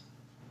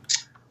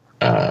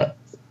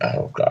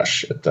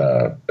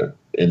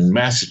in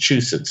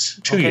Massachusetts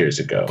 2 years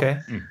ago. Okay.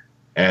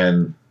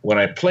 And when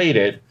I played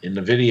it in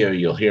the video,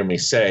 you'll hear me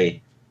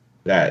say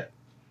that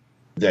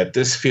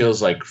this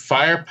feels like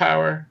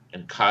Firepower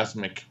and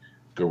Cosmic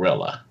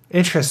Gorilla.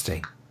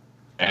 Interesting.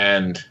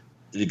 And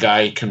the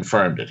guy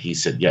confirmed it. He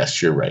said,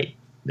 "Yes, you're right.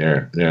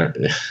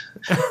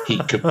 He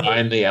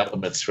combined the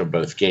elements from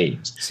both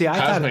games." See,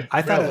 I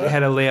thought it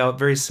had a layout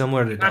very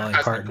similar to Dolly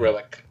Parton.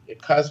 Gorilla,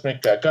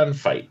 Cosmic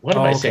Gunfight. What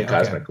am I saying?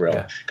 Cosmic Gorilla.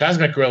 Yeah.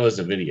 Cosmic Gorilla is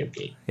a video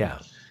game. Yeah.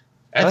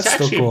 That's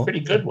still actually cool. a pretty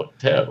good one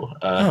too.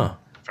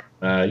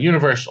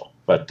 Universal,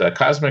 but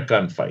Cosmic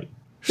Gunfight.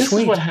 This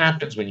is what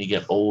happens when you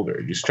get older.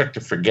 You start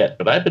to forget,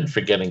 but I've been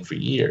forgetting for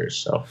years.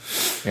 So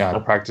yeah, I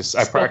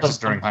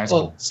practiced during high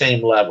school.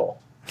 Same level.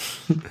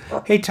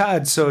 Hey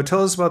Todd, so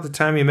tell us about the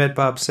time you met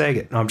Bob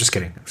Saget. No, I'm just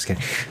kidding.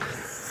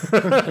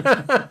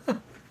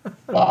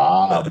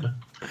 Bob.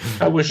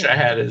 I wish I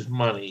had his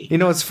money. You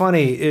know what's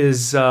funny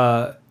is we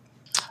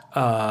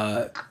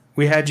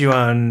had you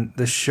on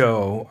the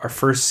show, our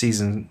first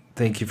season.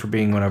 Thank you for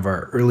being one of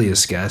our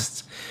earliest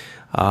guests.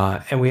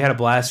 And we had a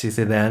blast with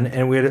you then,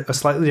 and we had a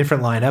slightly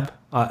different lineup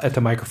at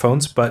the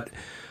microphones. But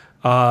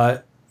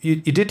you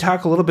did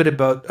talk a little bit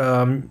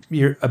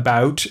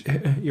about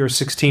your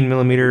 16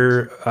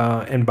 millimeter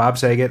and Bob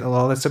Saget and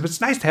all that stuff.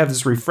 It's nice to have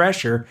this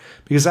refresher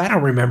because I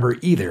don't remember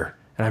either,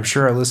 and I'm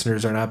sure our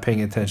listeners are not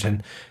paying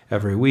attention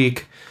every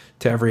week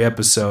to every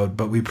episode.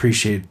 But we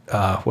appreciate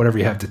whatever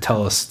you have to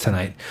tell us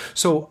tonight.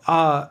 So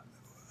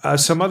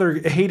some other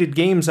hated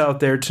games out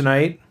there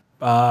tonight.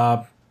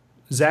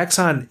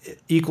 Zaxxon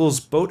equals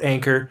Boat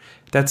Anchor.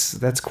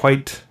 That's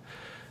quite,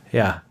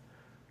 yeah.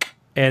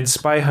 And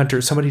Spy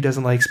Hunter. Somebody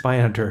doesn't like Spy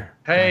Hunter.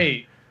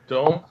 Hey,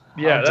 don't.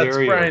 Yeah, that's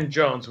Brian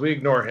Jones. We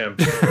ignore him.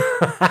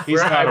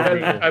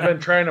 I've been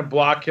trying to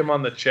block him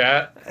on the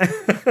chat.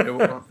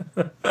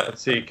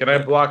 Let's see. Can I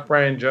block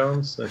Brian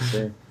Jones? Let's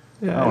see.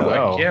 Yeah,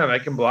 I can. I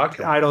can block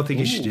him. I don't think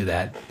you should do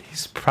that.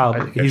 He's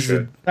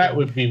that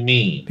would be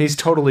mean. He's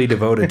totally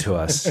devoted to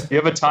us. You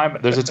have a time.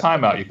 There's a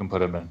timeout you can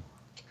put him in.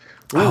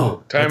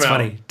 Oh, that's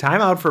funny.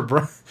 Timeout for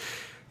Brian.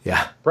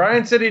 Yeah.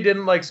 Brian said he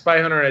didn't like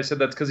Spy Hunter, and I said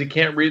that's because he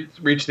can't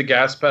reach the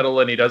gas pedal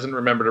and he doesn't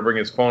remember to bring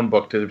his phone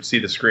book to see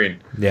the screen.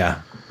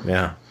 Yeah.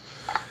 Yeah.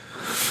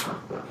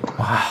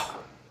 Wow.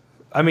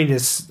 I mean,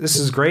 this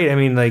is great. I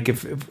mean, like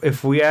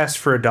if we asked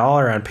for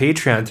 $1 on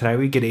Patreon tonight,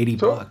 we'd get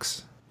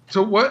 $80.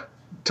 So what,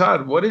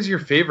 Todd? What is your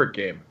favorite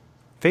game?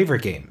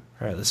 Favorite game.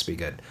 All right, let's be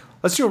good.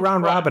 Let's do a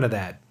round robin of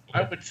that.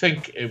 I would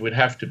think it would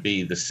have to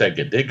be the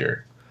Sega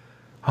Digger.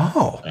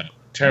 Oh. In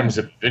terms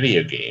of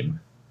video game,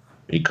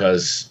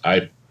 because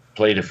I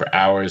played it for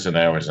hours and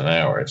hours and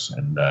hours,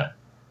 and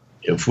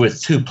if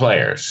with two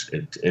players,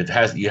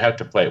 you have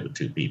to play it with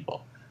two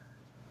people.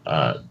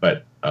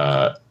 But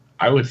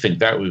I would think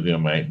that would be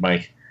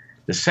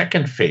the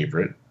second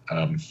favorite.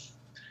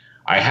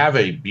 I have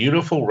a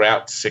beautiful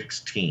Route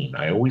 16.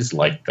 I always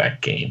liked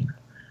that game,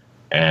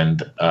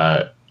 and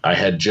I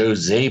had Joe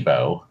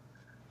Szabo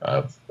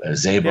of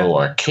Szabo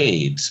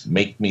Arcades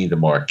make me the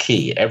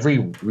marquee. Every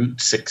Route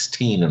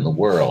 16 in the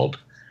world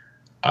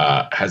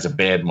has a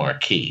bad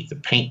marquee. The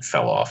paint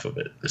fell off of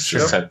it. This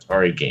is a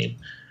Centauri game,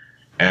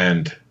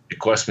 and it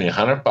cost me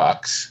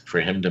 $100 for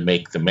him to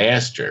make the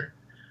master.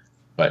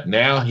 But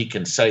now he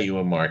can sell you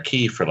a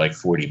marquee for like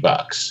 $40.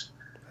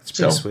 That's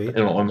pretty sweet.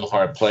 On the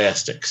hard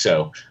plastic.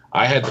 So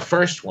I had the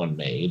first one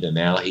made, and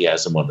now he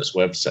has them on his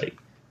website.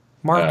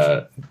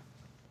 Mark,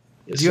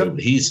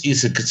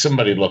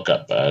 somebody look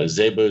up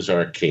Szabo's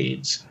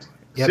Arcades.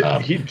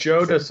 Yep.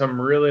 Joe does some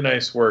really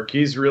nice work.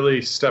 He's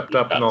really stepped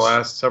up in the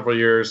last several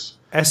years.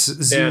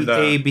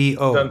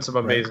 SZABO. Done some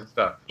amazing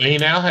stuff. He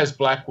now has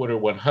Blackwater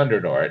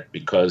 100 art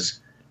because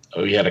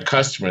we had a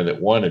customer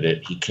that wanted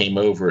it. He came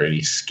over and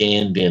he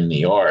scanned in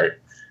the art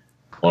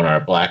on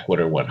our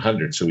Blackwater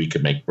 100 so we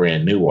could make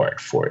brand new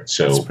art for it.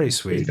 So that's pretty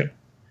sweet.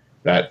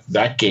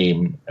 That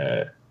game,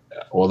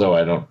 although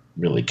I don't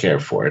really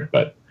care for it,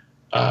 but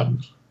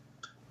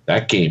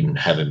that game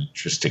had an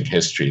interesting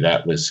history.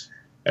 That was,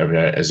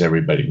 as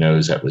everybody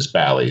knows, that was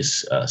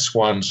Bally's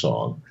swan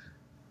song,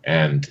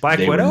 and Black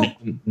Widow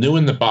were new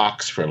in the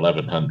box for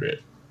 $1,100.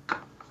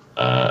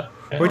 Are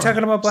we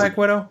talking about Black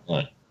Widow?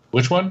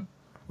 Which one?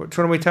 Which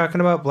one are we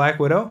talking about? Black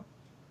Widow?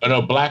 Oh,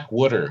 no,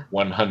 Blackwater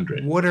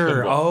 100.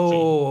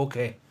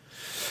 Okay.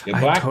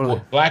 Yeah,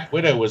 Black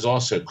Widow was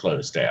also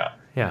closed out.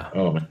 Yeah.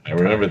 Oh, man, I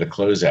remember the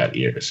closeout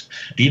years.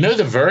 Do you know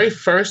the very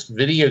first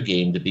video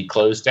game to be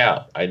closed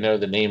out? I know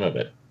the name of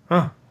it.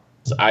 Huh.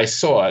 I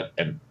saw it,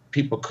 and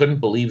people couldn't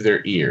believe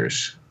their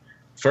ears.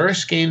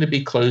 First game to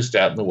be closed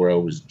out in the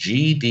world was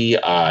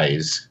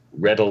GDI's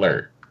Red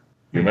Alert.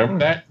 You remember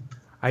that?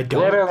 I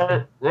don't. Red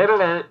Alert, Red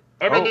Alert.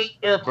 Enemy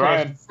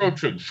aircraft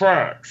approaching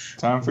France.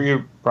 Time for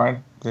you,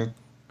 Brian. Red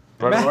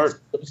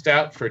Alert. Closed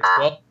out for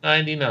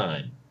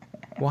 $12.99.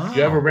 Wow. Do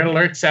you have a Red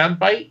Alert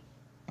soundbite?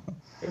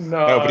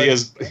 No, but he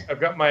has. I've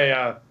got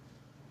my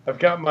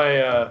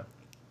light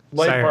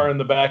Siren. bar in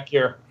the back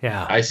here.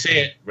 Yeah. I see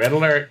it. Red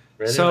Alert.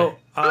 Red So,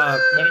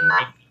 Alert.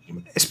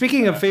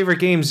 speaking of favorite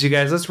games, you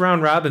guys, let's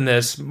round robin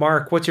this.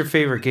 Mark, what's your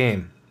favorite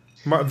game?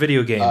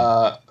 Video game.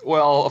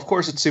 Well, of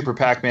course it's Super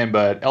Pac-Man,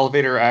 but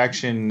Elevator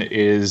Action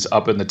is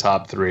up in the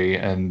top 3,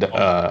 and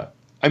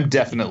I'm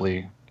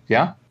definitely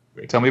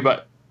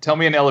Tell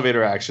me an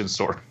Elevator Action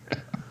story.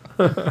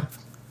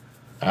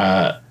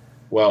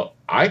 Well,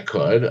 I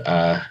could.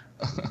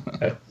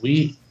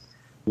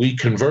 We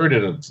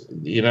converted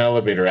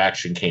Elevator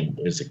Action came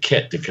as a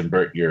kit to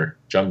convert your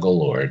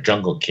Jungle or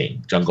Jungle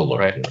King, Jungle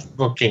Lord, right.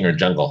 Jungle King or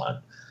Jungle Hunt.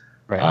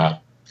 Right.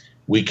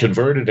 We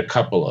converted a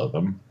couple of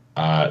them.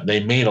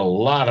 They made a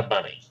lot of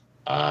money.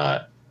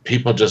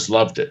 People just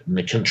loved it, and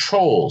the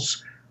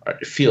controls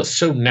feel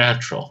so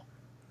natural.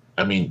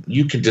 I mean,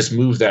 you can just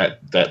move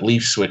that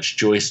leaf switch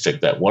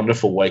joystick, that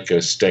wonderful Waco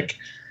stick,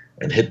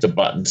 and hit the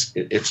buttons.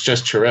 It's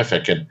just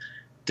terrific. And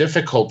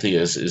difficulty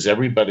is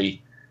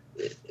everybody.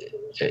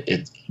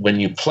 When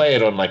you play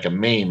it on like a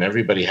MAME,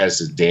 everybody has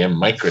this damn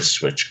micro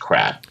switch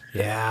crap.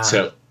 Yeah.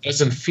 So it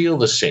doesn't feel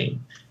the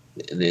same.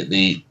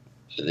 The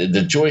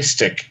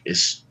joystick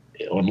is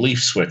on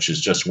leaf switch is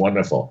just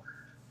wonderful,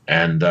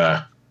 and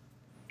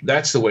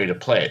that's the way to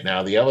play it.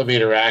 Now the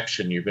Elevator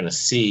Action you're going to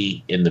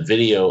see in the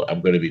video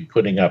I'm going to be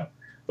putting up.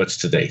 What's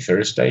today?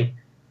 Thursday.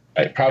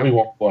 I probably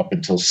won't go up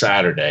until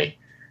Saturday.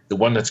 The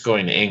one that's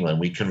going to England,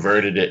 we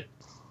converted it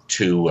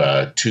to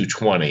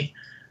 220.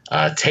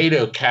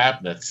 Tato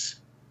cabinets,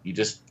 you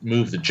just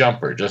move the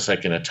jumper, just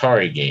like an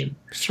Atari game.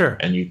 Sure.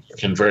 And you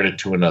convert it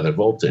to another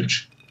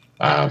voltage.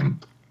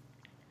 And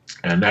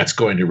that's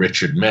going to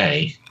Richard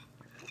May,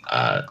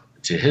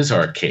 to his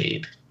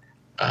arcade.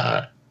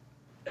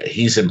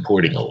 He's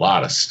importing a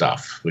lot of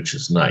stuff, which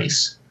is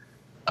nice.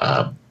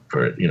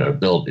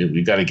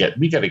 We got to get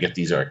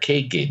these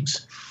arcade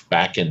games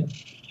back in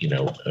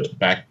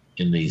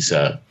these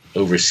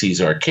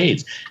overseas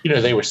arcades.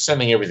 They were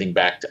sending everything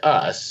back to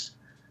us,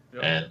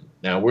 and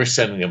now we're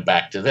sending them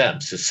back to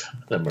them. So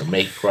some of them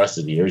are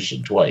crossing the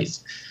ocean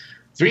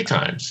 3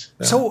 times.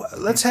 So I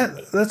want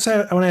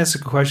to ask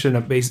a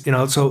question based.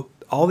 So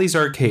all these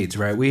arcades,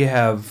 right? We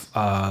have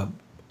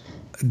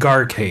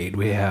Garcade,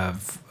 we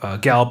have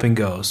Galloping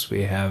Ghost,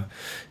 we have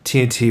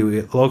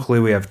TNT. Locally,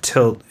 we have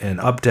Tilt and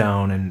Up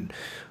Down, and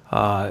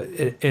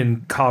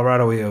in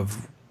Colorado, we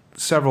have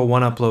several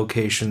 1UP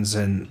locations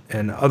and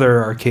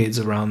other arcades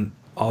around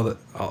all the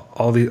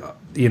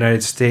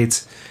United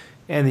States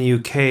and the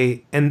UK.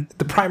 And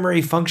the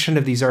primary function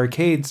of these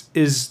arcades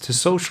is to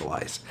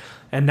socialize.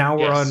 And now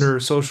we're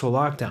under social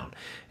lockdown,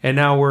 and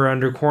now we're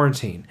under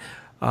quarantine.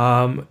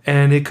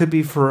 And it could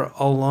be for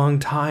a long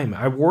time.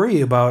 I worry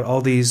about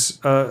all these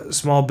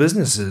small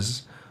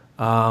businesses.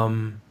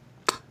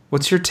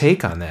 What's your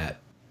take on that?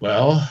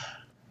 Well,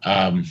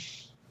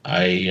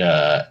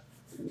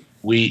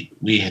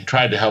 we had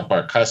tried to help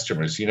our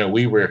customers.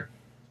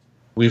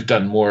 We've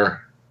done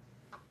more.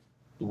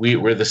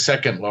 We're the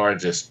second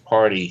largest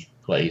party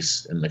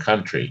place in the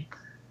country.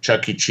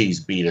 Chuck E. Cheese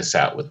beat us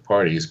out with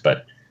parties,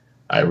 but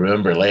I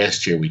remember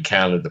last year we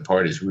counted the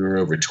parties. We were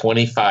over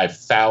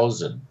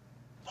 25,000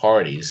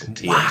 parties at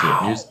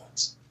TNT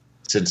Amusements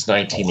since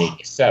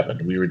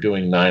 1987. We were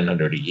doing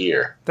 900 a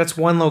year. That's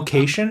one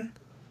location?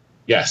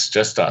 Yes,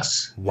 just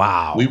us.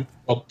 Wow. We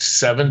booked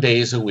 7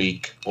 days a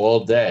week,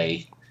 all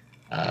day.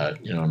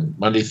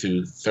 Monday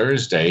through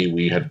Thursday,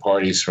 we had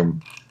parties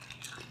from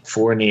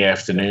 4 in the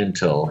afternoon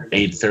till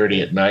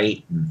 8:30 at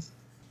night. And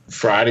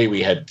Friday,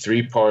 we had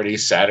 3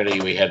 parties. Saturday,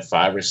 we had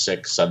 5 or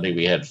 6. Sunday,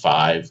 we had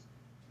 5.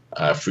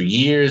 For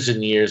years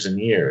and years and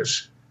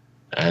years.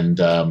 And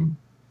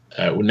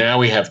now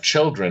we have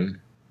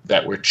children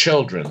that were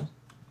children,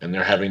 and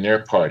they're having their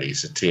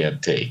parties at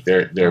TNT.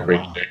 They're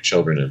bringing their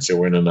children in, so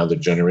we're in another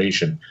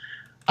generation.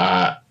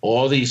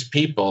 All these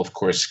people, of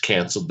course,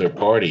 canceled their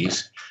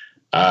parties.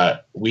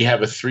 We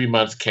have a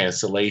 3-month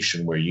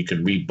cancellation where you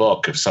can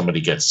rebook if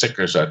somebody gets sick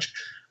or such.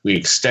 We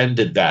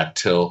extended that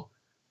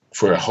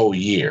for a whole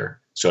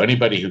year. So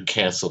anybody who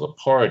canceled a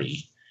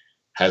party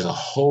has a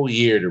whole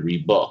year to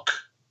rebook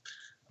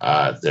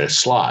their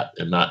slot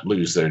and not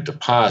lose their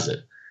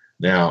deposit.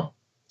 Now,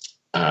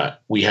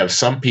 we have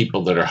some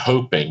people that are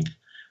hoping.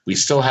 We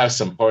still have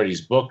some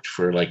parties booked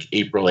for like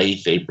April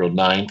 8th, April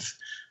 9th.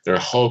 They're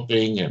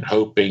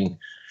hoping,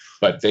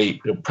 but they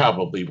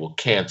probably will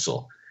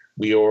cancel.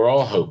 We were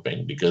all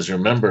hoping because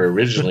remember,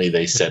 originally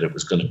they said it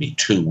was going to be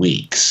 2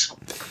 weeks.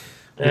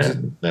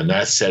 And then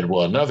that said,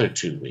 well, another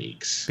 2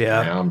 weeks.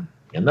 Yeah. Now,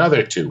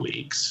 another 2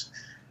 weeks.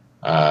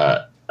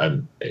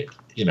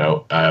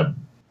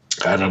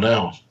 I don't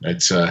know.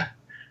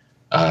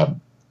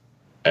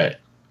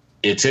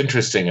 It's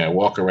interesting. I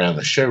walk around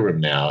the showroom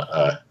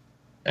now,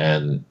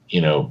 and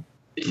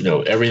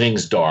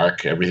everything's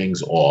dark,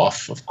 everything's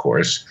off. Of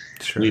course,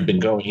 sure. We've been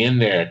going in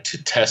there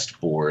to test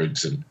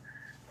boards and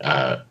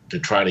to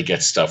try to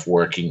get stuff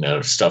working.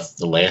 The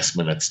last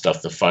minute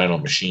stuff, the final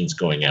machine's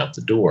going out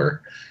the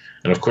door.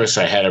 And of course,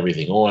 I had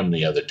everything on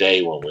the other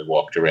day when we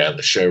walked around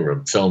the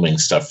showroom filming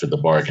stuff for the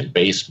bargain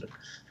basement.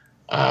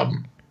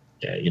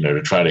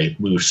 To try to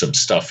move some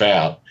stuff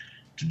out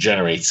to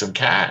generate some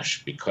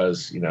cash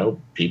because,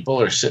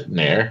 people are sitting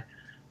there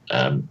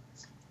and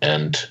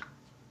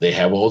they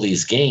have all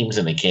these games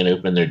and they can't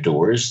open their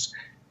doors.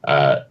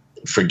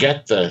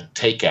 Forget the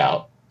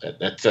takeout.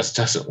 That just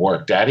doesn't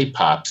work. Daddy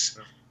Pops,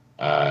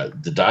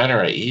 the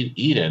diner I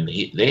eat in,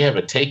 they have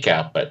a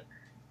takeout, but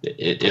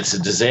it's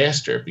a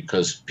disaster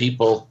because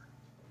people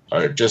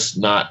are just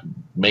not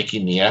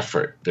making the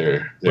effort.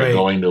 They're Right.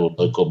 going to a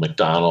local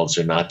McDonald's.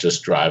 They're not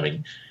just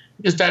driving.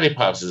 Because Daddy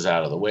Pops is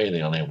out of the way.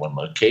 They only have one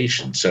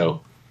location.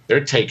 So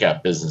their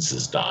takeout business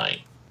is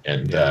dying.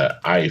 And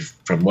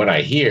from what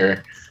I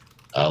hear,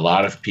 a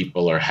lot of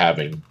people are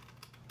having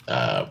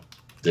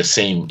the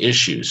same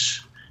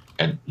issues.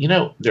 And,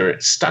 they're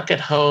stuck at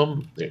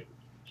home.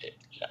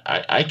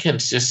 I can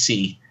just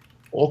see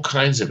all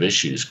kinds of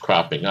issues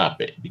cropping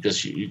up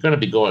because you're going to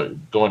be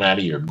going out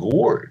of your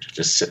gourd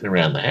just sitting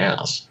around the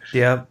house.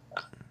 Yeah.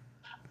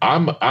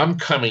 I'm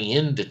coming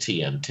into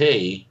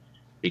TNT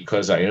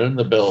because I own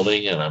the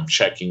building and I'm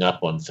checking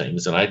up on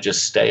things, and I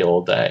just stay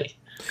all day.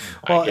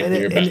 Well, I get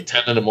here about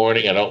 10 in the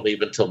morning. I don't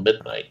leave until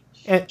midnight.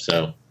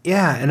 So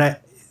yeah, and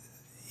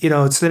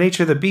it's the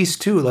nature of the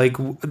beast too. Like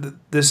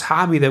this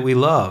hobby that we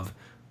love,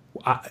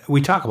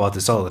 we talk about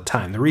this all the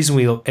time. The reason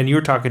and you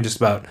were talking just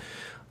about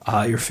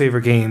your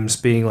favorite games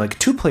being like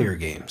 2-player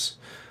games,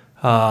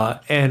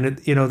 and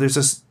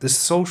there's this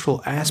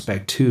social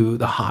aspect to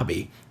the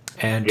hobby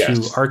and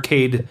to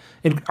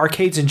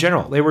arcades in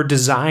general. They were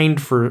designed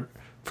to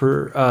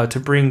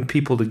bring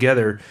people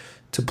together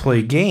to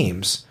play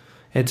games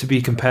and to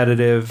be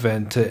competitive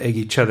and to egg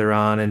each other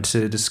on and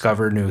to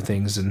discover new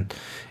things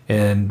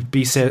and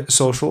be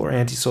social or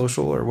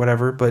antisocial or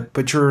whatever.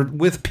 But you're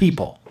with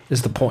people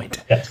is the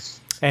point. Yes.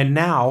 And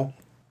now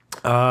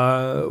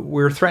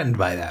we're threatened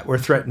by that. We're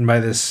threatened by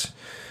this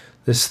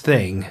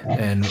thing,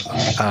 and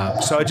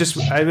so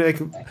I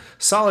like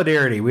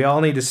solidarity. We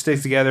all need to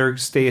stick together,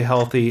 stay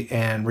healthy,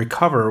 and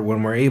recover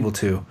when we're able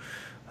to.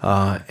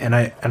 And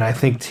I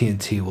think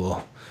TNT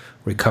will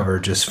recover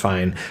just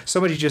fine.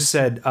 Somebody just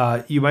said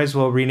you might as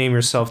well rename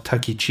yourself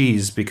Tuck E.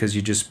 Cheese because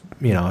you just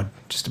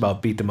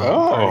about beat them up.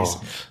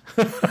 Oh.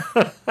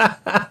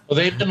 Well,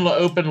 they've been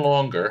open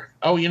longer.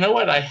 Oh, you know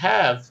what? I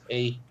have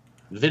a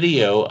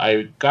video.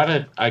 I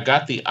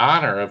got the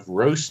honor of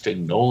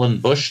roasting Nolan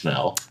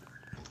Bushnell,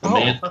 the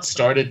man that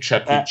started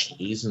Chuck E.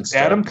 Cheese and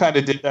stuff. Adam kind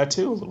of did that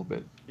too a little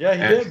bit. Yeah,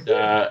 he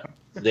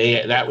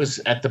did. That was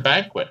at the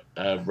banquet.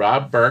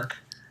 Rob Burke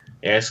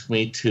asked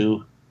me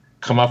to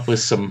come up with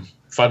some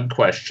fun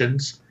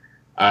questions.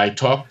 I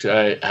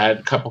had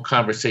a couple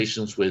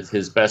conversations with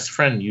his best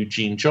friend,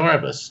 Eugene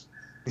Jarvis,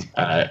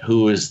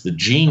 who is the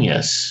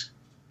genius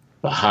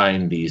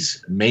behind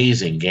these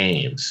amazing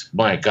games.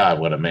 My God,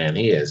 what a man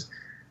he is.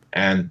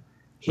 And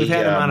we've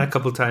had him on a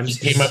couple times.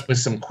 He came up with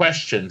some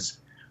questions.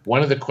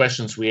 One of the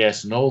questions we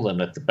asked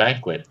Nolan at the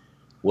banquet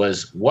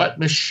was, what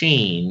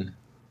machine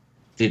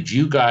did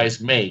you guys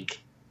make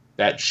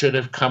that should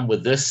have come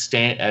with this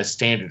as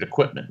standard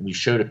equipment? We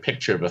showed a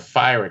picture of a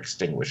fire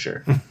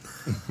extinguisher.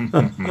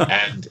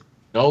 And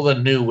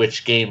Nolan knew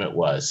which game it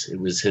was. It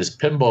was his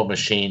pinball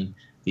machine,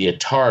 the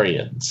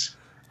Atarians.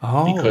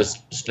 Oh. Because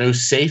there's no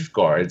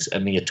safeguards,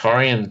 and the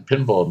Atarian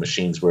pinball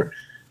machines were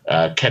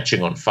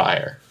catching on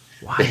fire.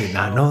 Wow, I did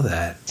not know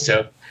that.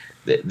 So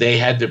they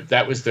had to.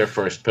 That was their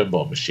first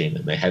pinball machine,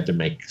 and they had to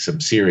make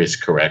some serious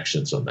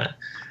corrections on that.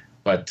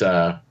 But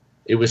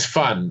it was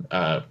fun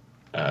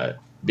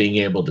being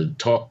able to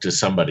talk to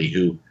somebody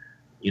who,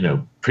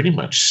 pretty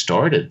much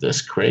started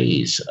this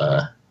craze,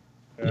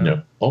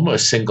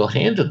 almost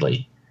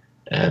single-handedly.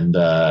 And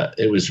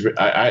it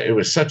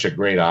was such a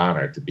great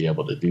honor to be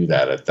able to do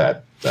that at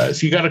that.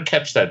 So you got to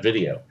catch that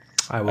video.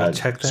 I will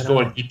check that out. Just go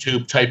on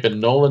YouTube, type in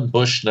Nolan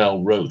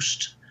Bushnell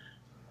Roast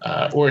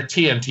or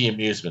TNT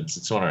Amusements.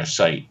 It's on our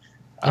site.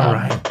 All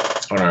right.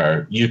 It's on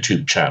our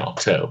YouTube channel,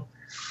 too.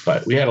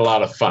 But we had a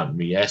lot of fun.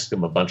 We asked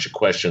him a bunch of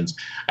questions.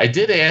 I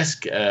did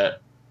ask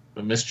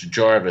Mr.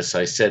 Jarvis,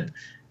 I said,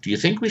 do you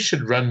think we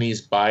should run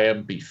these by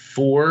him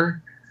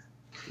before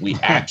we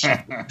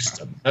actually roast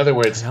them? In other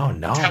words, tell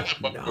him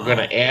what we're going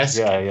to ask.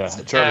 Yeah.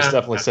 Jarvis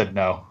definitely said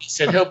no. He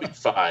said he'll be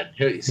fine.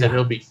 He said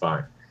he'll be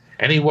fine.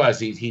 And he was.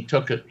 He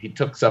took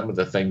some of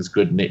the things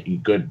good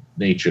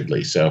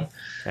naturedly. So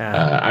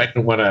I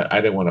didn't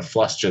want to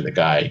fluster the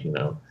guy.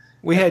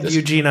 We had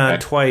Eugene on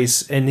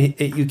twice, and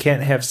you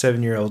can't have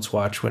 7-year-olds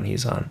watch when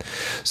he's on.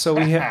 So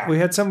we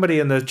had somebody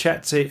in the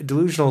chat say,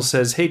 Delusional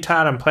says, "Hey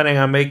Todd, I'm planning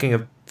on making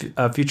a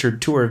future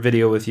tour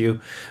video with you,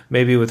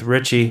 maybe with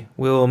Richie.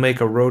 We'll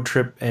make a road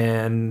trip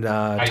and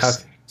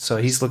talk. So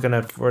he's looking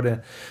forward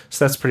to.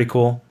 So that's pretty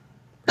cool.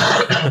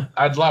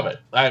 I'd love it.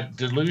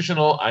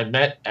 Delusional. I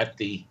met at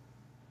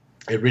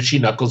Richie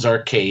Knuckles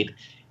Arcade.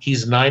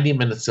 He's 90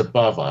 minutes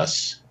above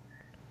us.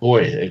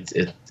 Boy, it's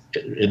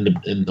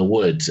in the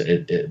woods.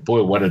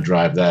 Boy, what a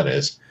drive that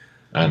is.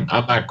 And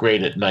I'm not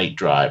great at night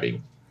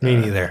driving. Me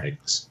neither.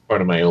 It's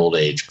part of my old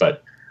age.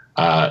 But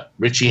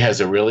Richie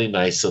has a really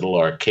nice little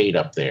arcade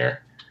up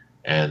there.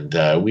 And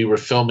we were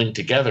filming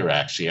together,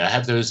 actually. I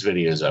have those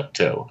videos up,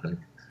 too.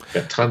 I've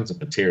got tons of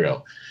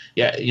material.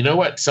 Yeah, you know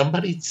what?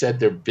 Somebody said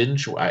they're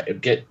I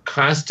get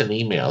constant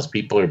emails.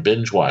 People are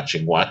binge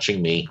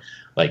watching me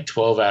like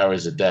 12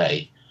 hours a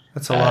day.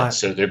 That's a lot.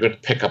 So they're going to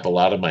pick up a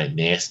lot of my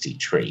nasty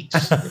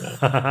traits.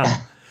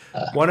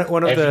 One of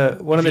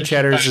the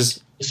chatters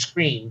is the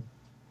screen.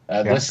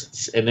 This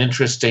is an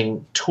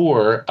interesting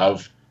tour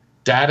of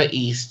Data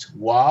East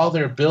while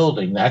they're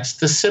building. That's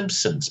the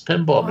Simpsons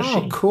pinball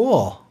machine. Oh,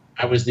 cool!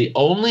 I was the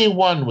only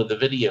one with a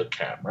video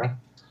camera,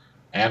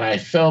 and I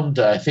filmed,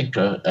 I think,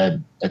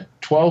 a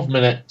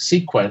 12-minute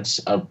sequence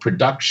of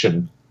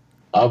production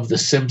of the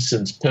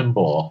Simpsons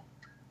pinball.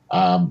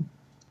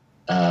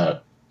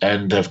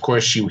 And, of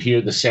course, you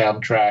hear the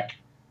soundtrack.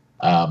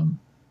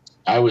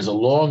 I was a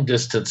long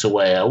distance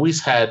away. I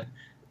always had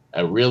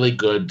a really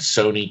good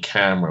Sony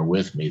camera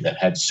with me that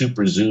had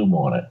super zoom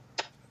on it.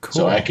 Cool.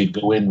 So I could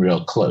go in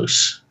real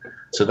close.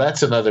 So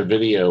that's another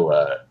video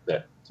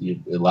that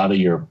a lot of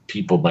your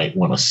people might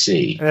want to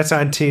see. And that's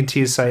on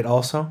TNT's site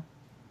also?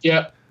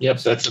 Yep.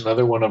 That's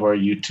another one of our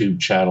YouTube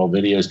channel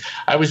videos.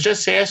 I was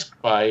just asked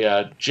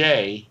by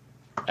Jay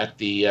at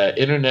the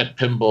Internet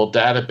Pinball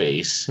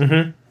Database.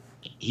 Mm-hmm.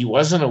 He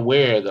wasn't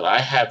aware that I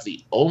have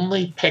the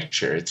only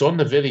picture, it's on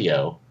the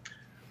video,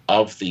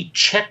 of the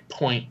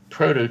checkpoint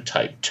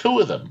prototype. 2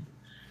 of them.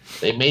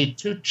 They made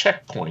 2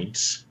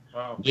 checkpoints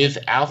with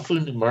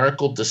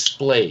alphanumerical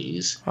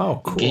displays.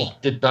 Oh, cool. The game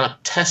did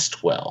not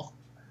test well.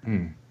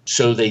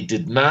 So they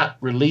did not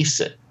release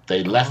it.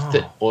 They left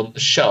it on the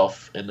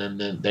shelf, and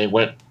then they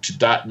went to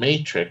Dot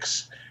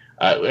Matrix.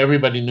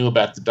 Everybody knew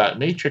about the Dot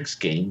Matrix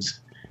games,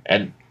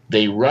 and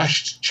they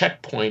rushed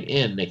Checkpoint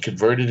in. They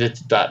converted it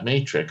to Dot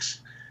Matrix,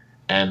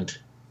 and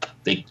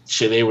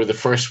they were the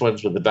first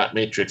ones with the Dot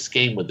Matrix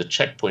game with the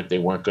Checkpoint they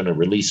weren't going to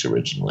release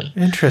originally.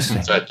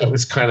 Interesting. So that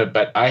was kind of,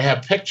 but I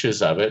have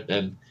pictures of it,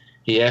 and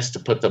he asked to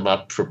put them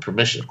up for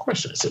permission. Of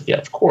course, I said, yeah,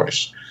 of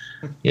course.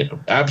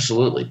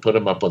 Absolutely, put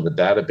them up on the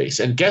database.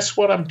 And guess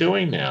what I'm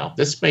doing now?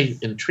 This may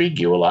intrigue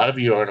you. A lot of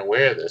you aren't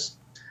aware of this.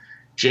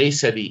 Jay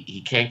said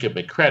he can't give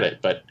me credit,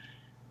 but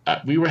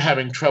we were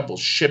having trouble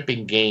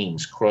shipping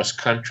games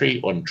cross-country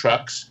on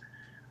trucks.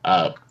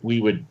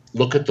 We would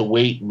look at the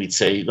weight and we'd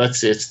say, let's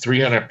say it's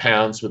 300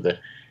 pounds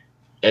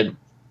and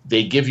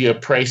they give you a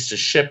price to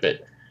ship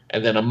it.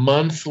 And then a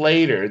month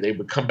later, they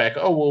would come back,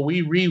 oh, well,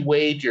 we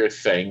reweighed your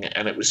thing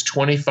and it was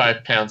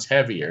 25 pounds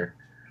heavier.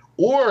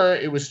 Or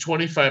it was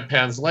 25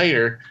 pounds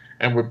later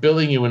and we're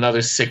billing you another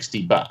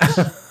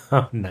 $60.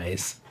 Oh,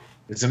 nice.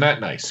 Isn't that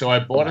nice? So I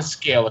bought a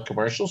scale, a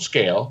commercial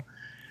scale,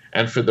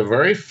 and for the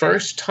very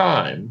first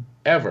time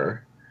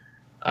ever,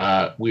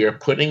 we are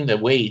putting the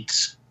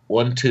weights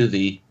onto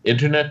the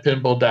Internet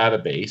Pinball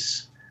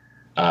Database.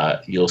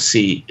 You'll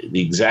see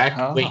the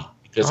exact weight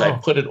because I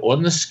put it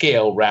on the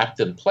scale wrapped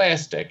in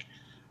plastic,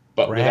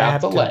 but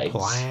without the legs.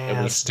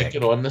 And we stick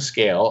it on the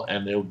scale,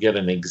 and it'll get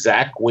an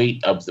exact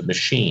weight of the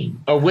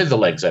machine. Or with the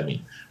legs, I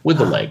mean. With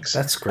the legs.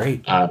 That's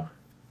great.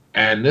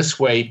 And this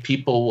way,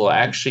 people will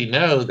actually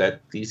know that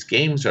these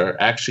games are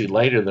actually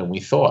lighter than we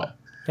thought.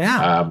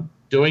 Yeah.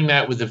 Doing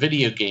that with the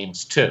video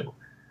games, too.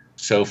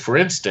 So, for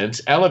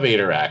instance,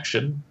 Elevator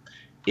Action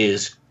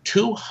is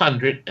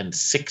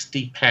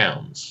 260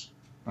 pounds.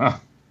 Huh.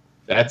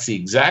 That's the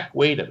exact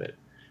weight of it.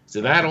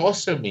 So that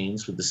also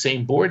means with the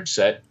same board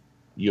set,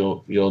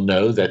 you'll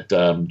know that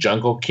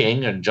Jungle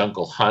King and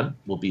Jungle Hunt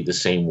will be the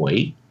same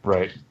weight.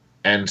 Right.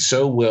 And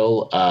so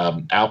will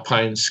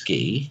Alpine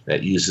Ski,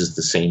 that uses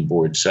the same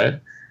board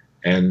set.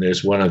 And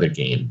there's one other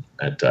game,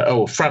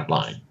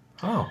 Frontline.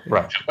 Oh,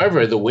 right.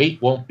 However, the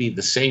weight won't be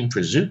the same for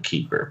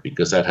Zookeeper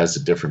because that has a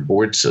different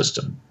board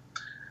system.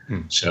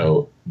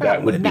 So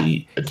that would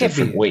be a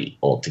different weight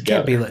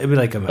altogether. It'd be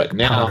like a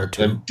pound or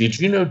two. Did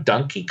you know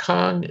Donkey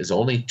Kong is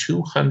only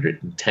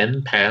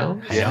 210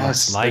 pounds?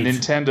 Yes, light. The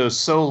Nintendo's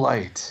so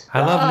light.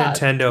 I love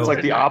Nintendo. It's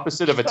like the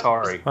opposite of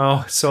Atari.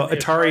 Oh, so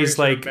Atari's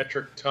like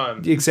metric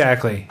ton.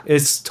 Exactly.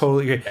 It's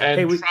totally good.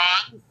 And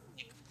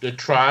the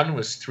Tron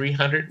was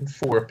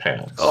 304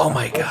 pounds. Oh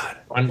my God!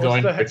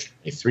 Ongoing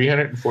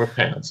 304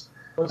 pounds.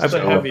 What's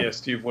the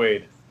heaviest you've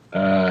weighed?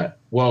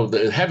 Well,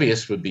 the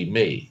heaviest would be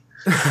me.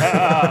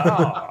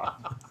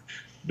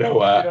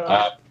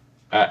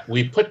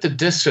 We put the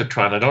discs of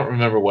Tron. I don't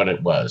remember what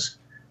it was,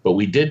 but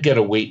we did get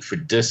a weight for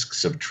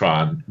discs of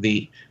Tron.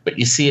 But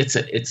you see,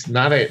 it's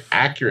not an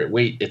accurate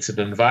weight. It's an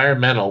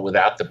environmental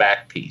without the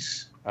back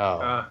piece.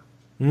 Oh,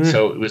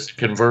 so it was a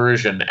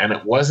conversion, and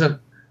it wasn't.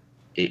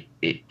 It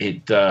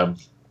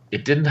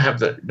didn't have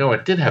the. No,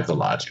 it did have the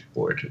logic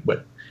board,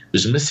 but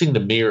was missing the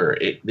mirror.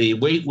 The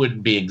weight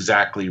wouldn't be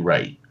exactly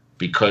right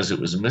because it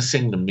was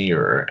missing the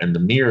mirror, and the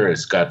mirror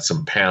has got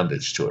some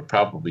poundage to it,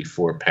 probably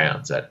 4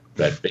 pounds, that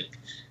big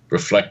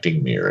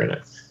reflecting mirror in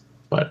it.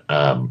 But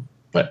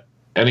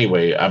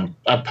anyway, I'm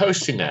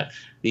posting that.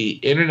 The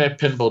Internet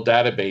Pinball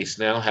Database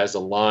now has a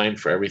line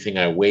for everything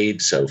I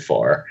weighed so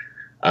far,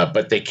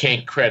 but they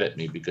can't credit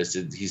me because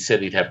he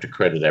said he'd have to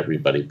credit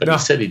everybody. But he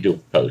said he'd do a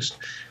post,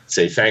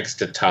 say thanks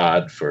to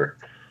Todd for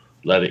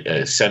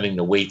sending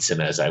the weights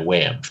in as I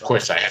weigh them. Of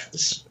course, I have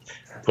to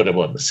put them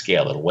on the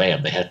scale and weigh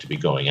them. They have to be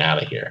going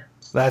out of here.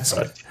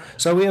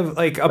 So we have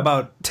like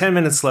about 10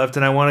 minutes left,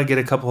 and I want to get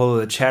a couple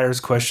of the chatters'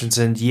 questions.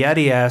 And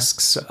Yeti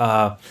asks,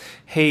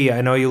 hey,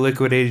 I know you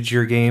liquidated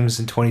your games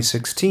in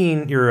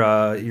 2016,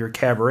 your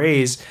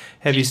cabarets.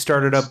 Have you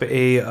started up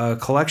a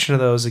collection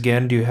of those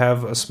again? Do you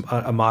have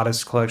a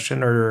modest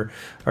collection, or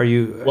are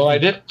you... Well, I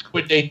didn't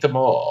liquidate them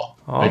all.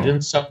 Oh. I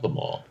didn't sell them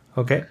all.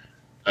 Okay.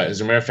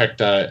 As a matter of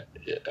fact,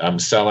 I'm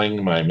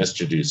selling my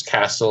Mr. Dew's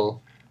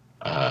Castle.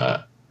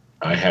 I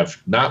have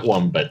not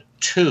one, but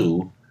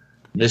 2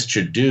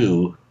 Mr.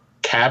 Dew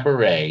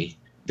Cabaret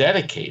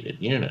dedicated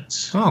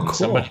units. Oh, cool.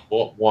 Somebody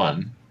bought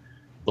one.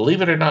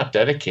 Believe it or not,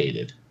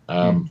 dedicated.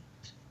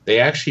 They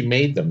actually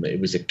made them.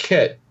 It was a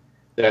kit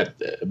that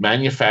the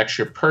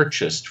manufacturer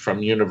purchased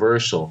from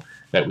Universal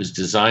that was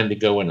designed to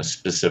go in a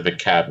specific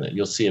cabinet.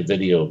 You'll see a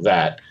video of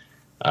that.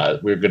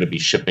 We're going to be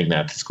shipping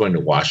that. It's going to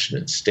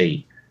Washington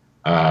State.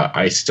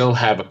 I still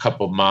have a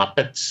couple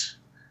Moppets.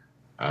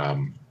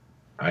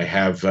 I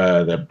have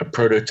the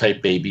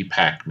prototype Baby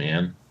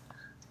Pac-Man.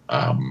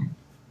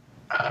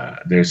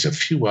 There's a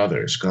few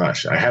others.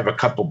 Gosh, I have a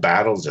couple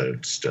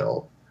Battlezone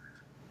still.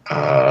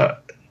 I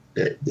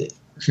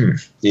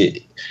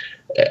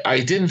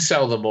didn't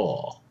sell them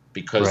all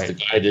because the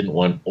guy didn't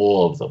want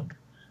all of them.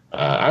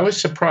 I was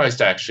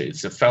surprised, actually.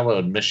 It's a fellow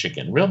in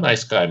Michigan, real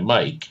nice guy,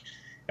 Mike.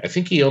 I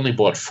think he only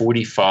bought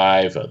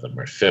 45 of them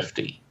or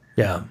 50.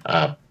 Yeah.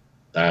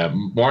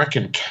 Mark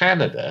in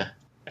Canada,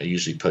 I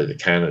usually play the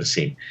Canada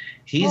scene.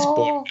 He's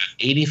bought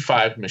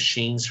 85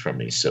 machines from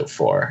me so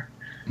far.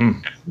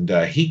 And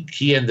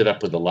he ended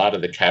up with a lot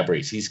of the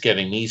cabarets. He's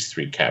getting these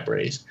 3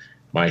 cabarets.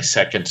 My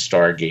second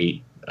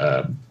Stargate,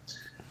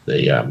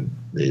 the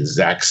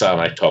Zaxxon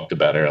I talked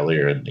about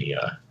earlier, and the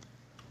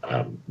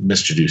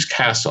Mr. Dew's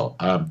Castle.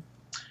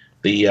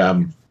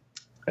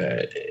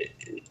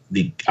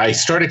 I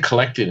started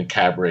collecting the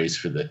cabarets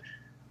for the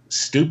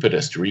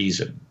stupidest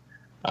reason.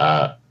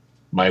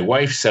 My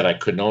wife said I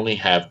could only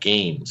have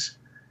games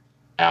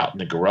out in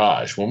the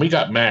garage. When we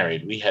got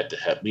married, we had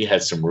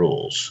some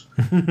rules.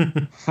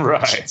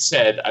 Right. She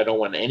said I don't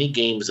want any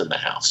games in the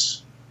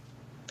house.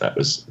 That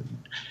was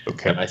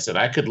okay. And I said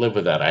I could live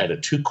with that. I had a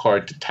 2-car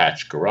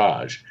detached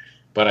garage,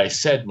 but I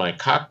said my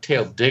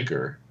cocktail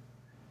digger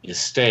is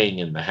staying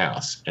in the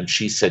house, and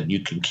she said you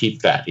can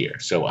keep that here.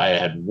 So I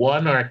had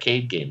 1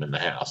 arcade game in the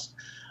house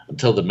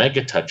until the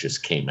Mega Touches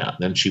came out, and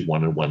then she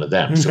wanted one of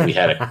them. So we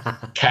had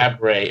a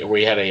cabaret,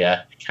 we had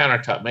a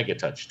countertop Mega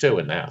Touch too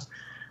in the house.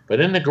 But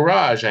in the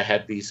garage, I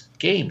had these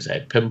games. I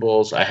had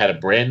pinballs. I had a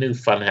brand new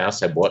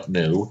Funhouse I bought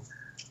new.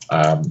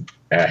 I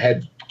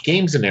had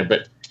games in there,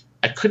 but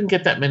I couldn't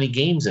get that many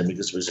games in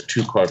because it was a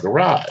 2-car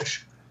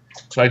garage.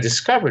 So I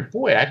discovered,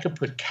 boy, I could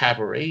put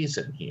cabarets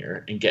in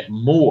here and get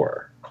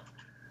more.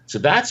 So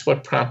that's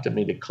what prompted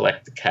me to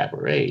collect the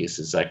cabarets,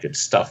 is I could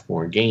stuff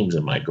more games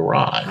in my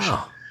garage.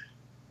 Oh.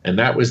 And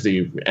that was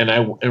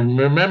and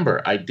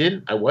remember, I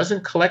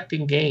wasn't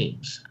collecting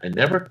games. I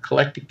never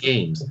collected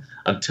games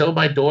until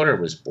my daughter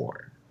was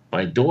born.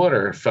 My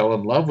daughter fell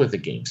in love with the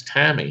games,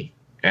 Tammy,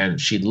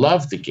 and she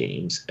loved the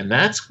games. And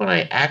that's when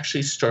I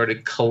actually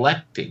started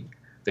collecting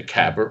the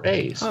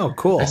cabarets. Oh,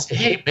 cool. I said,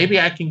 hey, maybe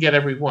I can get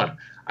every one.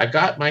 I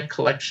got my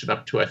collection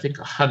up to, I think,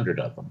 100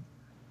 of them.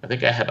 I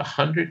think I had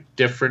 100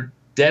 different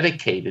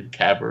dedicated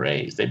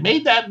cabarets. They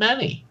made that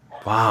many.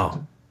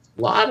 Wow.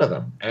 A lot of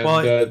them. And,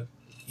 well,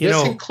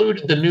 this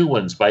included the new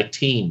ones by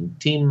Team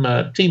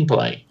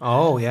Play.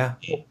 Oh, yeah.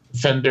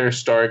 Fender,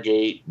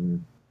 Stargate,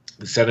 and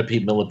the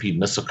Centipede, Millipede,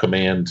 Missile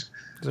Command.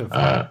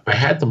 I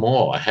had them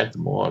all. at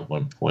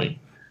one point.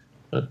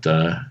 But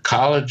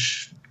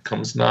college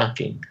comes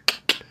knocking.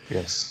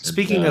 Yes.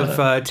 Speaking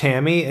of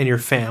Tammy and your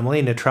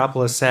family,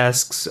 Netropolis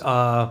asks,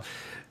 are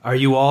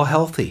you all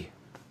healthy?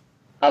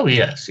 Oh,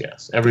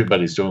 yes.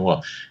 Everybody's doing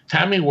well.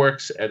 Tammy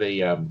works at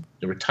a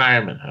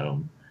retirement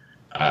home,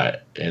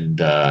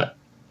 and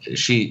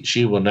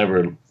she will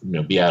never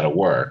be out of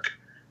work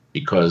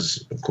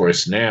because, of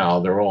course, now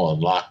they're all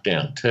in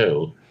lockdown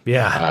too.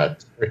 Yeah.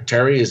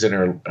 Terry is in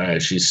her.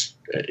 She's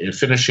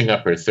finishing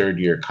up her 3rd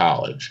year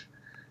college.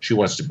 She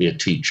wants to be a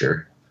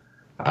teacher.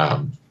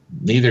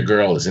 Neither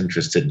girl is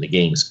interested in the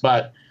games,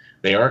 but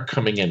they are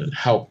coming in and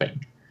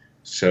helping.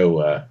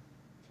 So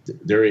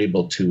they're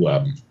able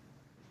to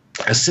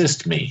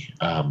assist me,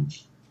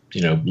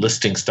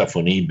 listing stuff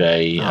on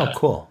eBay. Oh,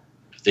 cool.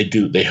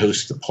 They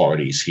host the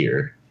parties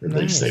here. At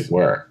least they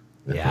were.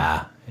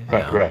 Yeah.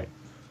 Right.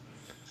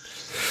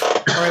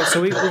 right,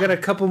 so we got a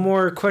couple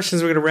more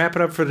questions. We're going to wrap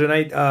it up for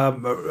tonight.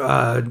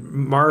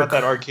 Mark. About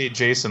that Arcade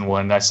Jason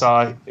one, I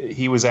saw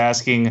he was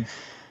asking,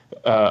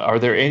 are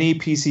there any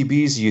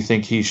PCBs you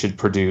think he should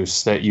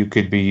produce that you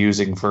could be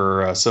using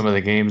for some of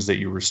the games that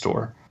you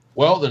restore?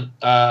 Well, then,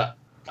 I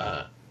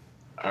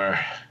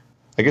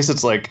guess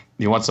it's like,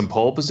 you want some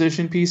pole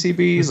position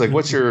PCBs? Like,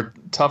 what's your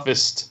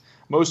toughest,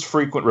 most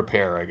frequent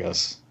repair, I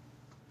guess?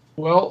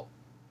 Well,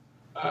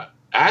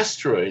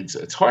 Asteroids,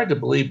 it's hard to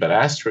believe, but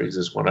Asteroids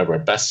is one of our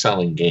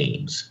best-selling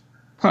games.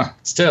 Huh.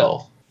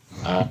 Still.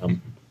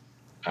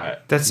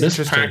 That's Miss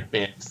interesting.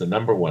 Pac-Man's the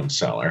number one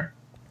seller.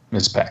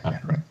 Miss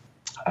Pac-Man,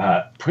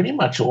 right. Pretty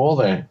much all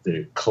the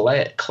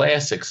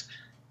classics.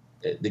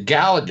 The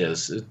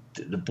Galagas,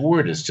 the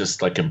board is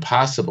just like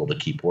impossible to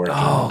keep working.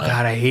 Oh,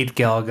 God, I hate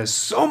Galaga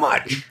so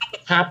much.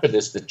 What happened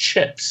is the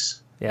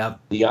chips, Yep.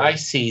 the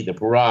IC, the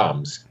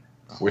ROMs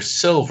were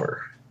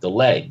silver, the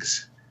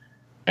legs.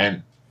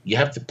 And you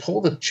have to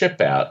pull the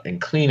chip out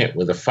and clean it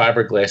with a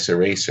fiberglass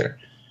eraser.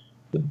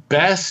 The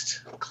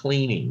best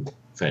cleaning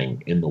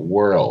thing in the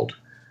world,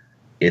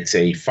 it's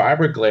a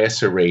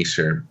fiberglass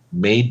eraser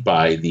made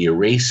by the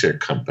Eraser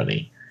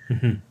Company.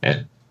 Mm-hmm.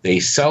 And they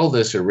sell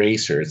this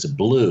eraser. It's a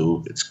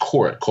blue. It's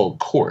called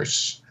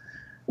Coarse.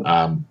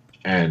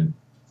 And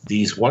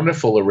these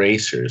wonderful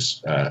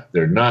erasers,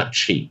 they're not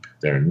cheap.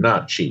 They're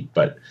not cheap.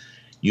 But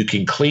you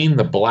can clean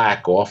the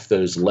black off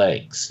those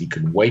legs. You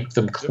can wipe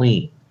them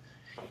clean.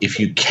 If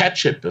you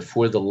catch it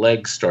before the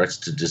leg starts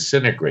to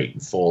disintegrate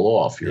and fall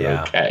off, you're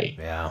okay.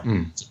 Yeah.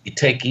 So you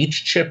take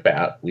each chip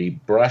out. We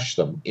brush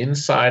them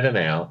inside and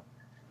out.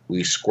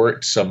 We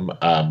squirt some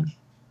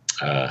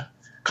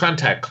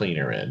contact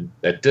cleaner in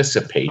that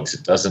dissipates.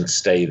 It doesn't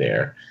stay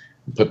there.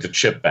 And put the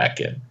chip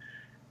back in.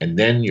 And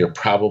then you're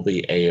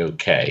probably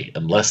A-okay,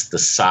 unless the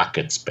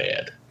socket's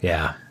bad.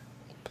 Yeah.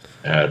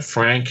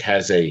 Frank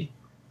has a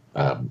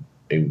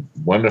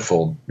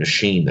wonderful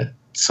machine that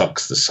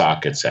sucks the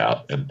sockets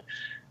out. And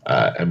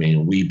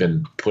we've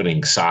been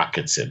putting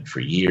sockets in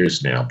for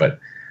years now. But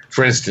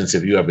for instance,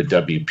 if you have a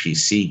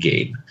WPC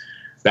game,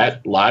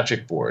 that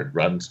logic board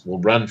will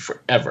run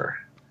forever.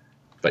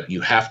 But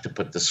you have to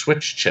put the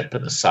switch chip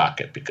in the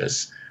socket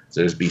because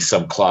there's be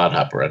some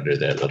clodhopper under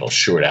there that'll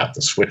short out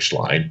the switch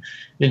line.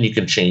 Then you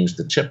can change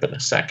the chip in a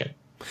second.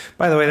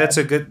 By the way, that's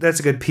a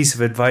good piece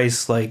of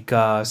advice. Like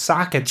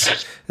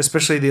sockets,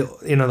 especially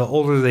the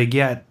older they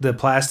get, the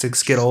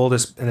plastics get old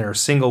and they're a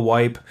single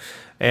wipe.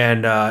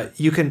 And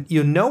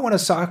when a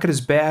socket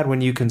is bad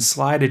when you can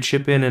slide a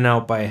chip in and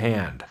out by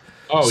hand.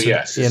 Oh, so,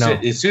 yes.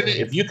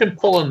 If you can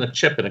pull in the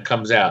chip and it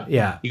comes out,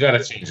 you got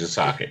to change the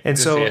socket. And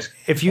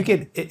if you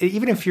get,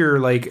 even if you're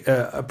like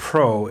a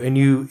pro and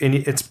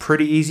it's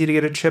pretty easy to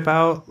get a chip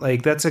out,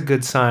 like that's a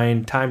good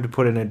sign. Time to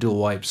put in a dual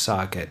wipe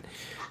socket.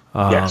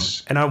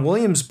 Yes. And on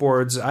Williams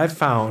boards, I've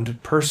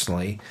found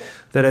personally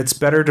that it's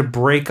better to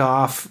break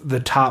off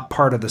the top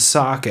part of the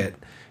socket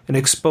and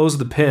expose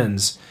the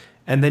pins,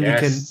 and then you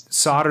can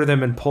solder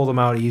them and pull them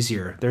out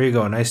easier. There you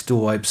go, a nice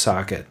dual wipe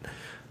socket.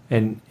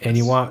 And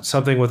you want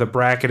something with a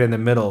bracket in the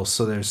middle,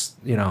 so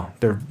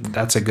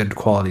that's a good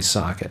quality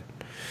socket.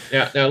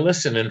 Now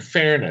listen, in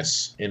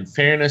fairness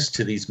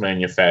to these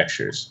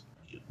manufacturers,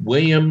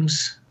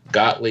 Williams,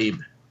 Gottlieb,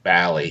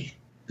 Bally,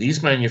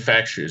 these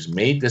manufacturers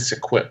made this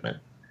equipment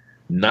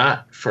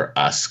not for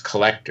us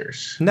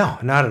collectors. No,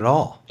 not at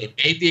all. They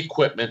made the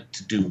equipment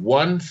to do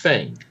one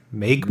thing.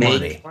 Make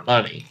money.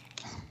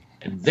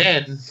 And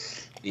then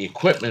the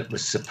equipment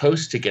was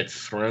supposed to get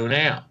thrown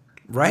out.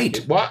 Right.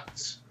 It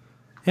was.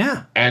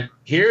 Yeah. And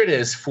here it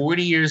is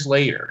 40 years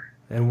later.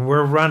 And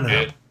we're running.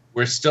 And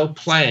we're still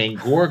playing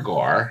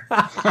Gorgar.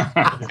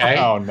 Okay?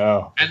 Oh,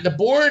 no. And the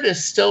board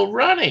is still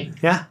running.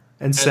 Yeah.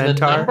 And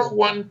Centaur.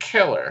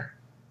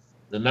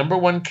 The number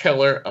one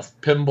killer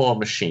of pinball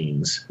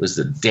machines was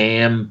the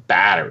damn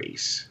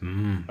batteries.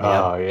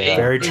 Oh, yeah. They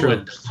Very true.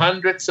 ruined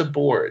hundreds of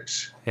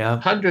boards. Yeah.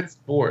 Hundreds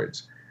of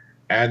boards.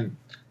 And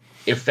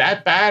if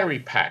that battery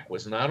pack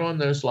was not on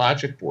those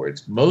logic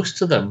boards,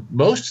 most of them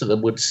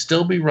would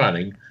still be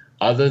running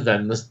other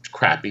than the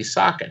crappy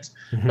sockets.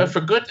 Mm-hmm. But for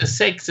goodness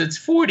sakes, it's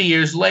 40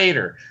 years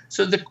later,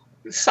 so the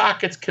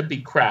sockets could be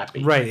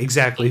crappy. Right,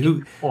 exactly.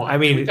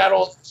 We got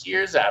all these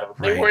years out of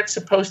them. They weren't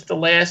supposed to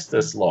last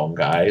this long,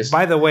 guys.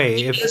 By the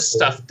way, this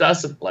stuff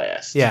doesn't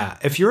last. Yeah,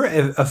 if you're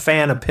a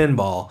fan of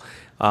pinball,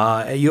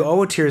 you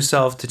owe it to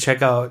yourself to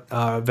check out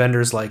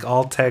vendors like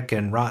Alltech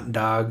and Rotten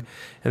Dog,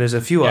 and there's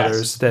a few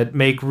others that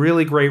make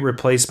really great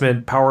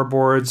replacement power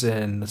boards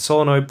and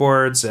solenoid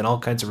boards and all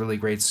kinds of really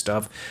great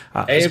stuff.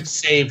 They have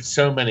saved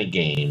so many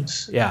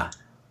games. Yeah.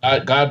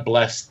 God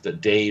bless the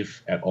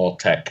Dave at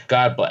Alltech.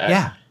 God bless.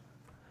 Yeah.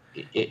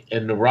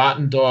 And the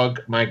Rotten Dog,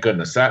 my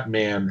goodness, that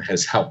man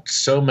has helped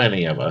so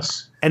many of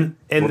us. And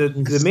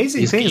the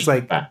amazing thing is,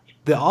 like,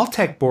 the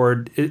Alltech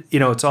board,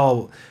 it's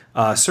all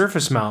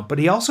surface mount, but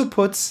he also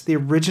puts the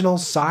original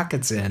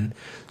sockets in.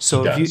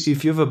 So if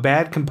you have a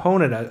bad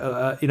component,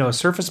 a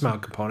surface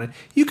mount component,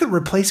 you can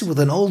replace it with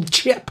an old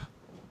chip.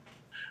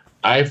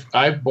 I've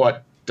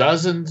bought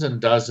dozens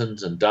and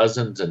dozens and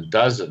dozens and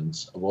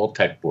dozens of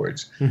Alltech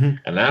boards. Mm-hmm.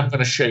 And I'm going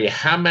to show you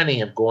how many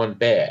have gone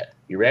bad.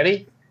 You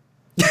ready?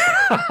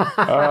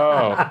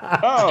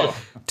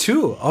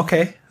 Two.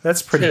 Okay,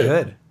 that's pretty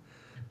good.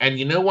 And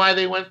you know why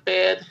they went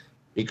bad?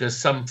 Because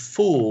some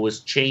fool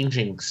was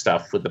changing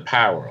stuff with the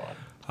power on.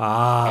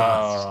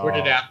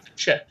 Sorted out the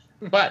chip.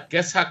 But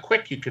guess how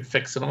quick you could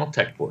fix an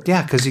Alltech board?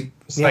 Yeah, because you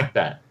like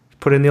that.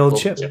 Put in the old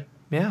Little chip.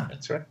 Yeah,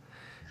 that's right.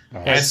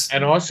 Nice.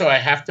 And also, I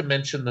have to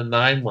mention the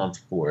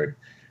 9-month board,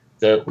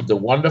 the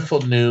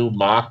wonderful new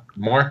Mark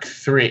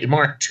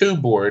II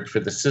board for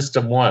the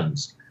System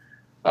 1s.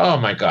 Oh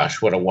my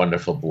gosh, what a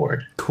wonderful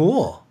board!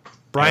 Cool,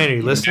 Brian, are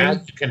you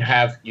listening?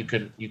 Now you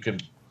can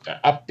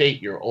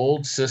update your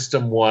old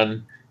System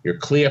 1, your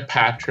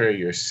Cleopatra,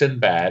 your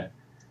Sinbad,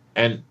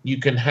 and you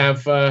can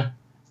have it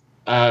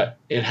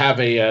have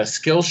a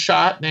skill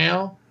shot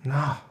now.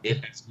 No,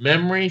 it has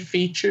memory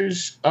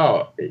features.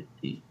 Oh.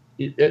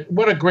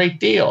 What a great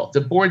deal.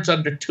 The board's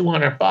under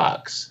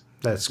 $200.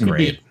 That's You'd great.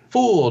 be a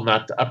fool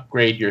not to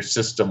upgrade your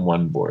System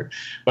 1 board.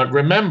 But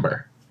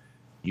remember,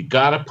 you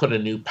got to put a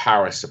new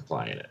power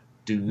supply in it.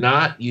 Do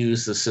not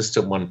use the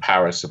System 1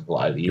 power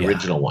supply, the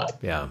original one.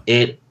 Yeah.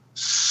 It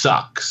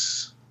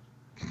sucks.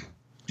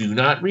 Do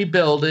not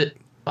rebuild it.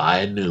 Buy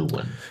a new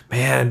one.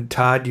 Man,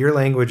 Todd, your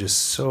language is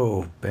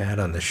so bad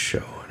on this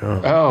show.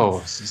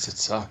 It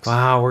sucks.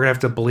 Wow, we're going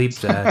to have to bleep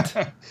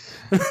that.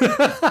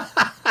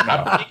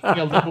 I'm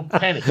making a little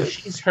penny.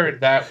 She's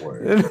heard that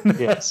word.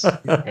 Yes.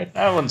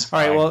 That one's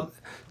fine. All right, well,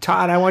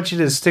 Todd, I want you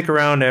to stick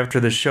around after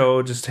the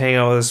show. Just hang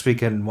out with us. We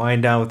can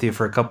wind down with you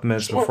for a couple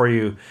minutes before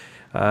you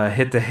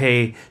hit the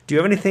hay. Do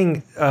you have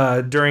anything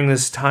during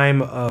this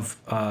time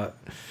of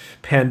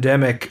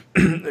pandemic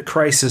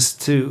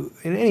crisis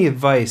any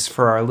advice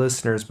for our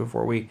listeners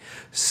before we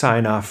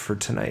sign off for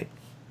tonight?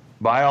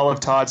 Buy all of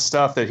Todd's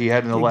stuff that he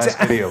had in the last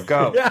video.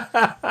 Go.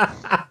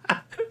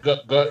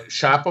 Go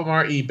shop on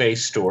our eBay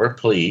store,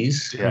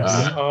 please.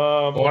 Yes.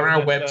 On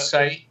our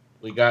website,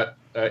 we got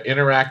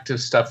interactive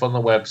stuff on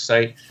the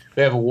website.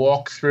 We have a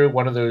walkthrough,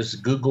 one of those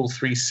Google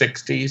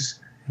 360s.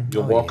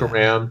 You'll walk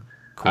around.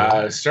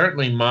 Cool.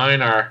 Certainly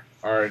mine, our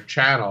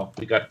channel,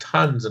 we got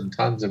tons and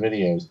tons of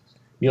videos.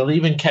 You'll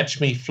even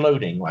catch me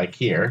floating, like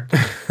here.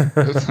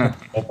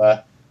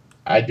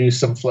 I do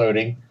some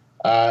floating.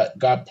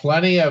 Got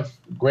plenty of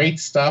great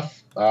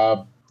stuff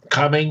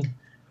coming.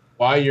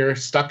 While you're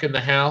stuck in the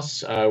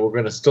house, we're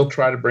going to still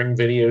try to bring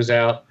videos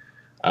out.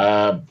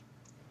 I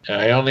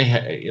only,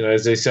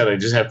 as I said, I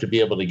just have to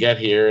be able to get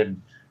here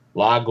and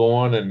log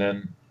on and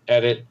then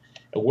edit.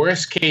 The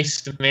worst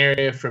case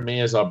scenario for me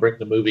is I'll bring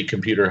the movie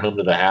computer home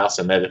to the house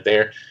and edit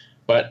there.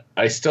 But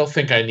I still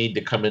think I need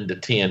to come into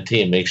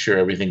TNT and make sure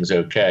everything's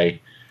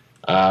okay.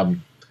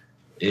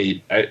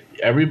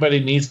 Everybody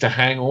needs to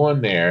hang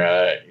on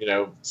there,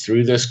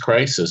 through this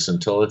crisis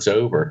until it's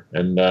over.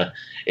 And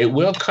it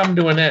will come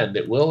to an end.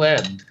 It will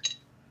end.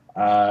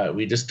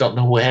 We just don't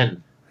know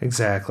when.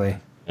 Exactly.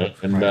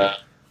 And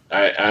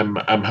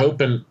I'm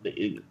hoping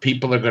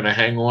people are going to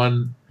hang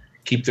on,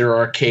 keep their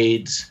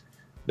arcades.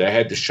 They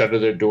had to shutter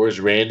their doors.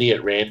 Randy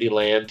at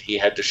Randyland, he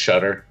had to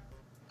shutter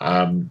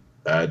down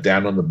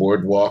on the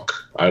boardwalk.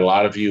 A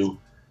lot of you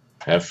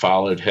have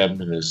followed him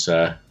and his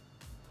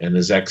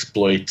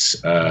exploits.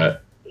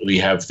 We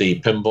have the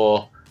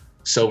Pinball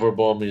Silver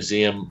Ball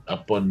Museum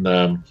up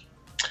on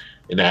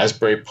in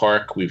Asbury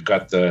Park. We've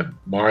got the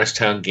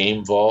Morristown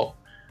Game Vault.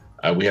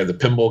 We have the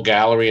Pinball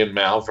Gallery in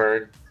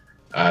Malvern.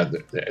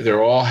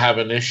 They're all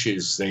having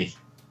issues.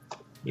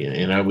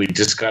 We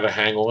just got to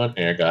hang on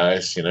there,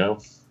 guys.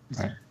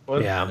 Right.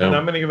 Well, yeah. And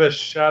I'm going to give a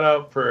shout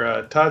out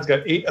for Todd's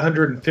got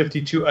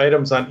 852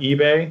 items on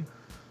eBay.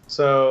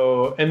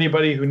 So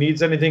anybody who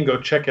needs anything, go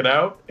check it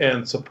out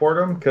and support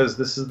them, because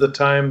this is the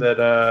time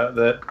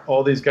that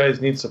all these guys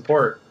need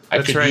support. I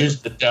could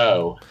use the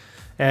dough.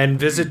 And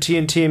visit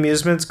TNT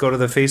Amusements. Go to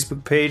the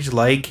Facebook page,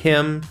 like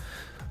him,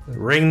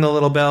 ring the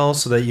little bell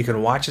so that you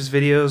can watch his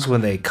videos when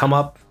they come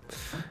up,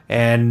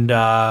 and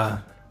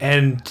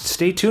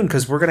stay tuned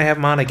because we're gonna have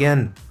him on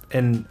again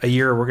in a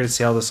year. We're gonna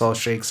see how this all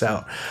shakes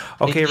out.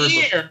 Okay,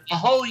 a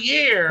whole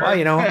year.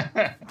 Well,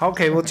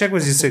 okay, we'll check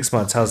with you 6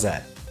 months. How's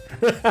that?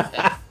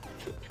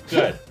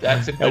 Good.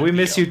 That's a good we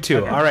miss you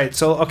too. All right.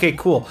 So okay,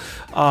 cool.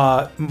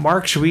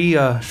 Mark, should we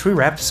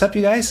wrap this up,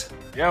 you guys?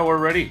 Yeah, we're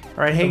ready.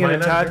 All right, hang in,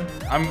 Todd.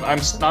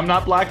 I'm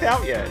not blacked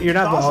out yet. You're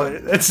not.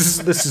 Awesome. This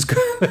is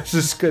good. This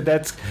is good.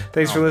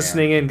 Thanks for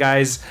listening in,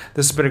 guys.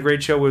 This has been a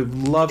great show. We'd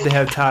love to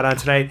have Todd on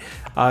tonight.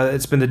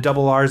 It's been the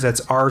double R's.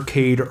 That's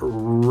Arcade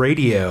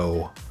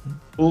Radio.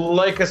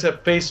 Like us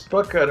at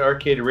Facebook at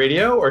Arcade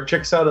Radio, or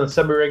check us out on the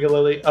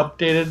semi-regularly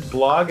updated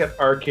blog at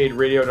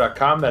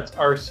arcaderadio.com. That's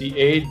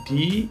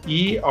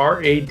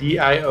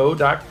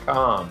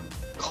RCADERADIO.com.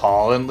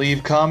 Call and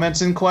leave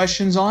comments and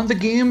questions on the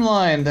game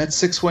line. That's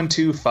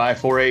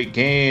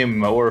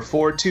 612-548-GAME or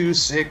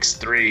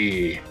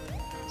 4263.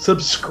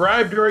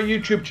 Subscribe to our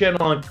YouTube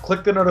channel and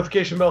click the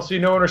notification bell so you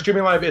know when we're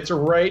streaming live. It's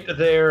right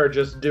there.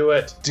 Just do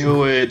it.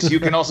 Do it.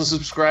 You can also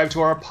subscribe to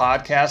our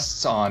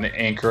podcasts on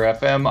Anchor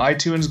FM,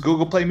 iTunes,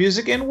 Google Play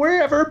Music, and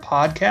wherever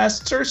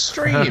podcasts are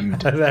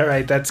streamed. All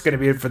right, that's going to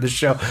be it for the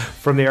show.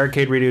 From the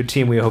Arcade Radio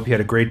team, we hope you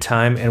had a great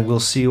time, and we'll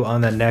see you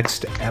on the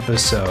next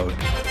episode.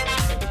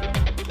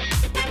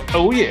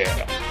 Oh,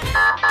 yeah.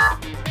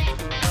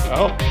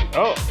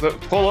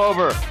 Pull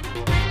over.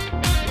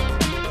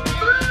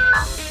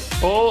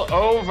 Pull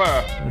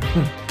over.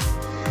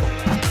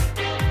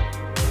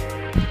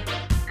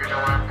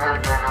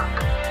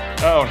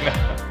 Oh, no.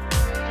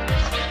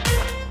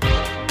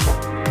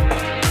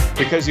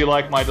 Because you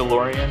like my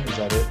DeLorean? Is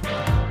that it?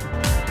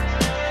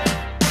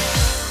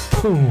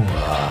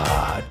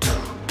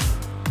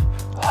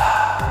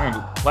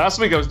 Last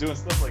week I was doing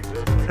stuff like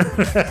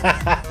this.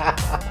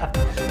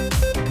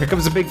 Here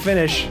comes a big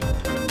finish.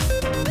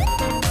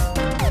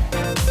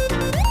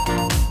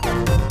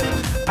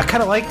 I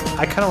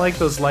kind of like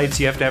those lights.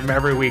 You have to have them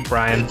every week,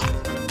 Brian.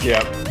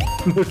 Yeah.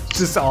 It's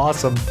just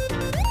awesome.